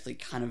impressive. It's actually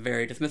kind of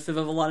very dismissive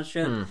of a lot of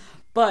shit.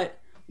 But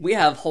we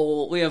have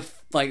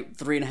like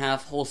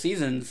 3.5 whole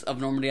seasons of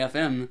Normandy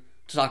FM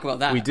to talk about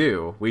that. We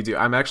do.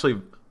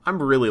 I'm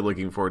really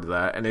looking forward to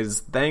that, and it's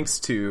thanks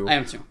to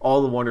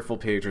all the wonderful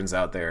patrons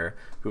out there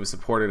who have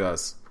supported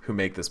us, who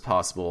make this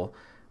possible.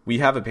 We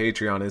have a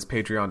Patreon. It's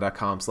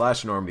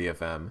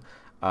patreon.com/NormandyFM.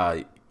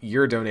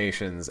 Your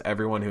donations,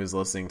 everyone who is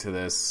listening to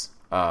this,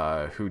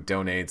 who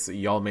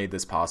donates, y'all made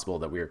this possible,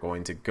 that we are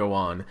going to go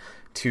on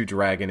to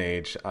Dragon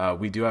Age.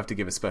 We do have to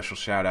give a special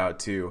shout out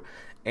to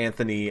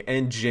Anthony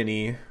and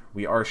Ginny.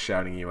 We are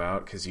shouting you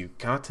out because you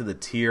got to the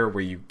tier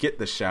where you get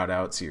the shout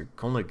out, so you're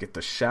going to get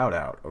the shout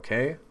out,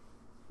 okay?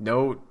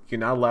 No, you're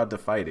not allowed to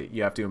fight it.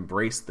 You have to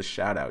embrace the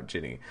shout out,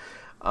 Ginny.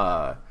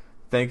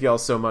 Thank you all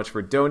so much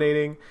for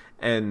donating,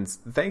 and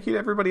thank you to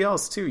everybody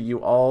else too. You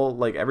all,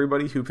 like,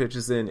 everybody who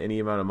pitches in any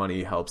amount of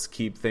money helps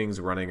keep things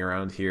running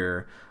around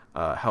here.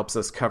 Helps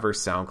us cover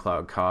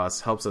SoundCloud costs,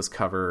 helps us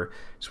cover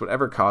just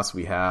whatever costs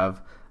we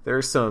have.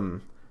 There's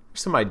some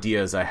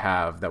ideas I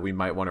have that we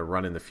might want to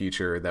run in the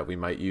future that we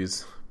might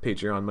use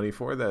Patreon money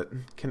for, that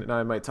Ken and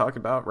I might talk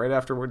about right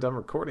after we're done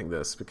recording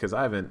this, because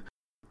I haven't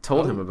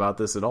told him about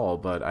this at all,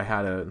 but I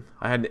had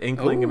an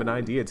inkling of an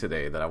idea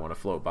today that I want to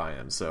float by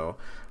him, so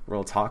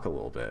we'll talk a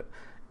little bit.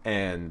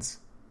 And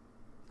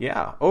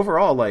yeah,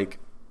 overall, like,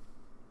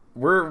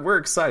 we're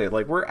excited.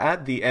 Like, we're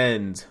at the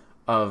end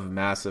of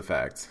Mass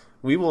Effect.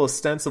 We will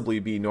ostensibly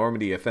be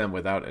Normandy FM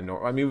without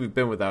we've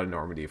been without a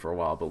Normandy for a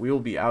while, but we will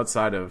be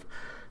outside of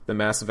the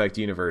Mass Effect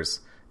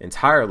universe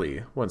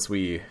entirely once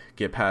we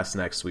get past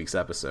next week's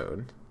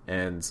episode.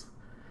 And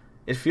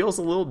it feels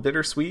a little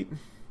bittersweet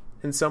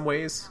in some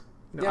ways.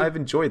 You know, I've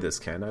enjoyed this,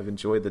 Ken. I've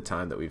enjoyed the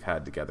time that we've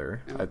had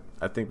together. Yeah.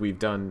 I think we've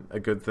done a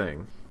good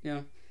thing.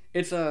 Yeah.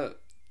 It's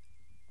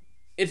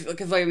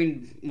because, like, I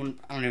mean,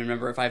 I don't even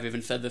remember if I've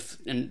even said this,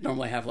 and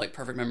normally I have, like,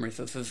 perfect memory,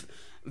 so this is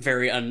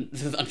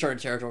uncharted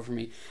territory for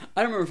me.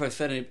 I don't remember if I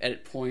said it at a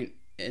point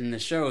in the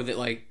show that,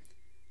 like,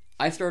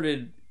 I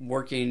started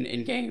working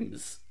in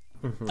games,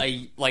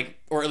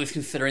 or at least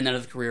considering that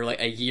as a career, like,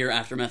 a year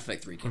after Mass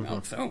Effect 3 came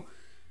out, so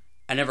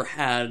I never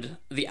had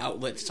the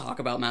outlet to talk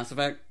about Mass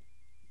Effect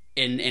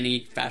in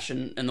any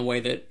fashion in the way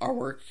that our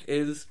work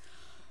is.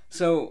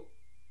 So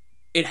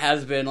it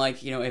has been,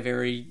 like, you know,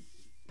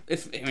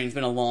 it's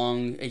been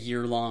a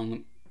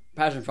year-long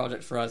passion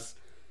project for us.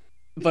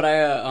 But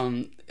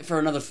for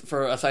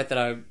a site that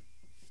I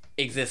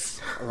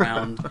exist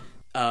around,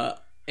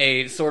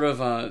 a sort of,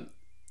 one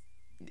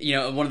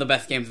of the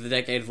best games of the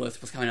decade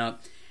list was coming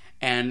up,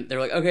 and they're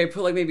like, okay,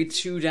 put, like, maybe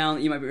 2 down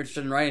that you might be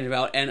interested in writing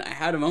about, and I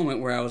had a moment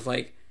where I was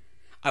like,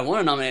 I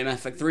want to nominate Mass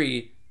Effect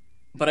 3,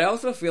 but I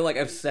also feel like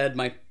I've said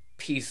my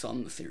piece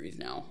on the series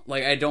now.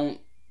 Like, I don't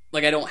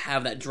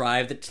have that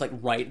drive to, like,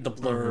 write the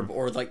blurb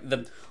or, like,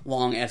 the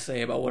long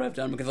essay about what I've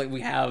done, because, like,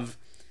 we have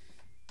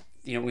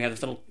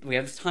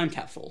this time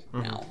capsule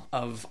now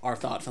of our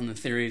thoughts on the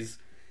series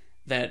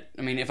that,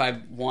 I mean, if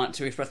I want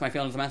to express my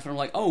feelings on Mass Effect, I'm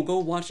like, oh, go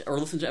watch or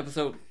listen to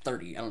episode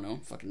 30. I don't know,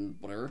 fucking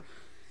whatever.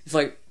 It's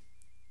like,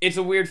 it's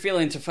a weird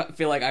feeling to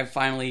feel like I've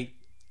finally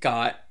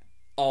got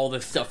all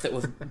this stuff that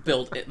was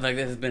built, like, that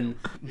has been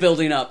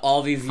building up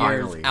all these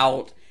years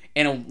out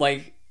in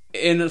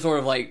a sort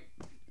of, like,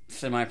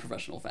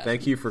 semi-professional fashion.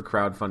 Thank you for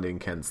crowdfunding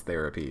Ken's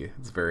therapy.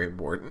 It's very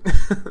important.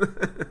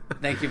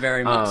 Thank you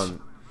very much.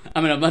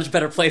 I'm in a much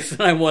better place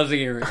than I was a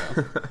year ago.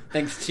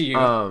 Thanks to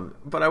you.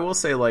 But I will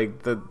say,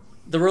 like, the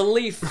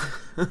relief.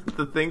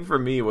 The thing for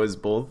me was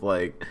both,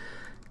 like,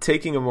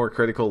 taking a more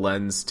critical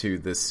lens to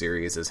this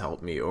series has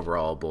helped me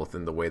overall, both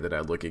in the way that I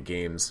look at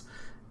games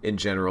in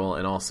general,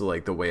 and also,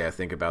 like, the way I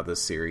think about this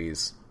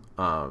series.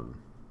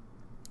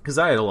 Because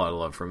I had a lot of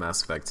love for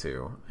Mass Effect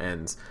 2,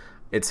 and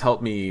it's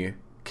helped me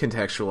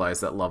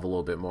contextualize that love a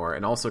little bit more,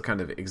 and also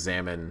kind of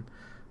examine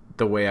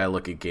the way I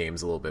look at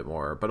games a little bit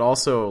more. But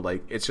also,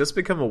 like, it's just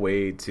become a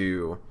way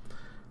to,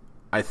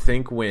 I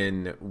think,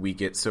 when we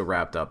get so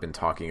wrapped up in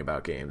talking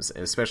about games,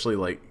 and especially,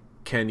 like,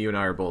 Ken, you and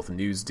I are both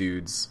news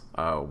dudes.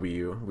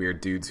 We are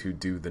dudes who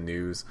do the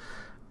news.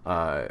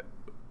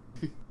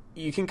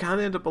 You can kind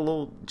of end up a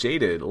little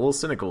jaded, a little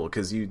cynical,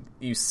 because you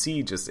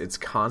see just its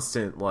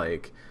constant,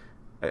 like,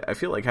 I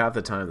feel like half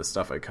the time the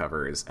stuff I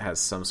cover has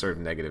some sort of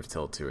negative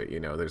tilt to it. You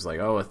know, there's like,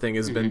 oh, a thing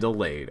has been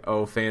delayed.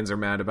 Oh, fans are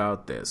mad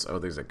about this. Oh,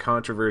 there's a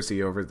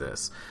controversy over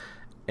this.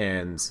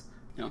 And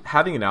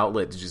having an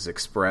outlet to just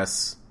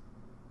express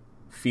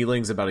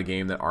feelings about a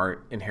game that aren't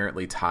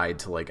inherently tied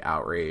to like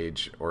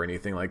outrage or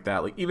anything like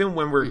that. Like even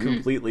when we're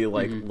completely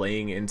like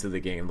laying into the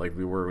game, like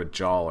we were with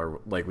Jal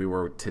or like we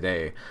were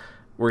today,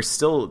 we're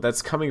still,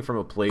 that's coming from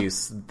a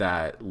place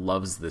that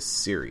loves this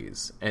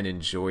series and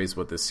enjoys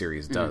what this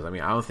series does. I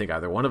mean, I don't think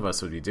either one of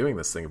us would be doing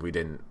this thing if we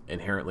didn't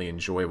inherently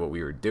enjoy what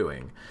we were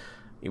doing.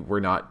 We're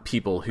not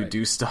people who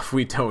do stuff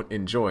we don't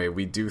enjoy.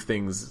 We do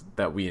things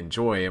that we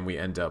enjoy and we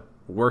end up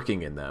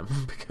working in them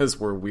because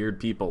we're weird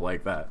people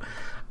like that.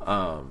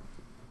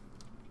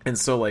 And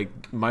so,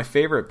 like, my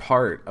favorite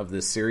part of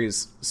this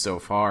series so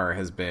far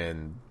has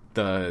been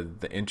the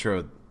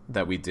intro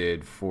that we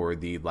did for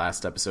the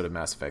last episode of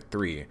Mass Effect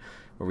 3,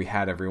 where we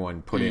had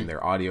everyone put in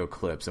their audio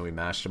clips and we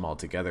mashed them all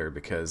together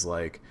because,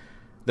 like,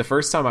 the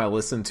first time I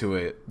listened to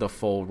it, the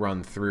full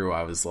run through,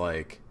 I was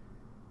like,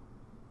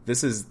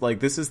 this is the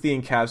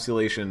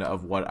encapsulation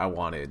of what I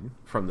wanted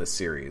from this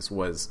series,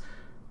 was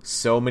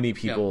so many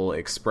people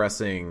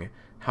expressing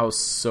how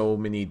so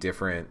many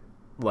different,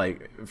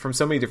 like, from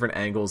so many different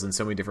angles and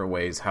so many different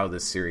ways, how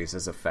this series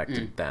has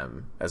affected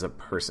them as a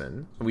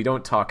person. We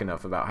don't talk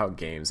enough about how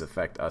games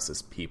affect us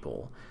as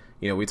people.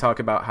 You know, we talk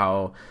about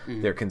how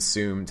they're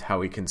consumed, how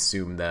we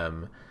consume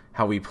them,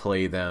 how we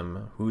play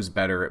them, who's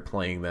better at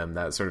playing them,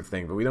 that sort of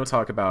thing. But we don't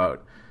talk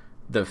about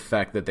the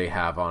effect that they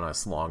have on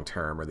us long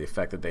term or the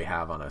effect that they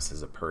have on us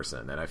as a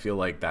person. And I feel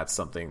like that's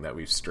something that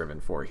we've striven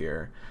for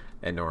here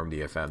at Normandy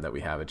FM, that we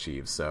have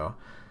achieved. So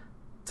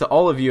to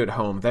all of you at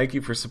home, thank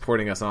you for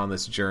supporting us on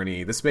this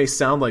journey. This may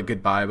sound like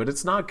goodbye, but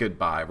it's not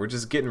goodbye. We're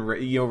just getting,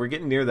 we're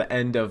getting near the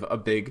end of a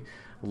big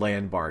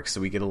landmark,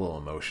 so we get a little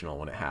emotional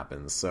when it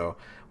happens. So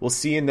we'll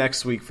see you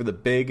next week for the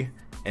big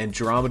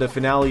Andromeda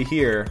finale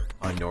here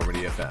on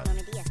Normandy FM.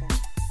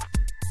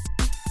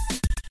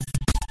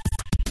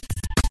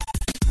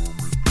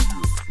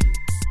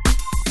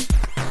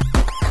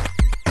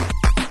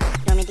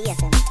 Normandy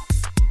FM.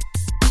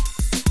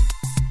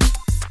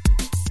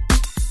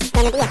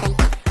 Normandy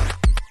FM.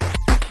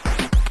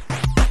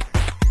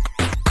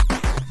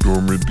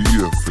 Normandy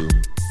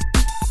FM.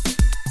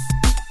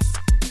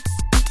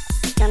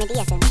 Normandy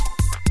FM.